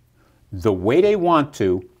judge the way they want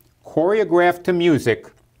to, choreographed to music,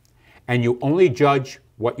 and you only judge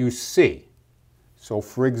what you see. So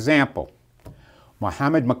for example,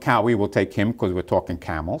 Muhammad Makawi, we'll take him because we're talking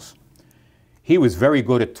camels. He was very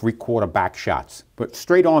good at 3/4 back shots, but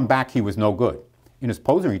straight on back he was no good. In his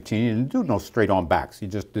posing routine, he didn't do no straight on backs. He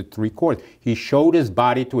just did 3/4. He showed his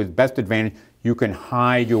body to his best advantage. You can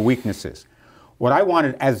hide your weaknesses. What I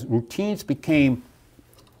wanted, as routines became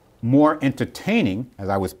more entertaining, as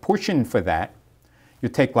I was pushing for that, you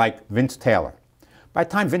take like Vince Taylor. By the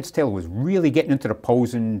time Vince Taylor was really getting into the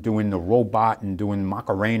posing, doing the robot and doing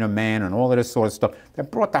Macarena Man and all of this sort of stuff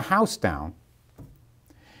that brought the house down,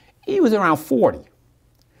 he was around 40.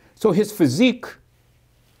 So his physique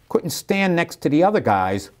couldn't stand next to the other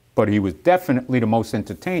guys, but he was definitely the most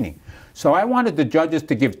entertaining. So I wanted the judges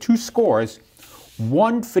to give 2 scores,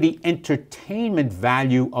 1 for the entertainment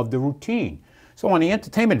value of the routine. So on the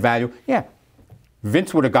entertainment value, yeah,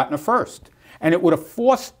 Vince would have gotten a first. And it would have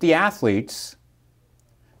forced the athletes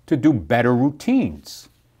to do better routines.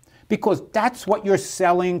 Because that's what you're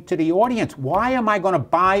selling to the audience. Why am I going to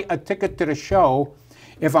buy a ticket to the show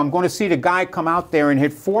if I'm going to see the guy come out there and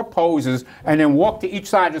hit 4 poses and then walk to each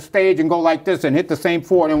side of the stage and go like this and hit the same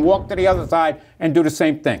 4 and then walk to the other side and do the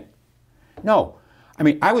same thing? No. I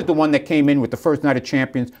mean, I was the one that came in with the first night of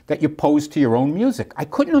champions that you posed to your own music. I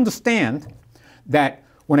couldn't understand that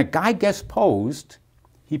when a guy guest posed,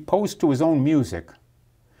 he posed to his own music.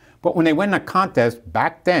 But when they went in a contest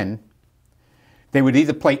back then, they would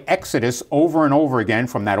either play Exodus over and over again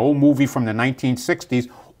from that old movie from the 1960s,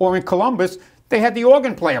 or in Columbus, they had the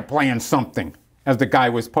organ player playing something as the guy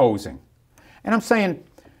was posing. And I'm saying,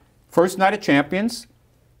 first night of champions,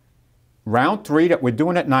 round 3 that we're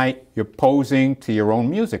doing at night, you're posing to your own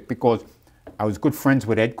music, because I was good friends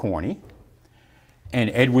with Ed Corney, and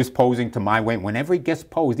Ed was posing to my way. Whenever he guest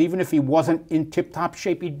posed, even if he wasn't in tip-top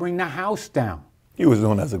shape, he'd bring the house down. He was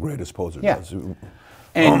known as the greatest poser. Yeah.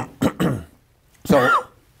 And so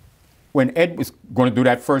when Ed was going to do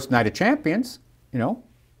that first night of champions, you know,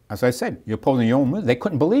 as I said, you're posing your own music. They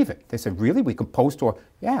couldn't believe it. They said, really? We can pose to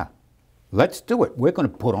yeah, let's do it. We're going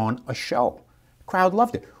to put on a show. The crowd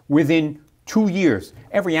loved it. Within 2 years,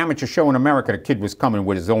 every amateur show in America, the kid was coming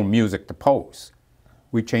with his own music to pose.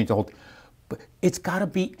 We changed the whole thing. But it's got to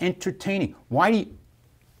be entertaining. Why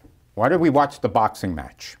did we watch the boxing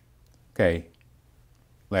match? Okay,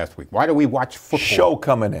 last week. Why do we watch football? Show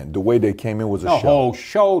coming in. The way they came in was a show. The whole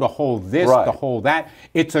show, the whole this, right. The whole that.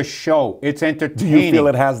 It's a show. It's entertaining. Do you feel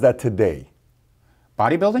it has that today?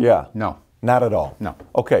 Bodybuilding? Yeah. No. Not at all? No.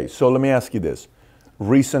 Okay, so let me ask you this.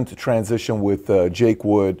 Recent transition with Jake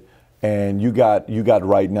Wood, and you got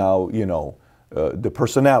right now, you know, the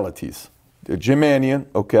personalities. Jim Mannion,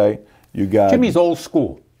 okay. You got Jimmy's old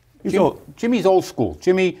school. Jimmy's old school.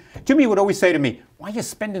 Jimmy would always say to me, why are you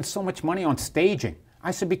spending so much money on staging?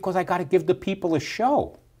 I said, because I got to give the people a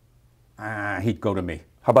show. He'd go to me.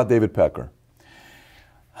 How about David Pecker?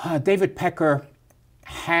 David Pecker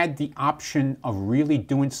had the option of really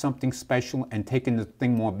doing something special and taking the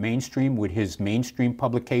thing more mainstream with his mainstream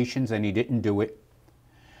publications, and he didn't do it.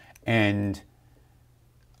 And,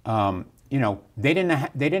 you know, they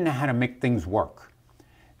didn't know how to make things work.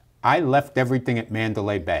 I left everything at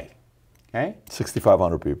Mandalay Bay, okay?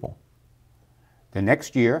 6,500 people. The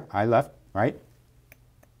next year, I left, right?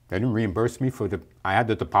 They didn't reimburse me for I had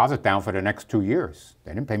the deposit down for the next 2 years.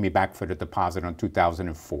 They didn't pay me back for the deposit on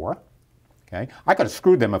 2004, okay? I could have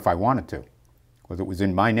screwed them if I wanted to, because it was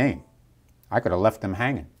in my name. I could have left them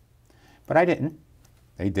hanging. But I didn't.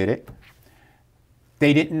 They did it.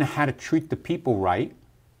 They didn't know how to treat the people right,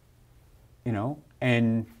 you know,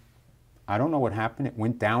 and I don't know what happened. It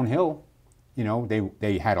went downhill. You know,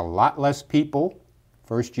 they had a lot less people.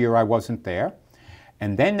 First year I wasn't there.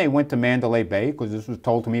 And then they went to Mandalay Bay, because this was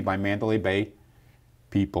told to me by Mandalay Bay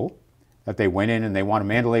people, that they went in and they wanted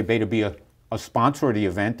Mandalay Bay to be a sponsor of the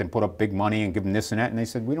event and put up big money and give them this and that. And they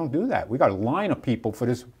said, we don't do that. We got a line of people for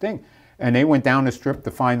this thing. And they went down the strip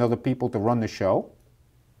to find other people to run the show.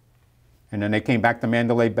 And then they came back to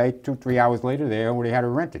Mandalay Bay 2-3 hours later. They already had it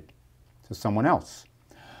rented to someone else.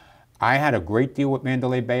 I had a great deal with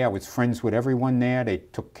Mandalay Bay. I was friends with everyone there. They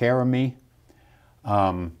took care of me.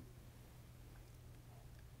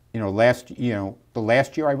 You know, the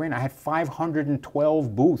last year I ran, I had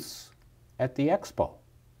 512 booths at the expo.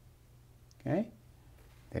 Okay?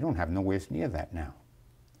 They don't have nowhere near that now.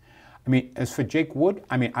 I mean, as for Jake Wood,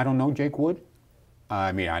 I mean, I don't know Jake Wood.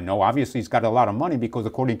 I mean, I know obviously he's got a lot of money, because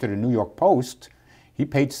according to the New York Post, he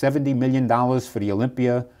paid $70 million for the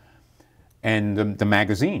Olympia and the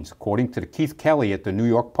magazines. According to the Keith Kelly at the New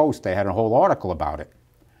York Post, they had a whole article about it,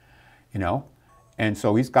 you know. And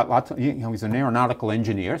so he's got lots of, you know, he's an aeronautical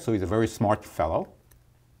engineer, so he's a very smart fellow.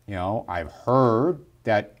 You know, I've heard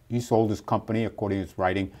that he sold his company, according to his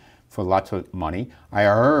writing, for lots of money. I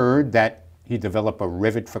heard that he developed a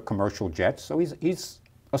rivet for commercial jets, so he's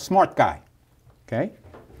a smart guy, okay?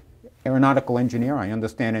 Aeronautical engineer, I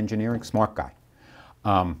understand engineering, smart guy.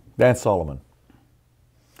 Dan Solomon.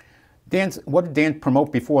 What did Dan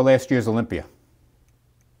promote before last year's Olympia?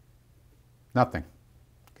 Nothing,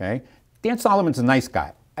 okay? Dan Solomon's a nice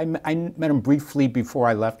guy. I met him briefly before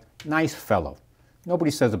I left. Nice fellow.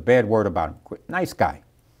 Nobody says a bad word about him. Nice guy.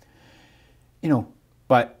 You know,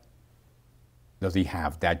 but does he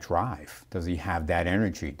have that drive? Does he have that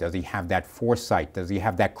energy? Does he have that foresight? Does he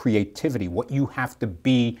have that creativity? What you have to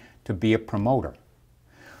be a promoter.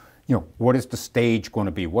 You know, what is the stage going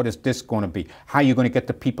to be? What is this going to be? How are you going to get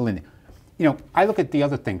the people in? You know, I look at the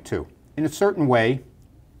other thing too. In a certain way,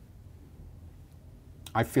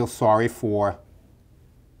 I feel sorry for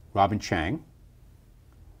Robin Chang,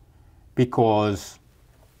 because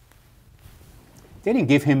they didn't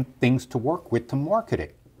give him things to work with to market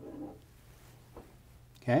it.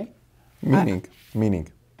 Okay?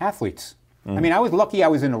 Meaning? Athletes. I mean, I was lucky I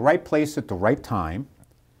was in the right place at the right time,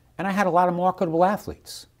 and I had a lot of marketable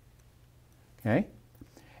athletes. Okay?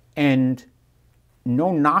 And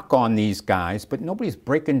no knock on these guys, but nobody's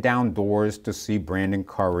breaking down doors to see Brandon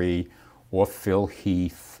Curry or Phil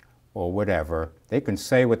Heath or whatever. They can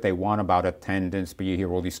say what they want about attendance, but you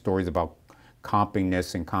hear all these stories about comping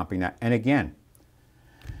this and comping that. And again,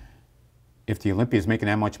 if the Olympia is making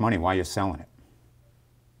that much money, why are you selling it?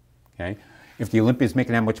 Okay? If the Olympia is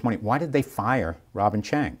making that much money, why did they fire Robin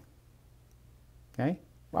Chang? Okay?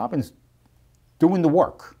 Robin's doing the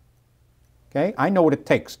work. Okay? I know what it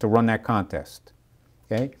takes to run that contest.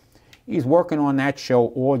 Okay? He's working on that show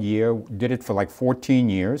all year, did it for like 14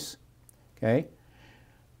 years. Okay?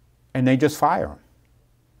 And they just fire him.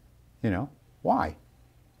 You know? Why?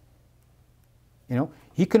 You know?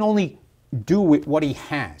 He can only do with what he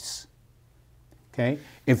has. Okay?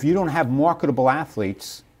 If you don't have marketable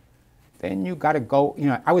athletes, then you got to go, you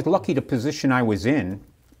know, I was lucky the position I was in.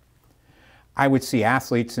 I would see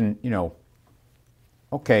athletes and, you know,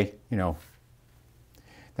 okay, you know,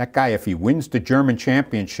 that guy, if he wins the German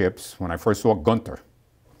championships, when I first saw Gunther,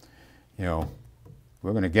 you know,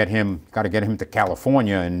 we're going to get him, got to get him to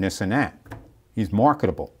California and this and that. He's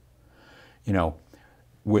marketable. You know,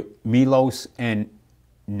 with Milos and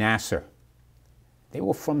Nasser, they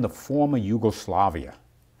were from the former Yugoslavia.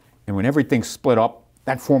 And when everything split up,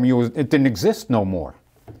 that former Yugoslavia, it didn't exist no more.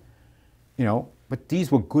 You know, but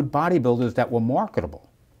these were good bodybuilders that were marketable.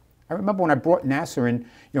 I remember when I brought Nasser in, you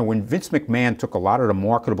know, when Vince McMahon took a lot of the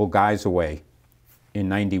marketable guys away in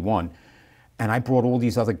 '91, and I brought all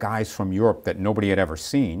these other guys from Europe that nobody had ever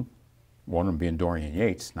seen, one of them being Dorian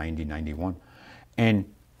Yates, 90, 91, and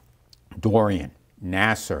Dorian,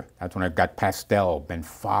 Nasser, that's when I got Pastel,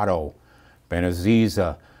 Benfato,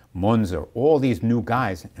 Benaziza, Munzer, all these new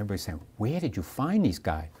guys. And everybody's saying, where did you find these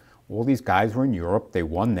guys? All these guys were in Europe, they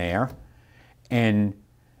won there, and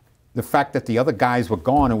the fact that the other guys were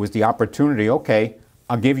gone, it was the opportunity, okay,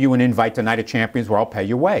 I'll give you an invite to Night of Champions where I'll pay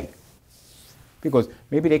your way. Because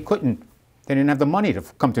maybe they couldn't, they didn't have the money to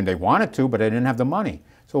come to, they wanted to, but they didn't have the money.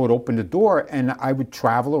 So it opened the door, and I would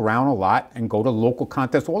travel around a lot and go to local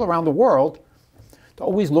contests all around the world to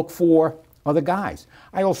always look for other guys.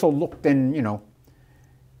 I also looked in, you know,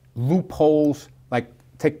 loopholes, like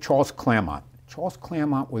take Charles Claremont. Charles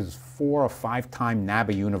Claremont was 4 or 5-time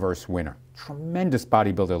NABBA Universe winner. tremendous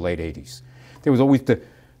bodybuilder in the late 80s. There was always the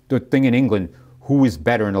thing in England, who was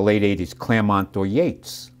better in the late 80s, Claremont or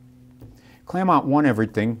Yates? Claremont won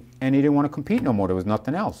everything, and he didn't want to compete no more. There was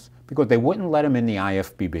nothing else, because they wouldn't let him in the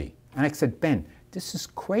IFBB. And I said, Ben, this is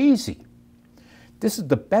crazy. This is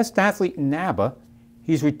the best athlete in NABA.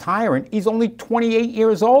 He's retiring. He's only 28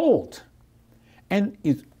 years old. And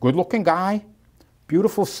he's a good-looking guy,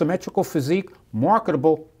 beautiful, symmetrical physique,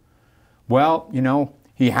 marketable. Well, you know,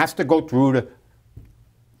 he has to go through the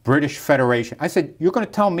British Federation. I said, you're going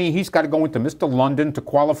to tell me he's got to go into Mr. London to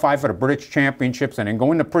qualify for the British Championships and then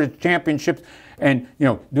go into British Championships and, you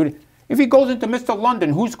know, do it. If he goes into Mr.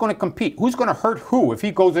 London, who's going to compete? Who's going to hurt who if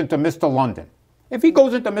he goes into Mr. London? If he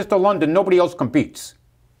goes into Mr. London, nobody else competes.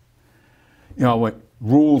 You know,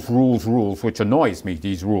 rules, rules, rules, which annoys me,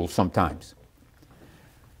 these rules sometimes.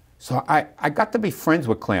 So I got to be friends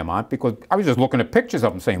with Claremont because I was just looking at pictures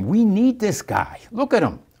of him saying, we need this guy. Look at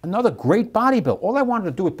him. Another great bodybuilder. All I wanted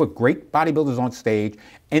to do was put great bodybuilders on stage,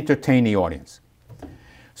 entertain the audience.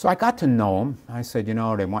 So I got to know him. I said, you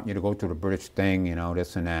know, they want you to go to the British thing, you know,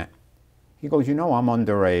 this and that. He goes, you know, I'm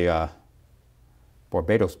under a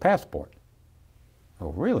Barbados passport.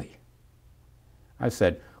 Oh, really? I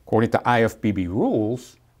said, according to IFBB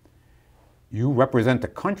rules, you represent the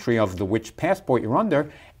country of the which passport you're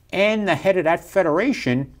under, and the head of that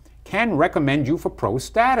federation can recommend you for pro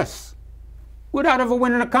status. Without ever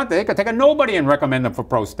winning a contest, they could take a nobody and recommend them for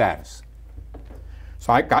pro status.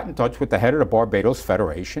 So I got in touch with the head of the Barbados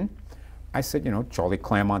Federation. I said, you know, Charlie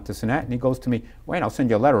Claremont, this and that. And he goes to me, Wayne, I'll send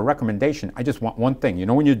you a letter of recommendation. I just want one thing. You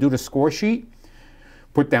know when you do the score sheet,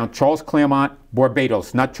 put down Charles Claremont,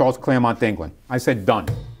 Barbados, not Charles Claremont, England. I said, done.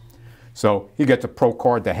 So he gets a pro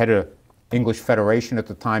card, the head of the English Federation at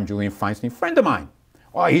the time, Julian Feinstein, friend of mine.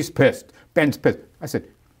 Oh, he's pissed. Ben's pissed. I said,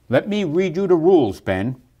 let me read you the rules,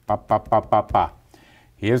 Ben. Ba, ba, ba, ba, ba.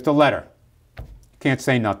 Here's the letter. Can't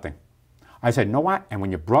say nothing. I said, you know what? And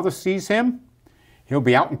when your brother sees him, he'll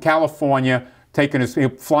be out in California, he'll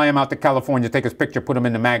fly him out to California, take his picture, put him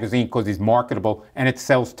in the magazine because he's marketable, and it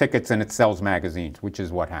sells tickets and it sells magazines, which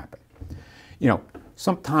is what happened. You know,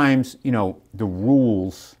 sometimes, you know, the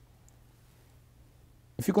rules,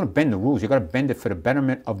 if you're going to bend the rules, you've got to bend it for the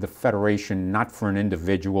betterment of the federation, not for an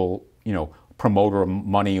individual, you know, promoter of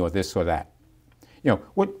money or this or that. You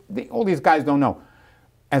know, all these guys don't know.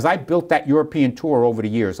 As I built that European tour over the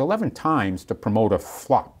years, 11 times the promoter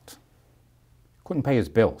flopped. Couldn't pay his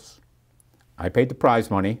bills. I paid the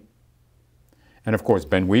prize money. And of course,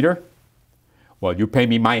 Ben Weider, well, you pay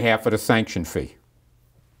me my half of the sanction fee.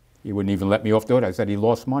 He wouldn't even let me off do it. I said he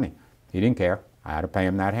lost money. He didn't care. I had to pay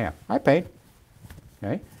him that half. I paid.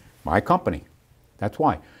 Okay? My company. That's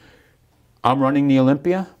why. I'm running the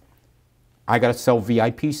Olympia. I got to sell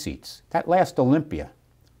VIP seats. That last Olympia,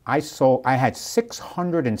 I had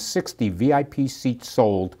 660 VIP seats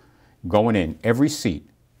sold going in, every seat.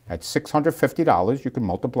 At $650, you can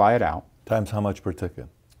multiply it out. Times how much per ticket?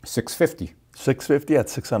 $650. $650 at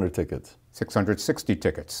 600 tickets. 660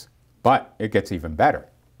 tickets. But it gets even better.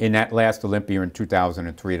 In that last Olympia in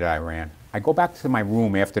 2003 that I ran, I go back to my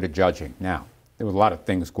room after the judging. Now, there was a lot of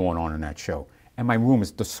things going on in that show. And my room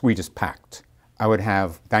is the sweetest packed. I would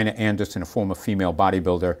have Dinah Anderson, a former female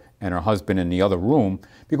bodybuilder, and her husband in the other room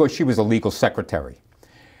because she was a legal secretary.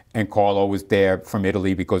 And Carlo was there from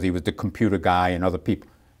Italy because he was the computer guy and other people.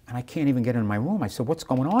 And I can't even get in my room. I said, what's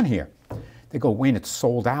going on here? They go, Wayne, it's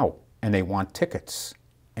sold out, and they want tickets.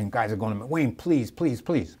 And guys are going to me, Wayne, please, please,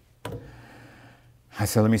 please. I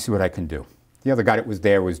said, let me see what I can do. The other guy that was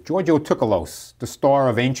there was Giorgio Tsoukalos, the star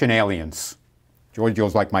of Ancient Aliens.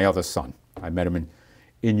 Giorgio's like my other son. I met him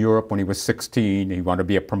in Europe when he was 16. He wanted to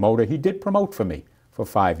be a promoter. He did promote for me for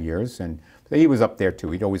 5 years, and he was up there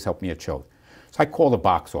too. He'd always help me at shows. So I call the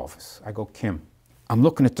box office. I go, Kim, I'm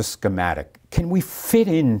looking at the schematic. Can we fit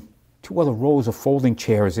in 2 other rows of folding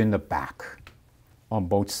chairs in the back on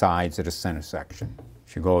both sides of the center section?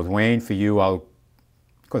 She goes, Wayne, for you,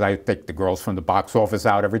 because I take the girls from the box office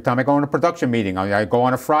out every time I go on a production meeting. I go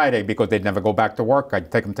on a Friday because they'd never go back to work.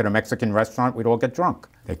 I'd take them to the Mexican restaurant. We'd all get drunk.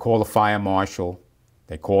 They call the fire marshal.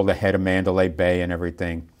 They call the head of Mandalay Bay and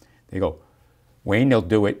everything. They go, Wayne, they'll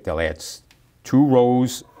do it. They'll add 2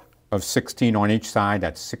 rows of 16 on each side.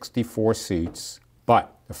 That's 64 seats.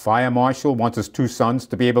 But the fire marshal wants his 2 sons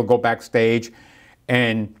to be able to go backstage,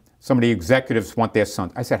 and some of the executives want their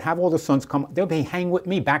sons. I said, have all the sons come. They'll hang with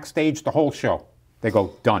me backstage the whole show. They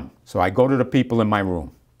go, done. So I go to the people in my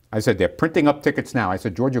room. I said, they're printing up tickets now. I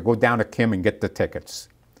said, Georgia, go down to Kim and get the tickets.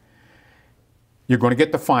 You're going to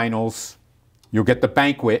get the finals. You'll get the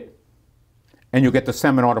banquet. And you'll get the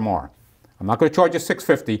seminar tomorrow. I'm not going to charge you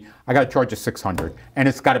 $650. I got to charge you $600. And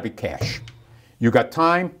it's got to be cash. You got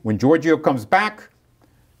time. When Giorgio comes back,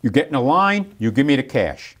 you get in a line, you give me the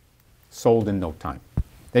cash. Sold in no time.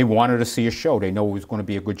 They wanted to see a show. They know it was going to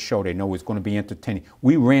be a good show. They know it was going to be entertaining.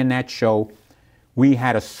 We ran that show. We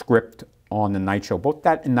had a script on the night show, both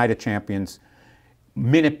that and Night of Champions,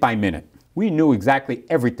 minute by minute. We knew exactly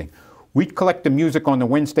everything. We'd collect the music on the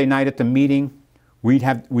Wednesday night at the meeting. We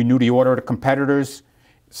knew the order of the competitors.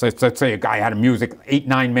 So let's say a guy had a music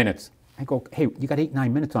 8-9 minutes. I go, hey, you got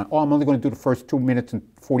 8-9 minutes on. Oh, I'm only going to do the first 2 minutes and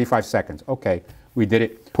 45 seconds. Okay, we did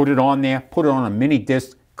it. Put it on there. Put it on a mini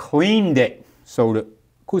disc. Cleaned it so that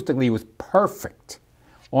acoustically it was perfect.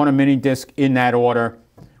 On a mini disc in that order.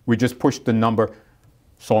 We just pushed the number.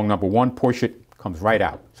 Song number 1, push it, comes right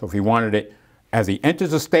out. So if he wanted it as he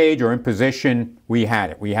enters the stage or in position, we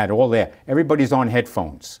had it. We had it all there. Everybody's on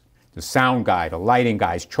headphones. The sound guy, the lighting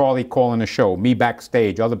guys, Charlie calling the show, me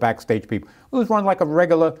backstage, other backstage people. It was run like a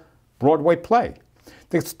regular Broadway play.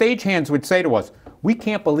 The stagehands would say to us, we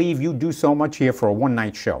can't believe you do so much here for a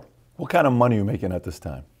one-night show. What kind of money are you making at this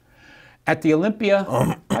time? At the Olympia,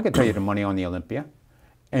 I could tell you the money on the Olympia.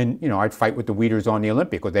 And, you know, I'd fight with the Weeders on the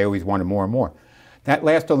Olympia because they always wanted more and more. That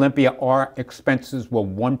last Olympia, our expenses were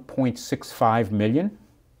 $1.65 million.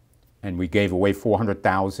 And we gave away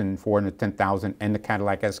 $400,000, $410,000 and the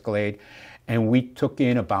Cadillac Escalade. And we took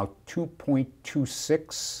in about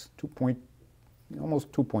 2.26,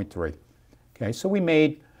 almost 2.3. Okay, so we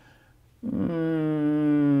made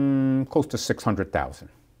close to $600,000,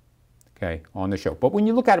 okay, on the show. But when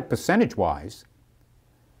you look at it percentage-wise,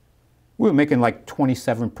 we were making like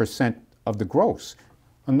 27% of the gross.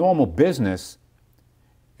 A normal business,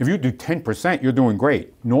 if you do 10%, you're doing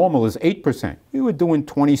great. Normal is 8%. We were doing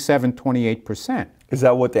 27, 28%. Is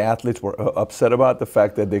that what the athletes were upset about, the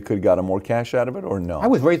fact that they could have gotten more cash out of it, or no? I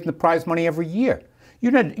was raising the prize money every year. You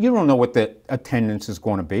don't know what the attendance is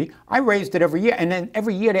going to be. I raised it every year, and then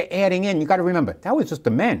every year they're adding in. You got to remember, that was just the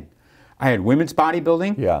men. I had women's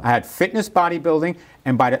bodybuilding, I had fitness bodybuilding,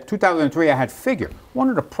 and by 2003 I had figure. One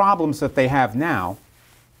of the problems that they have now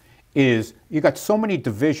is you got so many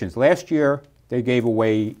divisions. Last year they gave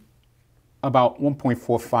away about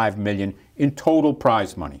 $1.45 million in total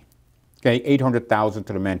prize money. Okay, $800,000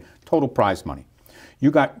 to the men, total prize money.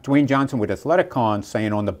 You got Dwayne Johnson with Athleticon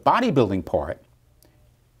saying on the bodybuilding part,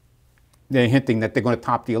 they're hinting that they're going to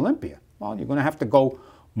top the Olympia. Well, you're going to have to go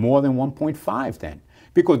more than 1.5 then.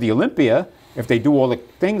 Because the Olympia, if they do all the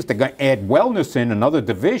things, they're going to add wellness in another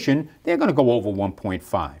division, they're going to go over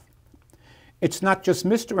 1.5. It's not just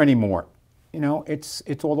Mr. anymore. You know, it's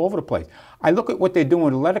all over the place. I look at what they're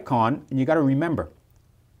doing with Athleticon, and you got to remember,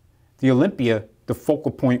 the Olympia, the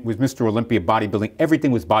focal point was Mr. Olympia bodybuilding.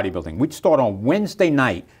 Everything was bodybuilding. We'd start on Wednesday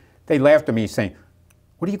night. They laughed at me saying,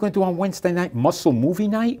 what are you going to do on Wednesday night? Muscle movie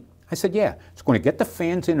night? I said, yeah, it's going to get the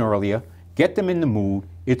fans in earlier, get them in the mood.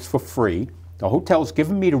 It's for free. The hotel's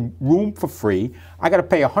giving me the room for free. I got to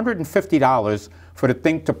pay $150 for the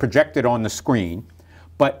thing to project it on the screen.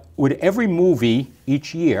 But with every movie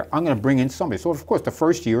each year, I'm going to bring in somebody. So, of course, the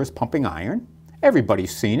first year is Pumping Iron.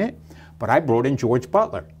 Everybody's seen it. But I brought in George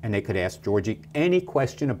Butler, and they could ask Georgie any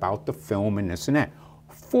question about the film and this and that.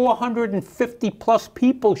 450-plus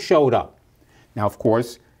people showed up. Now, of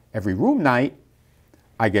course, every room night,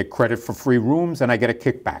 I get credit for free rooms, and I get a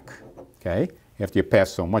kickback, okay? After you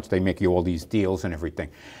pass so much, they make you all these deals and everything.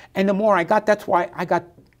 And the more I got, that's why I got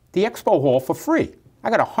the Expo Hall for free.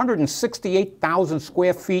 I got 168,000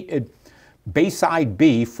 square feet at Bayside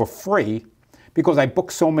B for free because I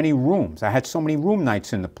booked so many rooms. I had so many room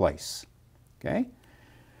nights in the place, okay?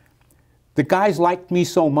 The guys liked me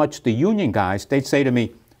so much, the union guys, they'd say to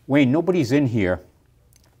me, Wayne, nobody's in here.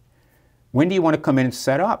 When do you want to come in and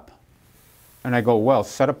set up? And I go, well,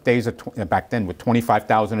 setup days back then were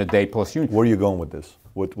 $25,000 a day plus union. Where are you going with this?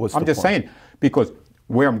 What's I'm just saying, because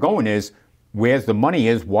where I'm going is, where's the money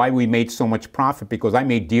is, why we made so much profit, because I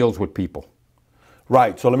made deals with people.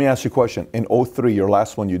 Right, so let me ask you a question. In 03, your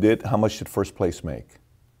last one you did, how much did first place make?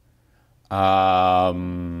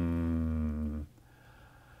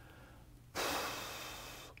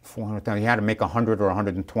 $400,000. You had to make 100 or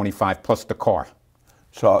 125 plus the car.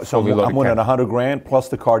 So I'm winning 100 grand plus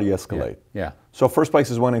the car, the Escalade. Yeah. So first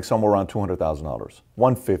place is winning somewhere around $200,000,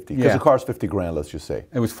 150, because the car's 50 grand, let's just say.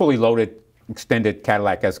 It was fully loaded, extended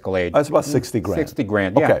Cadillac Escalade. That's about 60 grand. 60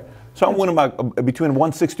 grand, yeah. Okay, so I'm winning about between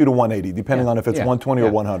 160 to 180, depending on if it's 120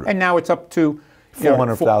 or 100. And now it's up to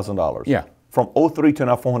 $400,000. Yeah. From 03 to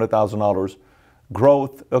now $400,000.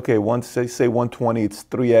 Growth, okay, say 120, it's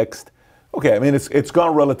 3x. Okay, I mean it's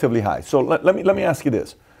gone relatively high. So let me ask you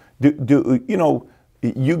this: Do you know?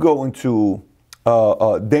 You go into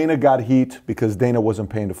Dana got heat because Dana wasn't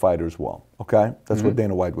paying the fighters well. Okay, that's what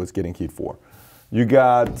Dana White was getting heat for. You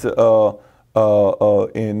got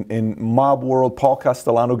in mob world, Paul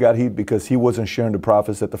Castellano got heat because he wasn't sharing the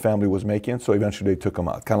profits that the family was making. So eventually they took him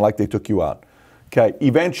out, kind of like they took you out. Okay,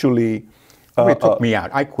 eventually. They took me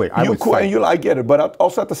out. I quit. I you quit, and I get it. But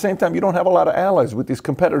also at the same time, you don't have a lot of allies with these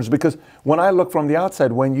competitors, because when I look from the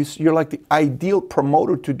outside, when you're like the ideal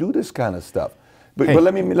promoter to do this kind of stuff. But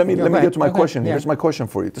let me get to my question. Here's my question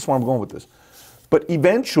for you. This is where I'm going with this. But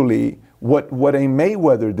eventually, what a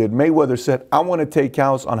Mayweather did, Mayweather said, I want to take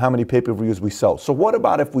counts on how many pay-per-views we sell. So what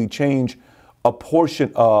about if we change a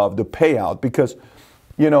portion of the payout? Because,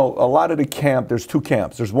 a lot of the camp, there's two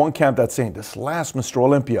camps. There's one camp that's saying, this last Mr.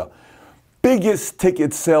 Olympia, biggest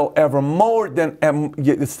ticket sale ever, more than,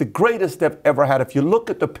 it's the greatest they've ever had. If you look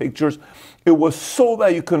at the pictures, it was so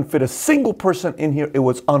that you couldn't fit a single person in here. It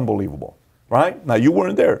was unbelievable, right? Now, you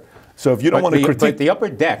weren't there. So if you don't want to critique. But the upper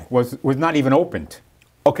deck was not even opened.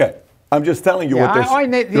 Okay. I'm just telling you what this.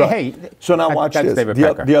 Hey. So now watch this.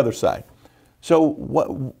 The other side. So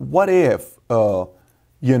what if,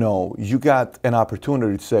 you got an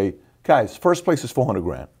opportunity to say, guys, first place is 400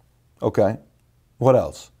 grand. Okay. What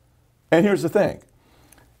else? And here's the thing.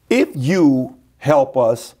 If you help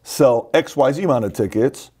us sell XYZ amount of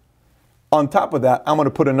tickets, on top of that, I'm going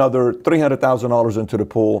to put another $300,000 into the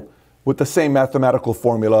pool with the same mathematical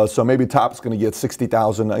formula. So maybe Top's going to get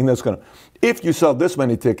 60,000. And that's going to, if you sell this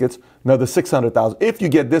many tickets, another 600,000. If you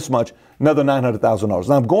get this much, another $900,000.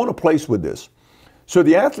 Now I'm going to place with this. So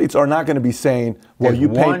the athletes are not going to be saying, well,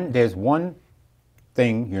 There's one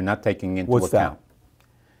thing you're not taking into account. What's that?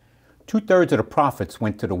 2/3 of the profits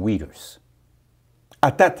went to the weeders.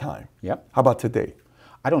 At that time? Yep. How about today?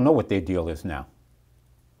 I don't know what their deal is now.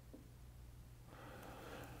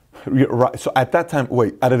 Right. So at that time,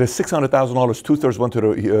 wait, out of the $600,000, 2/3 went to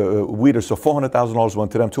the weeders, so $400,000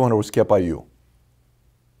 went to them, $200 was kept by you.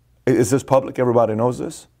 Is this public? Everybody knows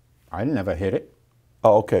this? I never hit it.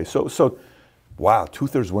 Oh, okay. So wow,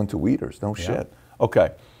 2/3 went to weeders. No shit. Okay.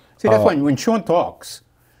 See, that's when Sean talks,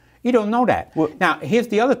 you don't know that. Well, now, here's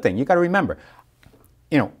the other thing. You got to remember,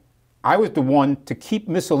 I was the one to keep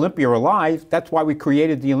Miss Olympia alive. That's why we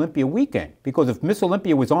created the Olympia weekend. Because if Miss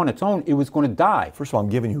Olympia was on its own, it was going to die. First of all, I'm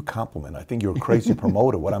giving you a compliment. I think you're a crazy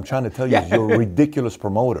promoter. What I'm trying to tell you is you're a ridiculous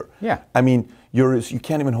promoter. Yeah. I mean, you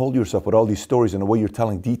can't even hold yourself with all these stories and the way you're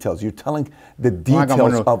telling details. You're telling the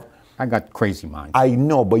details of... I got crazy mind. I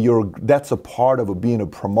know, but that's a part of being a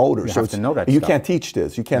promoter. You have to know that You stuff. can't teach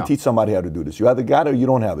this. You can't teach somebody how to do this. You either got it or you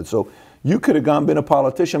don't have it. So you could have been a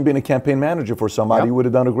politician, been a campaign manager for somebody. You would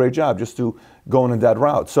have done a great job just to going in that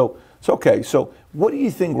route. So it's okay. So what do you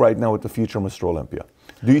think right now with the future of Mr. Olympia?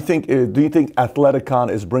 Do you think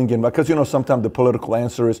Athleticon is bringing, because sometimes the political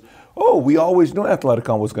answer is, oh, we always knew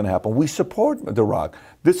Athleticon was going to happen. We support The Rock.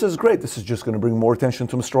 This is great. This is just going to bring more attention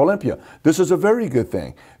to Mr. Olympia. This is a very good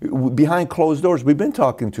thing. Behind closed doors, we've been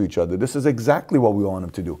talking to each other. This is exactly what we want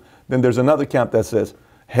him to do. Then there's another camp that says,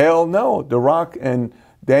 hell no, The Rock and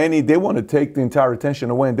Danny, they want to take the entire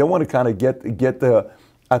attention away, and they want to kind of get the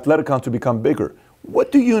Athleticon to become bigger.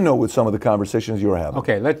 What do you know with some of the conversations you're having?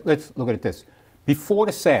 Okay, let's look at this. Before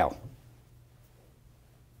the sale,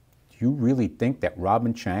 do you really think that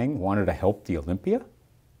Robin Chang wanted to help the Olympia?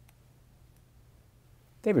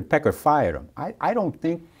 David Pecker fired him. I don't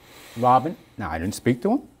think Robin, now I didn't speak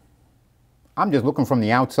to him. I'm just looking from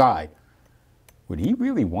the outside. Would he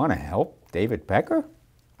really want to help David Pecker?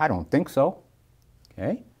 I don't think so.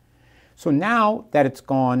 Okay? So now that it's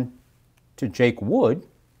gone to Jake Wood,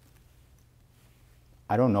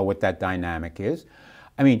 I don't know what that dynamic is.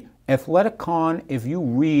 I mean, Athleticon, if you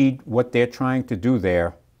read what they're trying to do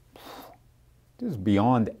there, this is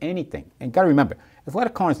beyond anything. And got to remember,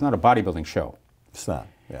 Athleticon is not a bodybuilding show. It's not,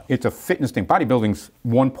 yeah. It's a fitness thing. Bodybuilding's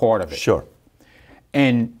one part of it. Sure.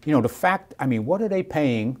 And, the fact, I mean, what are they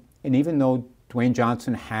paying? And even though Dwayne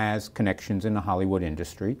Johnson has connections in the Hollywood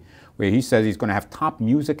industry, where he says he's going to have top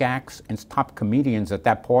music acts and top comedians at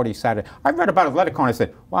that party Saturday. I read about Athleticon and I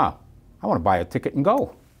said, wow, I want to buy a ticket and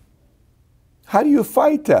go. How do you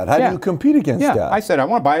fight that? How do you compete against that? I said, I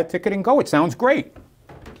want to buy a ticket and go. It sounds great.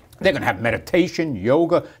 They're going to have meditation,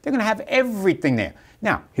 yoga. They're going to have everything there.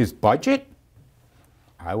 Now, his budget,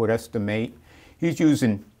 I would estimate, he's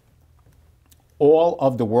using all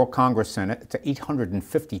of the World Congress Center. It's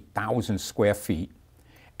 850,000 square feet.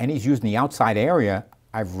 And he's using the outside area,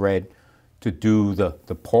 I've read, to do the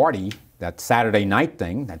party, that Saturday night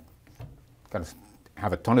thing. That got to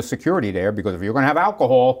have a ton of security there, because if you're going to have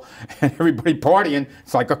alcohol and everybody partying,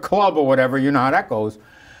 it's like a club or whatever, you know how that goes.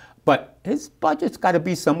 But his budget's got to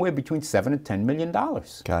be somewhere between $7 and $10 million.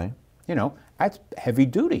 Okay. That's heavy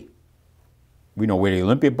duty. We know where the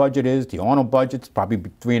Olympia budget is. The Arnold budget's probably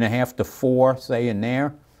 $3.5 to $4, say, in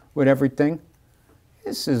there with everything.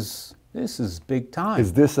 This is This is big time.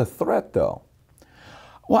 Is this a threat, though?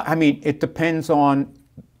 Well, I mean, it depends on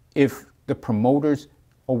if the promoters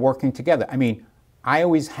are working together. I mean, I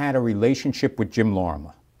always had a relationship with Jim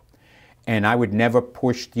Lorimer, and I would never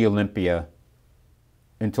push the Olympia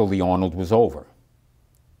until the Arnold was over,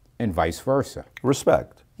 and vice versa.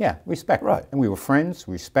 Respect. Yeah, respect. Right. And we were friends,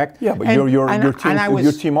 respect. Yeah, but and, you're and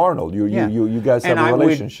Team Arnold. You guys have and a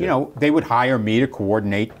relationship. Would, you know, they would hire me to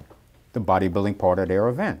coordinate the bodybuilding part of their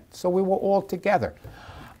event. So we were all together.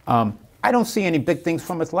 I don't see any big things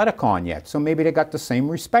from Athleticon yet, so maybe they got the same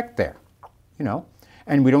respect there, you know.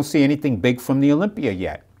 And we don't see anything big from the Olympia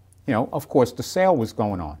yet. You know, of course, the sale was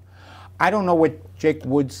going on. I don't know what Jake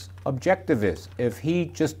Wood's objective is. If he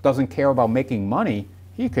just doesn't care about making money,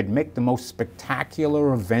 he could make the most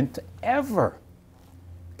spectacular event ever.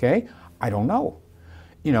 Okay? I don't know.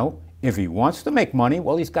 You know, if he wants to make money,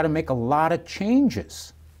 well, he's got to make a lot of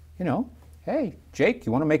changes. You know, hey, Jake,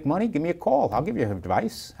 you want to make money? Give me a call. I'll give you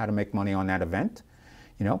advice how to make money on that event.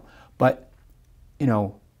 You know, but, you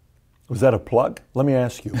know. Was that a plug? Let me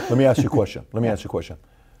ask you. Let me ask you a question. Let me ask you a question.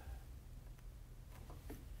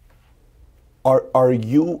 Are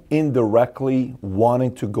you indirectly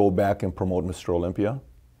wanting to go back and promote Mr. Olympia?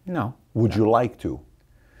 No. Would you like to?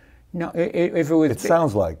 No, if it was... It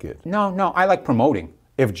sounds like it. No, I like promoting.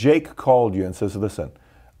 If Jake called you and says, listen,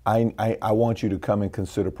 I want you to come and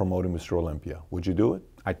consider promoting Mr. Olympia, would you do it?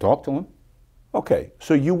 I talked to him. Okay,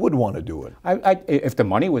 so you would want to do it. If the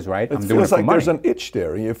money was right, I'm doing it for money. It feels like there's an itch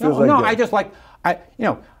there. It feels like I just like, you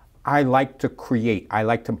know, I like to create. I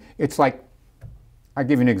like to, it's like, I'll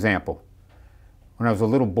give you an example. When I was a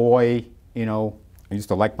little boy, you know, I used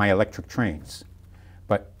to like my electric trains.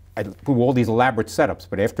 But I do all these elaborate setups,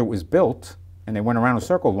 but after it was built and they went around in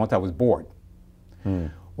circles, once I was bored.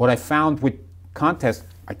 What I found with contests,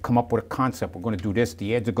 I'd come up with a concept. We're going to do this.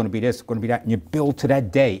 The ads are going to be this, going to be that. And you build to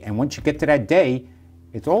that day. And once you get to that day,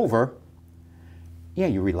 it's over. Yeah,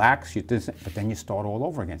 you relax, you do this, but then you start all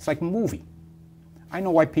over again. It's like a movie. I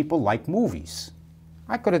know why people like movies.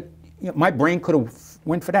 I could have, you know, my brain could have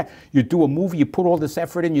went for that. You do a movie, you put all this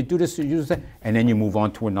effort in, you do this, you do that, and then you move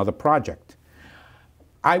on to another project.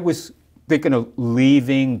 I was thinking of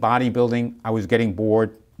leaving bodybuilding. I was getting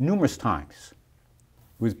bored numerous times.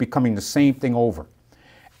 It was becoming the same thing over.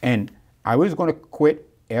 And I was going to quit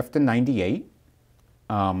after 98.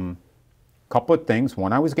 Couple of things.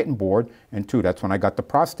 One, I was getting bored. And two, that's when I got the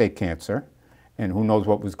prostate cancer. And who knows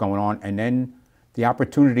what was going on. And then the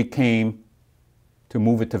opportunity came to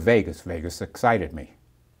move it to Vegas. Vegas excited me.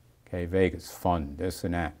 Okay, Vegas, fun, this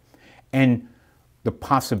and that. And the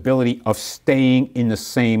possibility of staying in the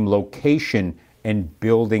same location and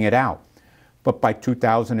building it out. But by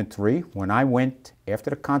 2003, when I went, after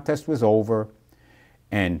the contest was over,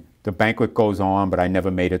 and the banquet goes on, but I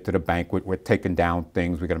never made it to the banquet. We're taking down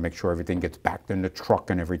things. We got to make sure everything gets back in the truck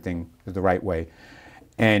and everything is the right way.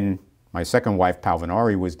 And my second wife,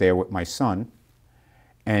 Palvinari, was there with my son,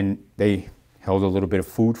 and they held a little bit of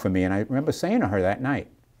food for me. And I remember saying to her that night,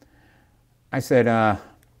 I said, I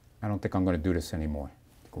don't think I'm going to do this anymore.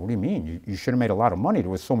 What do you mean? You should have made a lot of money.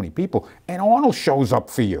 There were so many people. And Arnold shows up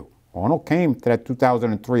for you. Arnold came to that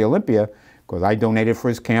 2003 Olympia because I donated for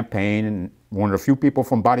his campaign, and one of the few people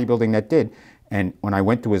from bodybuilding that did. And when I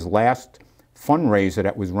went to his last fundraiser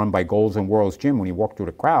that was run by Goals and Worlds Gym, when he walked through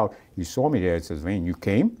the crowd, he saw me there and says, Wayne, you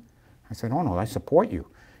came? I said, oh no, I support you.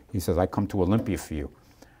 He says, I come to Olympia for you.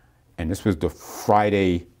 And this was the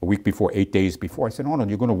Friday, a week before, 8 days before. I said, Arnold,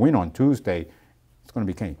 you're going to win on Tuesday. It's going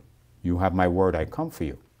to be King. You have my word, I come for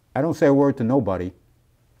you. I don't say a word to nobody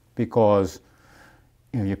because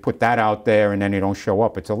you put that out there and then you don't show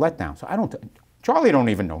up. It's a letdown. So I don't, Charlie don't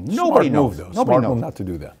even know. Nobody knows. Smart move not to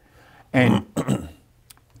do that. And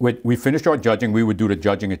we finished our judging. We would do the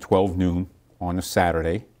judging at 12 noon on a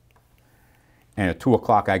Saturday. And at 2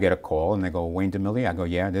 o'clock I get a call and they go, Wayne DeMilia? I go,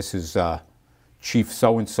 yeah, this is Chief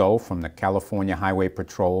so-and-so from the California Highway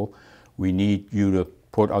Patrol. We need you to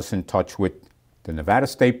put us in touch with the Nevada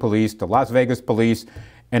State Police, the Las Vegas Police,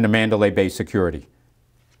 and the Mandalay Bay Security.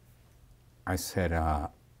 I said,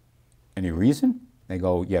 any reason? They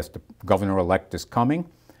go, yes, the governor-elect is coming.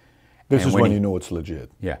 This is when you know it's legit.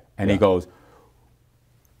 Yeah, and he goes,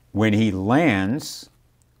 when he lands,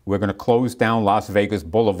 we're going to close down Las Vegas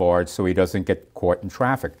Boulevard so he doesn't get caught in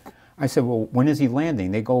traffic. I said, well, when is he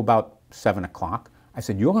landing? They go about 7 o'clock. I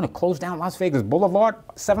said, you're going to close down Las Vegas Boulevard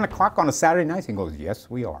 7 o'clock on a Saturday night? He goes, yes,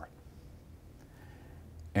 we are.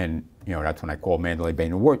 And, you know, that's when I called Mandalay Bay.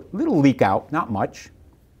 And a little leak out, not much,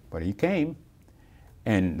 but he came.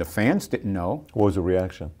 And the fans didn't know. What was the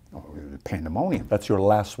reaction? Oh, it was pandemonium. That's your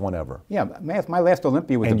last one ever. Yeah, my last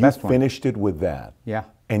Olympia was and the best you one. finished it with that. Yeah,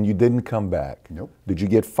 And you didn't come back? Nope. Did you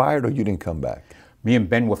get fired or you didn't come back? Me and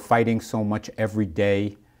Ben were fighting so much every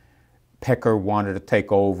day. Pecker wanted to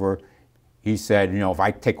take over. He said, you know, if I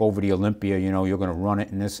take over the Olympia, you know, you're going to run it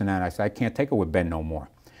and this and that. I said, I can't take it with Ben no more.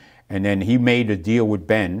 And then he made a deal with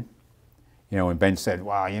Ben, you know, and Ben said,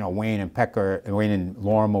 well, you know, Wayne and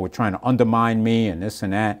Lorimer were trying to undermine me and this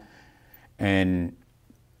and that. And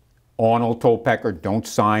Arnold told Pecker, don't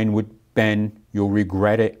sign with Ben, you'll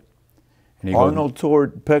regret it. And Arnold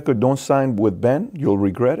told Pecker, don't sign with Ben, you'll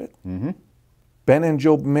regret it? Mm-hmm. Ben and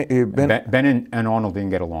Joe, Ben and Arnold didn't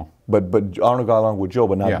get along. But Arnold got along with Joe,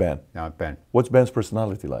 but not Ben. Not Ben. What's Ben's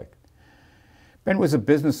personality like? Ben was a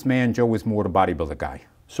businessman. Joe was more the bodybuilder guy.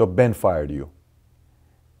 So Ben fired you?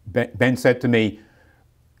 Ben said to me,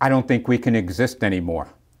 I don't think we can exist anymore.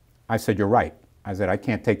 I said, you're right. I said, I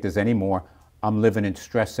can't take this anymore. I'm living in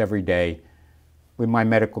stress every day. With my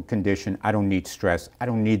medical condition, I don't need stress. I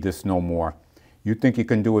don't need this no more. You think you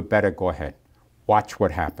can do it better? Go ahead. Watch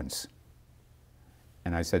what happens.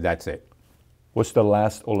 And I said, that's it. What's the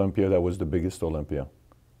last Olympia that was the biggest Olympia?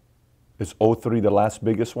 Is 03 the last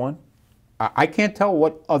biggest one? I can't tell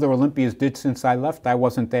what other Olympias did since I left. I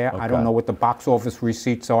wasn't there. Okay. I don't know what the box office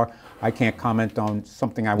receipts are. I can't comment on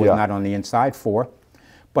something I was not on the inside for.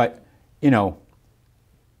 But, you know,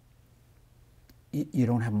 you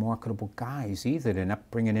don't have marketable guys either. They're not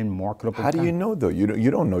bringing in marketable guys. How do you know, though?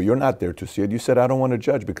 You don't know. You're not there to see it. You said, I don't want to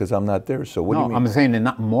judge because I'm not there. So what do you mean? I'm saying they're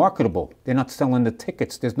not marketable. They're not selling the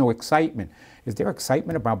tickets. There's no excitement. Is there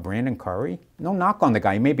excitement about Brandon Curry? No knock on the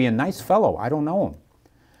guy. He may be a nice fellow. I don't know him.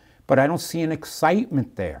 But I don't see an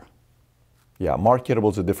excitement there. Yeah, marketable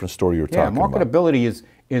is a different story you're talking about. Yeah, marketability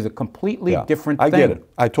is a completely different thing. I get it.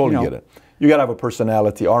 I totally get it. You got to have a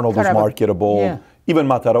personality. Arnold was marketable. Even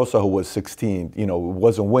Matarosa, who was 16, you know,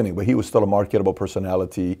 wasn't winning, but he was still a marketable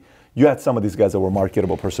personality. You had some of these guys that were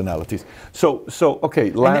marketable personalities. So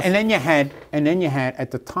okay, and then you had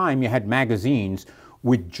at the time you had magazines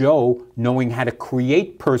with Joe knowing how to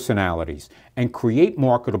create personalities and create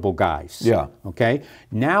marketable guys. Yeah. Okay?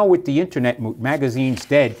 Now with the internet, magazines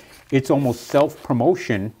dead, it's almost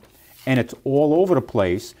self-promotion and it's all over the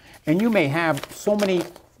place. And you may have so many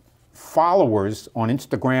followers on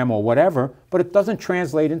Instagram or whatever, but it doesn't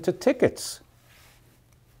translate into tickets.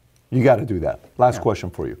 You got to do that. Last question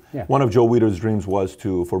for you. Yeah. One of Joe Weider's dreams was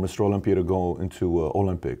for Mr. Olympia to go into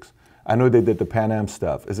Olympics. I know they did the Pan Am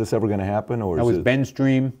stuff. Is this ever going to happen? Or that was Ben's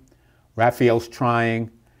dream. Raphael's trying.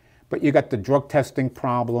 But you got the drug testing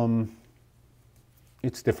problem.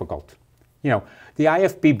 It's difficult. You know, the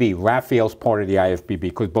IFBB, Raphael's part of the IFBB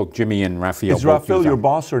because both Jimmy and Raphael. Is Raphael your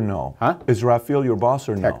boss or no? Huh? Is Raphael your boss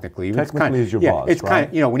or no? Technically. Technically he's your boss, it's right? kind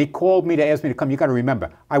of, you know, when he called me to ask me to come, you got to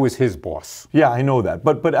remember, I was his boss. Yeah, I know that.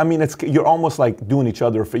 But I mean, you're almost like doing each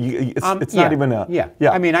other. It's not even a... Yeah.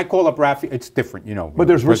 I mean, I call up Raphael. It's different, you know. But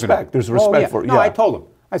there's respect. There's respect for... No, I told him.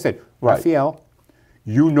 I said, Raphael,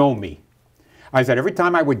 you know me. I said, every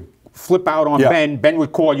time I would flip out on Ben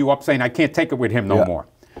would call you up saying, I can't take it with him no more.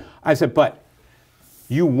 I said, but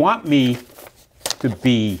you want me to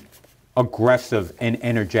be aggressive and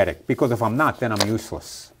energetic because if I'm not, then I'm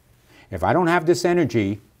useless. If I don't have this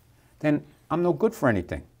energy, then I'm no good for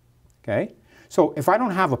anything, okay? So if I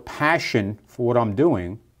don't have a passion for what I'm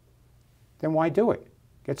doing, then why do it?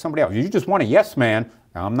 Get somebody else. You just want a yes man.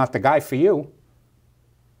 I'm not the guy for you.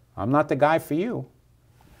 I'm not the guy for you.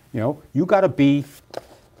 You know, you got to be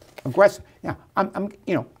aggressive. Yeah, I'm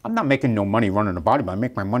not making no money running a bodybuilding. I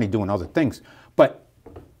make my money doing other things. But,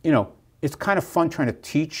 you know, it's kind of fun trying to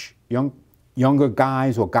teach younger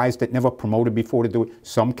guys or guys that never promoted before to do it.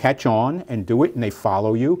 Some catch on and do it and they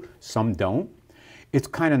follow you. Some don't. It's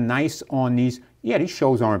kind of nice on these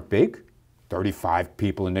shows aren't big. 35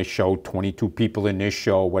 people in this show, 22 people in this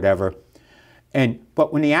show, whatever.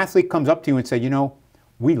 But when the athlete comes up to you and say, you know,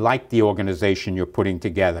 we like the organization you're putting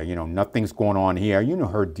together. You know, nothing's going on here. You know,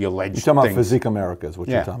 heard the alleged things. You're talking about Physique America is what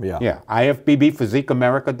you're talking about. Yeah, IFBB,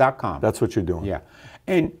 PhysiqueAmerica.com. That's what you're doing. Yeah.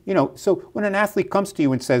 And, you know, so when an athlete comes to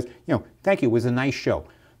you and says, you know, thank you, it was a nice show.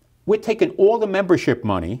 We're taking all the membership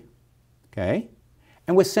money, okay,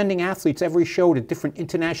 and we're sending athletes every show to different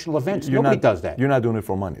international events. Nobody does that. You're not doing it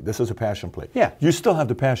for money. This is a passion play. Yeah. You still have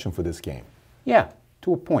the passion for this game. Yeah,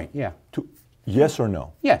 to a point, yeah. Yes or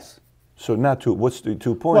no? Yes. So not to, what's the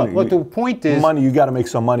point? Well, the point is... Money, you got to make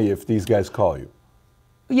some money if these guys call you.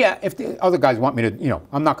 Yeah, if the other guys want me to, you know,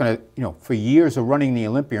 I'm not going to, you know, for years of running the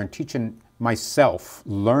Olympia and teaching myself,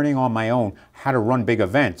 learning on my own how to run big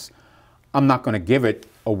events, I'm not going to give it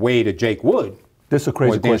away to Jake Wood. This is a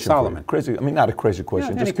crazy question Solomon. Crazy, I mean, not a crazy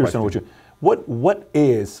question. Yeah, just curious on what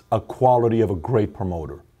is a quality of a great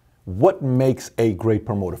promoter? What makes a great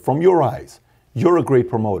promoter? From your eyes, You're a great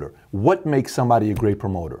promoter. What makes somebody a great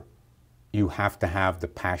promoter? You have to have the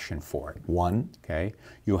passion for it. One. Okay?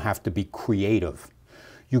 You have to be creative.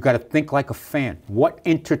 You got to think like a fan. What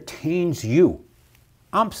entertains you?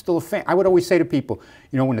 I'm still a fan. I would always say to people,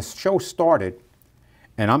 you know, when the show started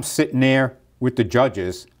and I'm sitting there with the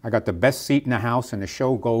judges, I got the best seat in the house and the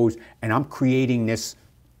show goes and I'm creating this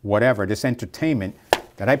whatever, this entertainment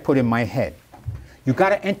that I put in my head. You got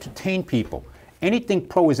to entertain people. Anything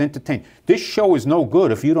pro is entertaining. This show is no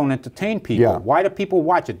good if you don't entertain people. Yeah. Why do people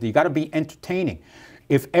watch it? You got to be entertaining.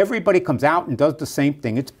 If everybody comes out and does the same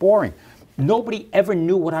thing, it's boring. Nobody ever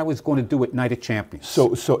knew what I was going to do at Night of Champions.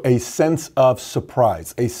 So a sense of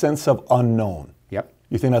surprise, a sense of unknown. Yep.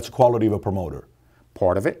 You think that's a quality of a promoter?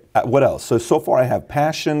 Part of it. What else? So far I have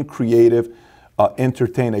passion, creative,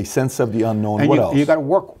 entertain, a sense of the unknown. And what else? You got to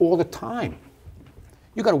work all the time.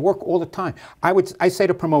 You got to work all the time. I say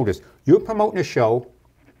to promoters, you're promoting a show,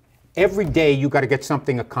 every day you got to get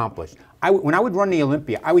something accomplished. When I would run the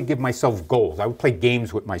Olympia, I would give myself goals. I would play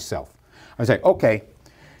games with myself. I would say, okay,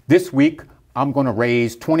 this week I'm going to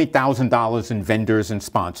raise $20,000 in vendors and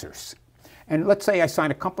sponsors. And let's say I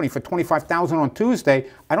sign a company for $25,000 on Tuesday.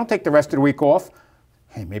 I don't take the rest of the week off.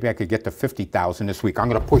 Hey, maybe I could get to $50,000 this week. I'm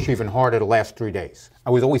going to push even harder the last 3 days. I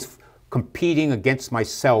was always competing against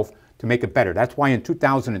myself to make it better. That's why in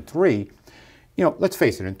 2003, you know, let's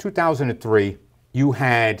face it, in 2003, you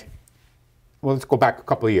had, well, let's go back a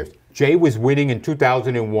couple of years. Jay was winning in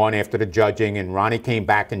 2001 after the judging, and Ronnie came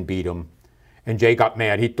back and beat him. And Jay got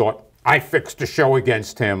mad. He thought, I fixed the show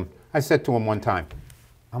against him. I said to him one time,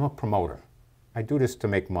 I'm a promoter. I do this to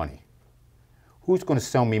make money. Who's going to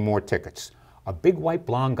sell me more tickets? A big white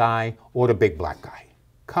blonde guy or the big black guy?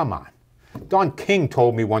 Come on. Don King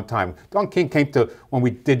told me one time, Don King came to, when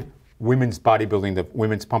we did women's bodybuilding, the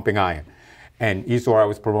women's pumping iron, and he saw I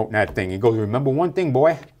was promoting that thing. He goes, remember one thing,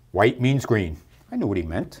 boy? White means green. I knew what he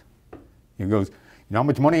meant. He goes, you know how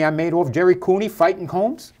much money I made off Jerry Cooney fighting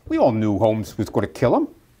Holmes? We all knew Holmes was going to kill him.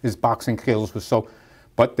 His boxing skills were so,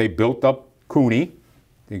 but they built up Cooney.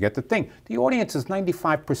 You get the thing. The audience is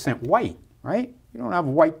 95% white, right? You don't have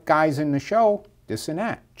white guys in the show, this and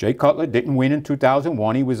that. Jay Cutler didn't win in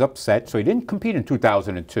 2001. He was upset, so he didn't compete in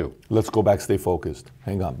 2002. Let's go back, stay focused.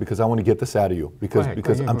 Hang on, because I want to get this out of you. Because Go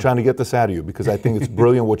ahead. trying to get this out of you, because I think it's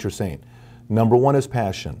brilliant what you're saying. Number one is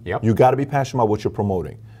passion. Yep. You got to be passionate about what you're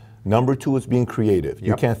promoting. Number two is being creative. Yep.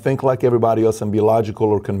 You can't think like everybody else and be logical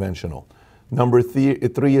or conventional. Number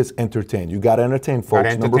three is entertain. You got to entertain folks.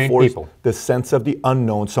 Gotta Number entertain four people. is the sense of the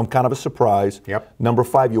unknown, some kind of a surprise. Yep. Number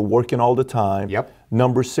five, you're working all the time. Yep.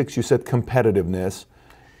 Number six, you said competitiveness.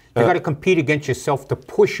 You got to compete against yourself to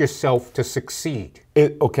push yourself to succeed.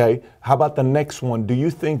 Okay, how about the next one? Do you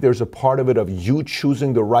think there's a part of it of you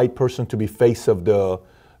choosing the right person to be face of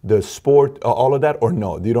the sport, all of that, or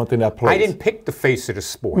no? You don't think that plays? I didn't pick the face of the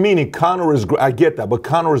sport. Meaning Conor is great, I get that, but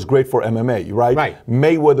Conor is great for MMA, right? Right.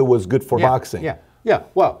 Mayweather was good for boxing. Yeah.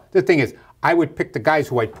 Well, the thing is, I would pick the guys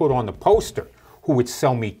who I'd put on the poster who would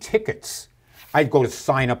sell me tickets. I'd go to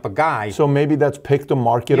sign up a guy. So maybe that's pick the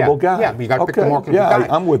marketable guy. Yeah, you got to pick the marketable guy.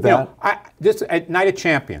 Yeah, I'm with that. You know, this at Night of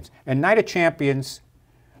Champions. At Night of Champions,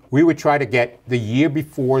 we would try to get the year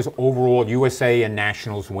before's overall USA and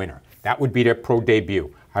Nationals winner. That would be their pro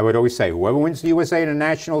debut. I would always say, whoever wins the USA and the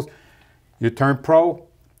Nationals, you turn pro,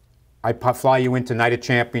 I fly you into Night of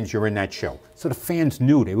Champions, you're in that show. So the fans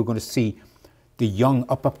knew they were going to see the young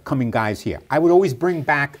up-and-coming guys here. I would always bring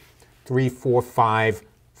back 3, 4, 5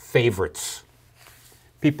 favorites.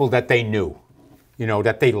 People that they knew, you know,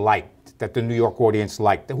 that they liked, that the New York audience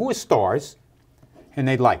liked, who were stars, and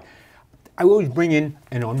they'd like. I would always bring in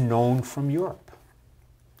an unknown from Europe,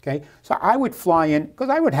 okay? So I would fly in, because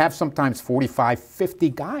I would have sometimes 45, 50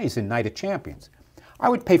 guys in Night of Champions. I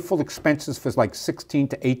would pay full expenses for like 16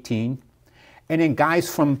 to 18, and then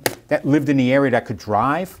guys from that lived in the area that could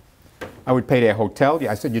drive, I would pay their hotel.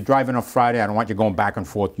 I said, you're driving on Friday, I don't want you going back and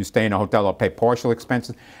forth. You stay in a hotel, I'll pay partial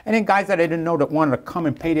expenses. And then guys that I didn't know that wanted to come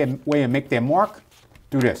and pay their way and make their mark,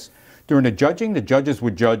 do this. During the judging, the judges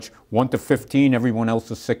would judge 1 to 15, everyone else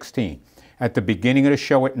is 16. At the beginning of the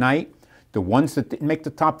show at night, the ones that didn't make the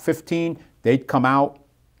top 15, they'd come out,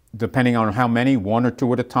 depending on how many, 1 or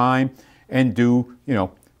 2 at a time, and do, you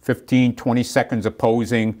know, 15, 20 seconds of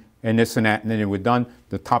posing, and this and that, and then they were done.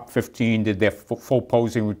 The top 15 did their full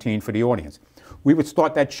posing routine for the audience. We would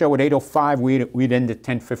start that show at 8:05, we'd end at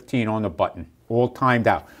 10:15 on the button, all timed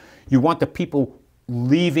out. You want the people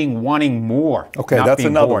leaving wanting more. Okay, that's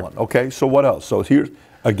another one. Okay, so what else? So here's,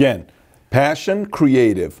 again, passion,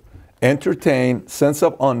 creative, entertain, sense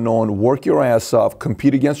of unknown, work your ass off,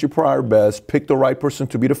 compete against your prior best, pick the right person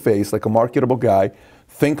to be the face, like a marketable guy,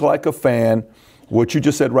 think like a fan, What you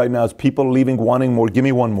just said right now is people leaving wanting more. Give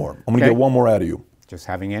me one more. I'm going to Okay. get one more out of you. Just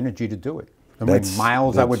having energy to do it. How many That's-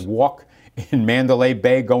 miles I would walk in Mandalay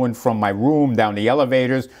Bay, going from my room down the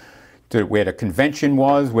elevators to where the convention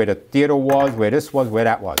was, where the theater was, where this was, where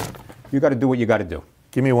that was. You got to do what you got to do.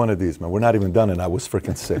 Give me one of these, man. We're not even done, and I was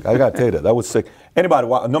freaking sick. I got to tell you that was sick. Anybody,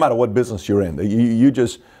 no matter what business you're in, you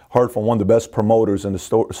just heard from one of the best promoters in the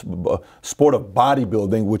sport of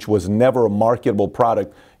bodybuilding, which was never a marketable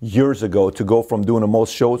product years ago. To go from doing the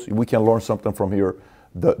most shows, we can learn something from here.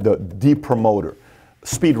 The promoter.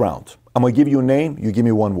 Speed round. I'm gonna give you a name. You give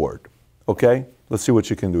me one word. Okay? Let's see what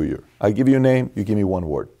you can do here. I give you a name. You give me one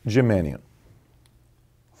word. Jim Mannion.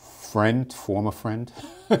 Friend, former friend.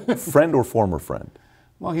 Friend or former friend?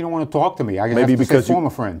 Well, he don't want to talk to me. I Maybe have to because say former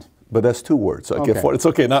friend. But that's two words. Okay, Okay. It's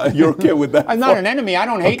okay. Now you're okay with that. I'm not an enemy. I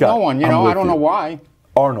don't hate Okay, no one. You I'm know, with I don't you. know why.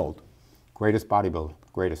 Arnold. Greatest bodybuilder.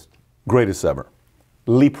 Greatest. Greatest ever.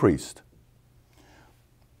 Lee Priest.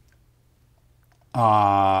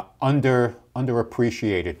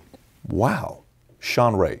 Underappreciated. Wow.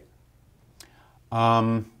 Sean Ray.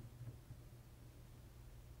 One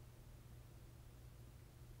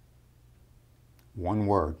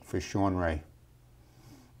word for Sean Ray.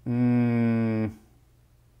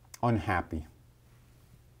 Unhappy.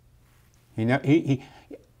 He,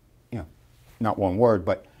 you know, not one word,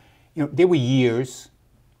 but, you know, there were years,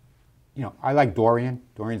 you know, I like Dorian.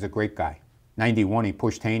 Dorian's a great guy. 91, he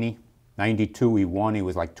pushed Haney. 92, he won. He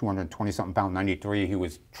was like 220-something pounds. 93, he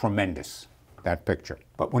was tremendous, that picture.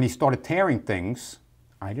 But when he started tearing things,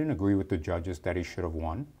 I didn't agree with the judges that he should have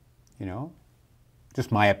won, you know.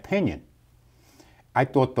 Just my opinion. I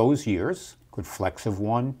thought those years, could Flex have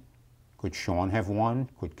won? Could Sean have won?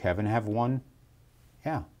 Could Kevin have won?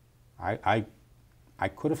 Yeah, I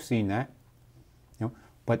could have seen that, you know,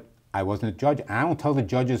 but I wasn't a judge. And I don't tell the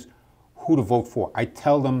judges who to vote for. I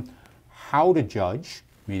tell them how to judge,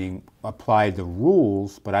 meaning apply the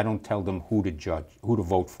rules, but I don't tell them who to judge, who to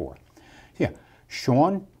vote for. Yeah,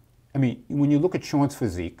 Sean, I mean, when you look at Sean's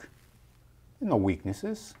physique, there's no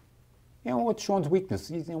weaknesses. You know, what's Sean's weakness?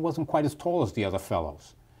 He wasn't quite as tall as the other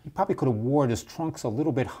fellows. He probably could have worn his trunks a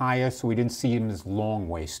little bit higher so we didn't see him as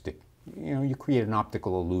long-waisted. You know, you create an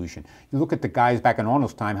optical illusion. You look at the guys back in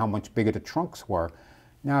Arnold's time, how much bigger the trunks were.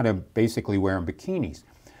 Now they're basically wearing bikinis.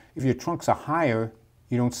 If your trunks are higher,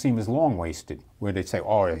 you don't seem as long-waisted, where they say,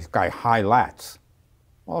 oh, this guy high lats.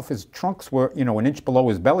 Well, if his trunks were, you know, an inch below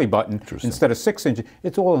his belly button instead of 6 inches,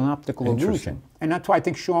 it's all an optical illusion. And that's why I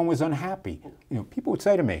think Sean was unhappy. You know, people would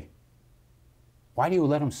say to me, why do you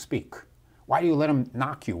let him speak? Why do you let him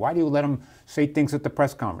knock you? Why do you let him say things at the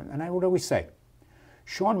press conference? And I would always say,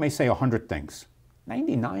 Sean may say 100 things.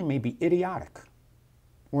 99 may be idiotic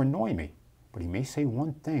or annoy me, but he may say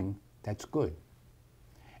one thing that's good.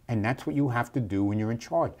 And that's what you have to do when you're in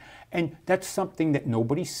charge. And that's something that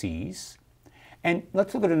nobody sees. And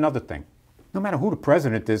let's look at another thing. No matter who the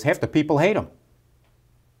president is, half the people hate him.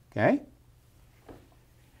 Okay?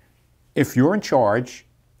 If you're in charge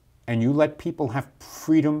and you let people have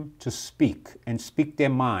freedom to speak and speak their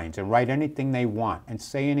minds and write anything they want and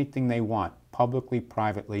say anything they want, publicly,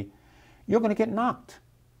 privately, you're going to get knocked.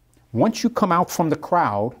 Once you come out from the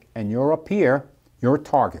crowd and you're up here, you're a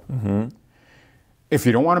target. Mm-hmm. If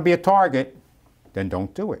you don't want to be a target, then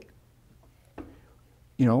don't do it.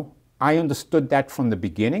 You know, I understood that from the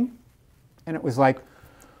beginning, and it was like,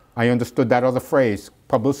 I understood that other phrase,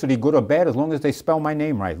 publicity good or bad, as long as they spell my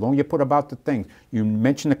name right, as long as you put about the things. You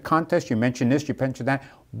mention the contest, you mention this, you mention that.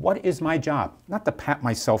 What is my job? Not to pat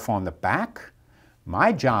myself on the back.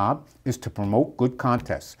 My job is to promote good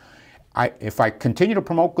contests. If I continue to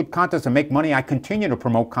promote good contests and make money, I continue to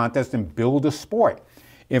promote contests and build a sport.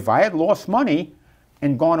 If I had lost money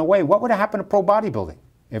and gone away, what would have happened to pro bodybuilding?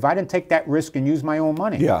 If I didn't take that risk and use my own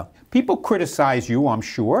money? Yeah. People criticize you, I'm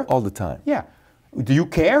sure. All the time. Yeah. Do you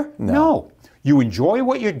care? No. You enjoy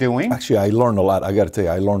what you're doing. Actually, I learned a lot. I got to tell you,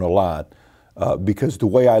 I learned a lot because the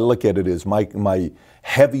way I look at it is my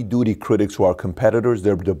heavy-duty critics who are competitors,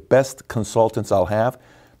 they're the best consultants I'll have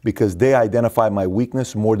because they identify my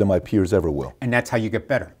weakness more than my peers ever will. And that's how you get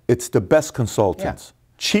better. It's the best consultants.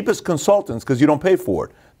 Yeah. Cheapest consultants because you don't pay for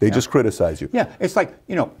it. They just criticize you. Yeah, it's like,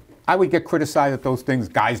 you know, I would get criticized at those things,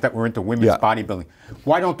 guys that were into women's bodybuilding.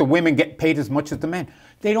 Why don't the women get paid as much as the men?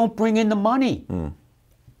 They don't bring in the money.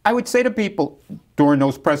 I would say to people during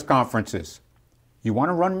those press conferences, you want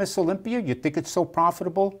to run Miss Olympia? You think it's so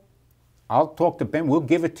profitable? I'll talk to Ben. We'll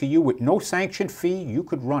give it to you with no sanction fee. You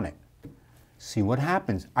could run it. See what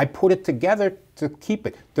happens. I put it together to keep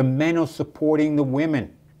it. The men are supporting the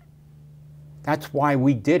women. That's why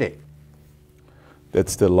we did it.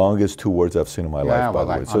 That's the longest 2 words I've seen in my life, by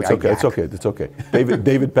the way. So it's okay. It's okay. It's okay.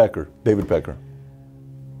 David Pecker.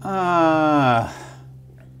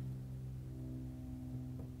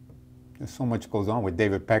 There's so much goes on with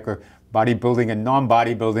David Pecker, bodybuilding and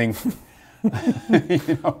non-bodybuilding.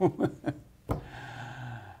 You know.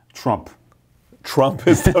 Trump. Trump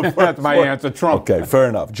is the first That's my one. answer, Trump. Okay, fair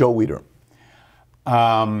enough. Joe Weider.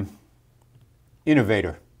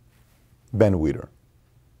 Innovator. Ben Weider.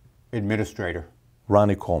 Administrator.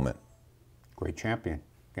 Ronnie Coleman. Great champion.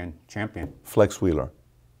 Again, champion. Flex Wheeler.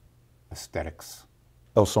 Aesthetics.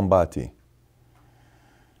 El Sombati.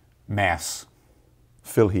 Mass.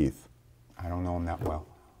 Phil Heath. I don't know him that well.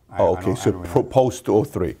 Oh, okay, so post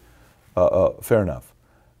 03. Fair enough.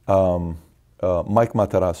 Mike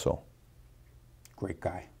Matarazzo. Great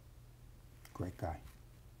guy. Great guy.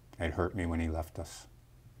 It hurt me when he left us.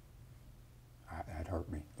 It hurt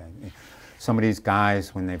me. Some of these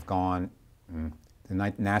guys, when they've gone, the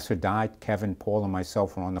night Nasser died, Kevin, Paul, and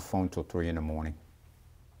myself were on the phone till 3 in the morning.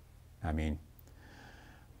 I mean,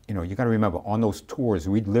 you know, you got to remember, on those tours,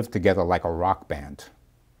 we'd live together like a rock band.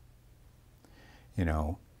 You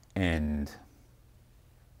know, and,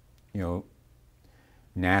 you know,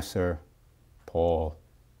 Nasser, Paul,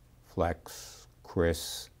 Flex,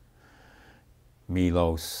 Chris,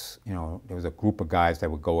 Milos, you know, there was a group of guys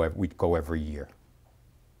that would go, we'd go every year.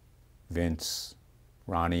 Vince,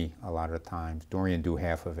 Ronnie, a lot of the times. Dorian do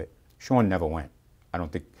half of it. Sean never went. I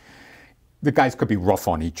don't think, the guys could be rough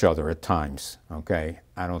on each other at times, okay?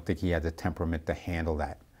 I don't think he had the temperament to handle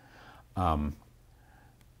that.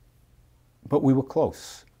 But we were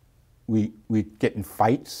close. We'd get in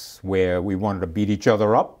fights where we wanted to beat each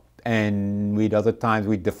other up, and other times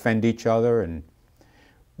we'd defend each other, and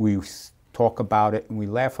we talk about it and we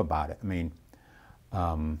laugh about it. I mean,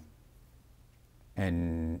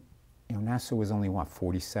 and you know, Nasser was only what,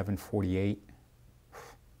 47, 48?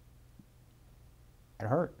 It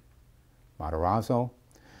hurt. Matarazzo,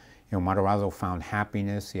 you know, Matarazzo found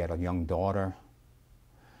happiness. He had a young daughter,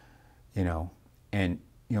 you know, and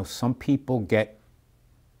you know, some people get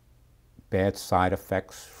bad side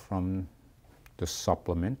effects from the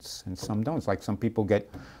supplements and some don't. It's like some people get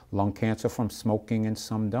lung cancer from smoking and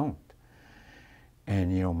some don't.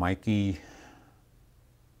 And you know, Mikey's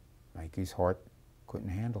heart couldn't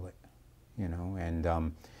handle it, you know,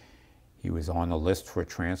 and he was on the list for a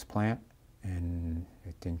transplant and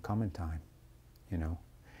it didn't come in time, you know,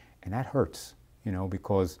 and that hurts, you know,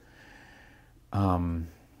 because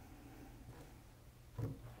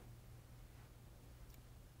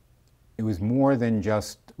it was more than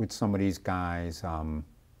just with some of these guys,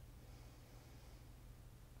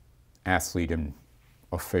 athlete and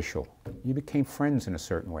official. You became friends in a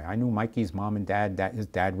certain way. I knew Mikey's mom and dad, his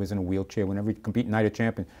dad was in a wheelchair whenever he'd compete Night of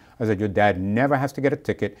Champions. I said, your dad never has to get a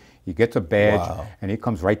ticket. He gets a badge, and he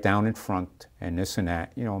comes right down in front, and this and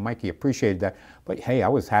that. You know, Mikey appreciated that. But hey, I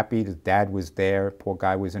was happy his dad was there. Poor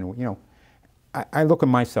guy was in, you know. I look at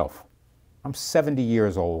myself. I'm 70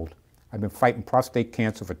 years old. I've been fighting prostate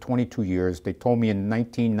cancer for 22 years. They told me in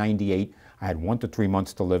 1998 I had 1 to 3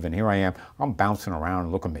 months to live, and here I am. I'm bouncing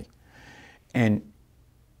around, look at me. And,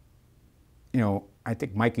 you know, I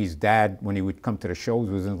think Mikey's dad, when he would come to the shows,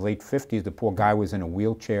 was in his late 50s. The poor guy was in a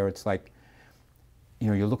wheelchair. It's like, you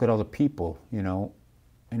know, you look at other people, you know,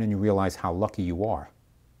 and then you realize how lucky you are.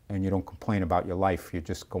 And you don't complain about your life. You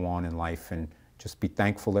just go on in life and just be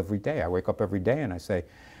thankful every day. I wake up every day and I say,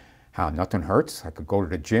 how nothing hurts. I could go to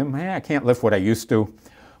the gym. I can't lift what I used to,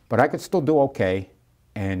 but I could still do okay.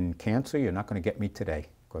 And cancer, you're not going to get me today,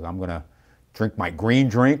 because I'm going to drink my green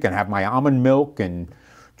drink and have my almond milk and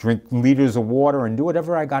drink liters of water and do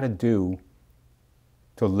whatever I got to do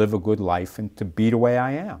to live a good life and to be the way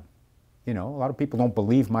I am. You know, a lot of people don't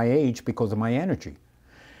believe my age because of my energy.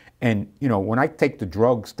 And, you know, when I take the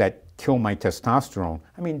drugs that kill my testosterone,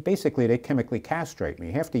 I mean, basically they chemically castrate me.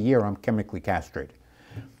 Half the year I'm chemically castrated.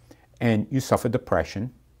 And you suffer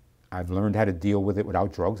depression. I've learned how to deal with it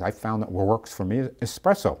without drugs. I found that what works for me is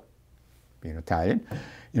espresso. Being Italian,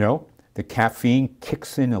 you know, the caffeine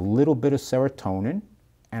kicks in a little bit of serotonin,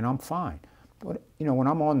 and I'm fine. But, you know, when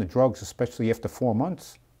I'm on the drugs, especially after 4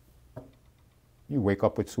 months, you wake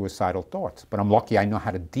up with suicidal thoughts. But I'm lucky I know how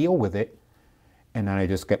to deal with it, and then I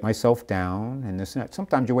just get myself down and this and that.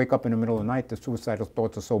 Sometimes you wake up in the middle of the night, the suicidal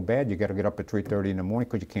thoughts are so bad, you got to get up at 3:30 in the morning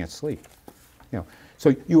because you can't sleep. You know,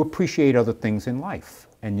 so you appreciate other things in life,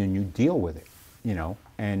 and then you deal with it, you know.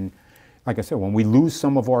 And like I said, when we lose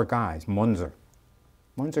some of our guys, Munzer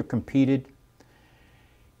competed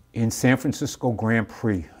in San Francisco Grand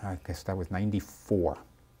Prix. I guess that was 94,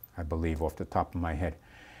 I believe, off the top of my head.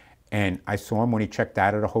 And I saw him when he checked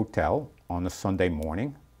out of the hotel on the Sunday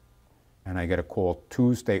morning, and I get a call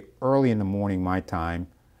Tuesday early in the morning my time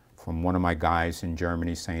from one of my guys in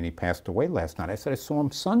Germany saying he passed away last night. I said, I saw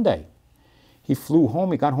him Sunday. He flew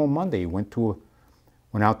home, he got home Monday. He went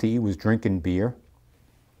out to eat, was drinking beer,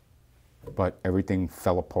 but everything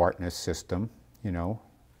fell apart in his system, you know,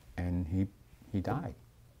 and he died,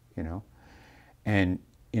 you know. And,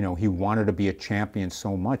 you know, he wanted to be a champion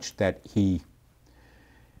so much that he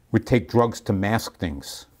would take drugs to mask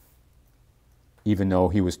things, even though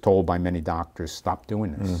he was told by many doctors, stop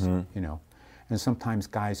doing this, you know. And sometimes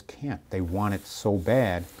guys can't. They want it so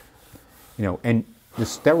bad, you know. And the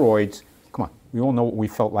steroids, come on, we all know what we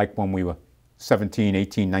felt like when we were 17,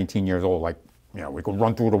 18, 19 years old, like, you know, we could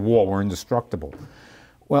run through the wall, we're indestructible.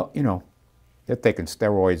 Well, you know, they're taking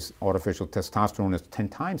steroids, artificial testosterone is 10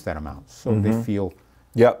 times that amount. So they feel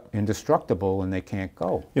indestructible and they can't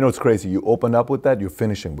go. You know, it's crazy. You open up with that, you're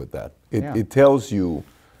finishing with that. It tells you,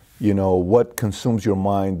 you know, what consumes your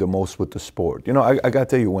mind the most with the sport. You know, I got to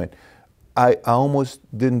tell you, Wayne, I almost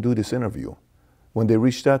didn't do this interview. When they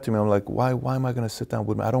reached out to me, I'm like, why am I going to sit down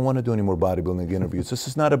with me? I don't want to do any more bodybuilding interviews. This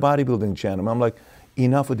is not a bodybuilding channel. I'm like,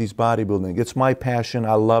 enough of these bodybuilding. It's my passion.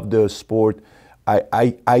 I love the sport.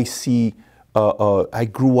 I see, I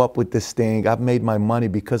grew up with this thing. I've made my money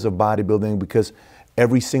because of bodybuilding, because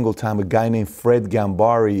every single time a guy named Fred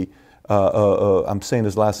Gambari, I'm saying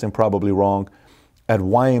his last name probably wrong, at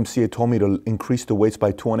YMCA told me to increase the weights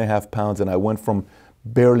by 2.5 pounds, and I went from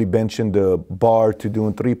barely benching the bar to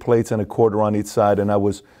doing 3 plates and a quarter on each side, and I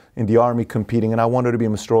was in the Army competing, and I wanted to be a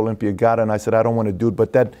Mr. Olympia guy, and I said, I don't want to do it,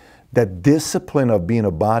 but that discipline of being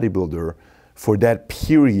a bodybuilder for that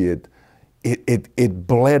period, it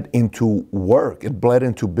bled into work, it bled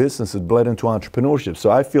into business, it bled into entrepreneurship. So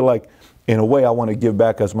I feel like, in a way, I want to give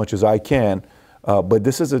back as much as I can, but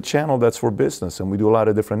this is a channel that's for business, and we do a lot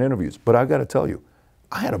of different interviews. But I got to tell you,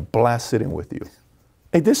 I had a blast sitting with you.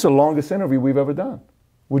 Hey, this is the longest interview we've ever done.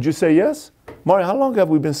 Would you say yes? Mario, how long have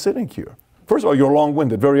we been sitting here? First of all, you're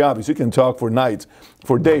long-winded, very obvious. You can talk for nights,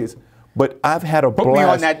 for days. But I've had a blast.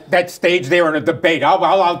 Put me on that stage there in a debate.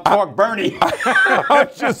 I'll talk Bernie. I'm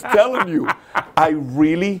just telling you, I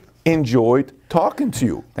really enjoyed talking to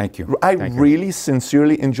you. Thank you. I really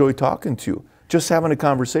sincerely enjoyed talking to you, just having a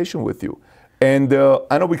conversation with you. And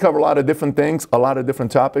I know we cover a lot of different things, a lot of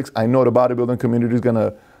different topics. I know the bodybuilding community is going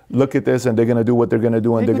to look at this and they're going to do what they're going to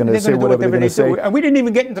do, and they're going to say whatever they're going to say. And we didn't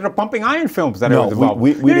even get into the pumping iron films that I was involved.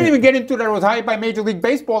 We didn't even get into that. I was hired by Major League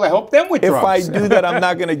Baseball to help them with drugs. If I do that, I'm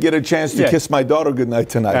not going to get a chance to kiss my daughter goodnight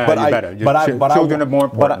tonight. Children are more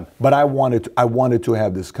important. But I wanted to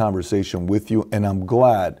have this conversation with you, and I'm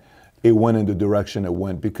glad it went in the direction it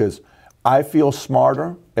went, because I feel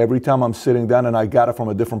smarter every time I'm sitting down, and I got it from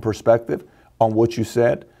a different perspective on what you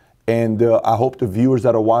said. And I hope the viewers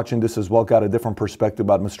that are watching this as well got a different perspective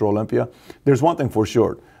about Mr. Olympia. There's one thing for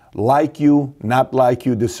sure. Like you, not like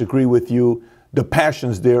you, disagree with you, the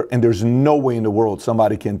passion's there, and there's no way in the world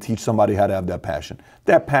somebody can teach somebody how to have that passion.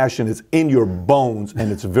 That passion is in your bones,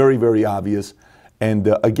 and it's very, very obvious.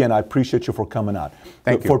 And again, I appreciate you for coming out.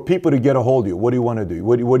 Thank you. For people to get a hold of you, what do you want to do?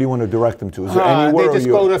 What do you want to direct them to? Is there anywhere? They just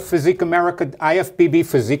go to Physique America, IFBB,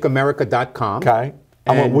 PhysiqueAmerica.com. Okay.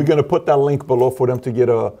 We're going to put that link below for them to get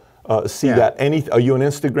a see that. Are you an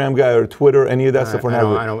Instagram guy or Twitter? Any of that stuff?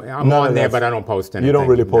 I'm on there, but I don't post anything. You don't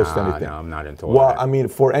really post anything. No, I'm not into all that. Well, I mean,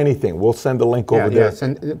 for anything, we'll send the link over there. Yes,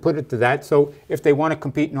 and put it to that. So if they want to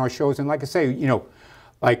compete in our shows, and like I say, you know,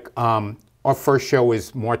 like our first show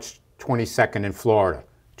is March 22nd in Florida.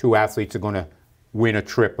 2 athletes are going to win a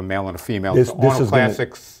trip, a male and a female. This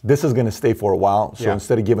is going to stay for a while, so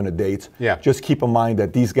instead of giving a date, just keep in mind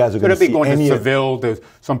that these guys are going to see going to Seville. There's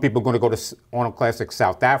some people are going to go to Arnold Classic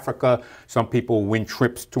South Africa. Some people win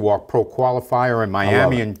trips to our pro qualifier in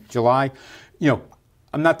Miami in July. You know,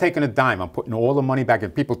 I'm not taking a dime. I'm putting all the money back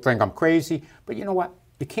in. People think I'm crazy, but you know what?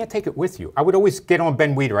 You can't take it with you. I would always get on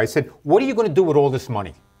Ben Weider. I said, what are you going to do with all this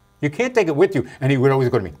money? You can't take it with you. And he would always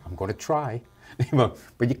go to me, I'm going to try.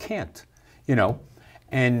 But you can't. You know,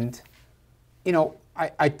 and, you know,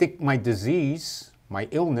 I think my disease, my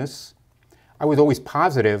illness, I was always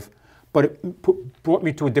positive, but it brought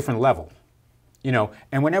me to a different level, you know.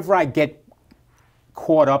 And whenever I get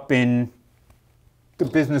caught up in the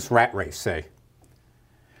business rat race, say,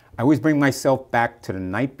 I always bring myself back to the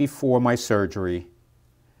night before my surgery,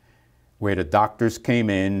 where the doctors came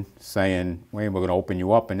in saying, Wayne, we're going to open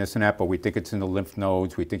you up and this and that, but we think it's in the lymph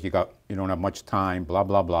nodes. We think you don't have much time, blah,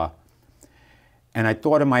 blah, blah. And I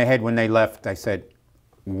thought in my head when they left, I said,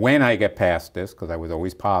 when I get past this, because I was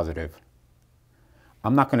always positive,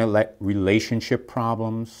 I'm not going to let relationship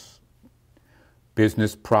problems,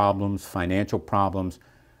 business problems, financial problems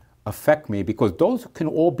affect me, because those can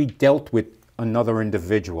all be dealt with another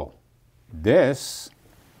individual. This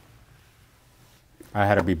I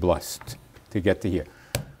had to be blessed to get to here.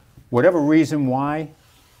 Whatever reason why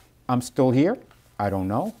I'm still here, I don't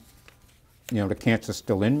know. You know, the cancer's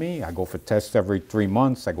still in me. I go for tests every 3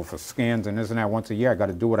 months. I go for scans and this and that once a year. I got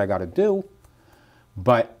to do what I got to do.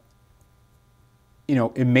 But, you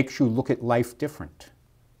know, it makes you look at life different.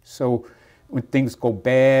 So when things go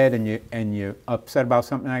bad and you're upset about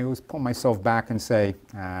something, I always pull myself back and say,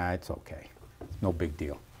 it's okay. No big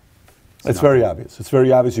deal. It's very obvious. It's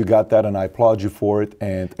very obvious you got that, and I applaud you for it.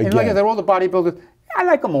 And again, like I said, all the bodybuilders, I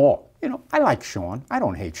like them all. You know, I like Sean. I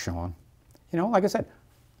don't hate Sean. You know, like I said,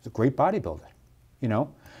 he's a great bodybuilder. You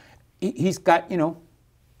know, he's got, you know,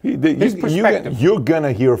 his perspective. You're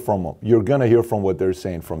gonna hear from them. You're gonna hear from what they're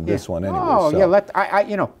saying from this one anyway. Oh, so. yeah.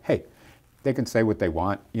 You know, hey, they can say what they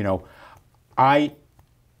want. You know,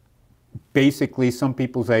 basically, some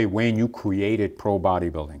people say, Wayne, you created pro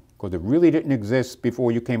bodybuilding because it really didn't exist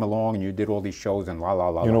before you came along and you did all these shows and la la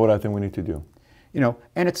la. You know what I think we need to do? You know,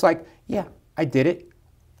 and it's like, yeah, I did it.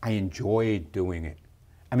 I enjoyed doing it.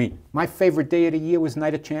 I mean, my favorite day of the year was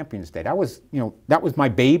Night of Champions Day. That was, you know, that was my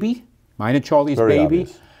baby, mine and Charlie's Very baby.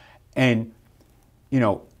 obvious. And, you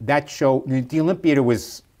know, that show, the Olympiad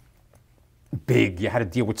was big. You had to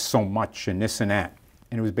deal with so much and this and that.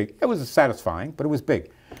 And it was big. It was satisfying, but it was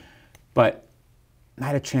big. But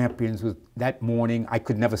Night of Champions was that morning. I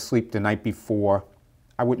could never sleep the night before.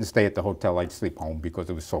 I wouldn't stay at the hotel. I'd sleep home because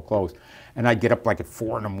it was so close. And I'd get up like at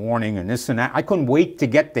 4 in the morning and this and that. I couldn't wait to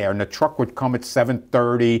get there. And the truck would come at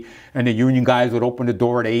 7:30 and the union guys would open the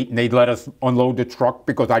door at 8 and they'd let us unload the truck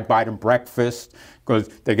because I'd buy them breakfast because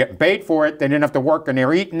they're getting paid for it. They didn't have to work and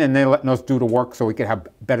they're eating and they're letting us do the work so we could have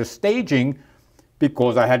better staging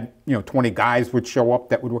because I had, you know, 20 guys would show up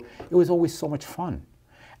that would work. It was always so much fun.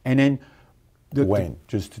 And then Wayne,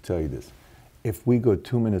 just to tell you this, if we go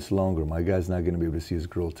 2 minutes longer, my guy's not going to be able to see his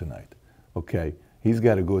girl tonight. Okay? He's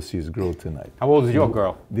got to go see his girl tonight. How old is your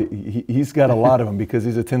girl? He's got a lot of them because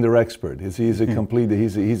he's a Tinder expert. He's a complete, I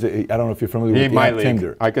don't know if you're familiar with the app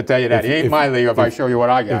Tinder. I could tell you that. He ain't my league if I show you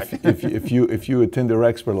what I got. If you're a Tinder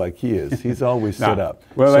expert like he is, he's always set up.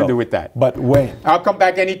 Well, I'll do with that. But Wayne. I'll come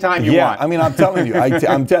back anytime you want. Yeah, I mean, I'm telling you,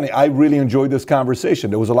 I'm telling you, I really enjoyed this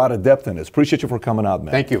conversation. There was a lot of depth in this. Appreciate you for coming out,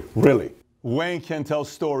 man. Thank you. Really. Wayne can tell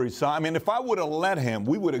stories. So, I mean, if I would have let him,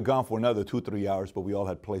 we would have gone for another 2-3 hours, but we all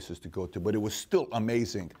had places to go to. But it was still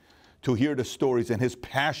amazing to hear the stories and his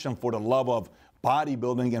passion for the love of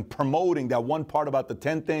bodybuilding and promoting that one part about the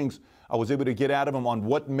 10 things I was able to get out of him on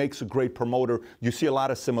what makes a great promoter. You see a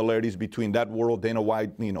lot of similarities between that world, Dana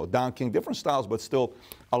White, you know, Don King, different styles, but still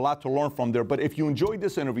a lot to learn from there. But if you enjoyed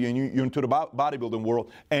this interview and you're into the bodybuilding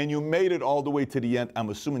world and you made it all the way to the end, I'm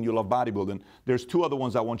assuming you love bodybuilding. There's 2 other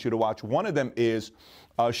ones I want you to watch. One of them is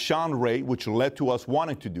Sean Ray, which led to us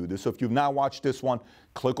wanting to do this. So if you've not watched this one,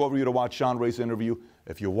 click over here to watch Sean Ray's interview.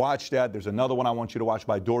 If you watch that, there's another one I want you to watch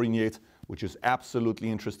by Dorian Yates, which is absolutely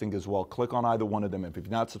interesting as well. Click on either one of them. If you've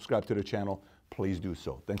not subscribed to the channel, please do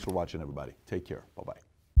so. Thanks for watching, everybody. Take care. Bye-bye.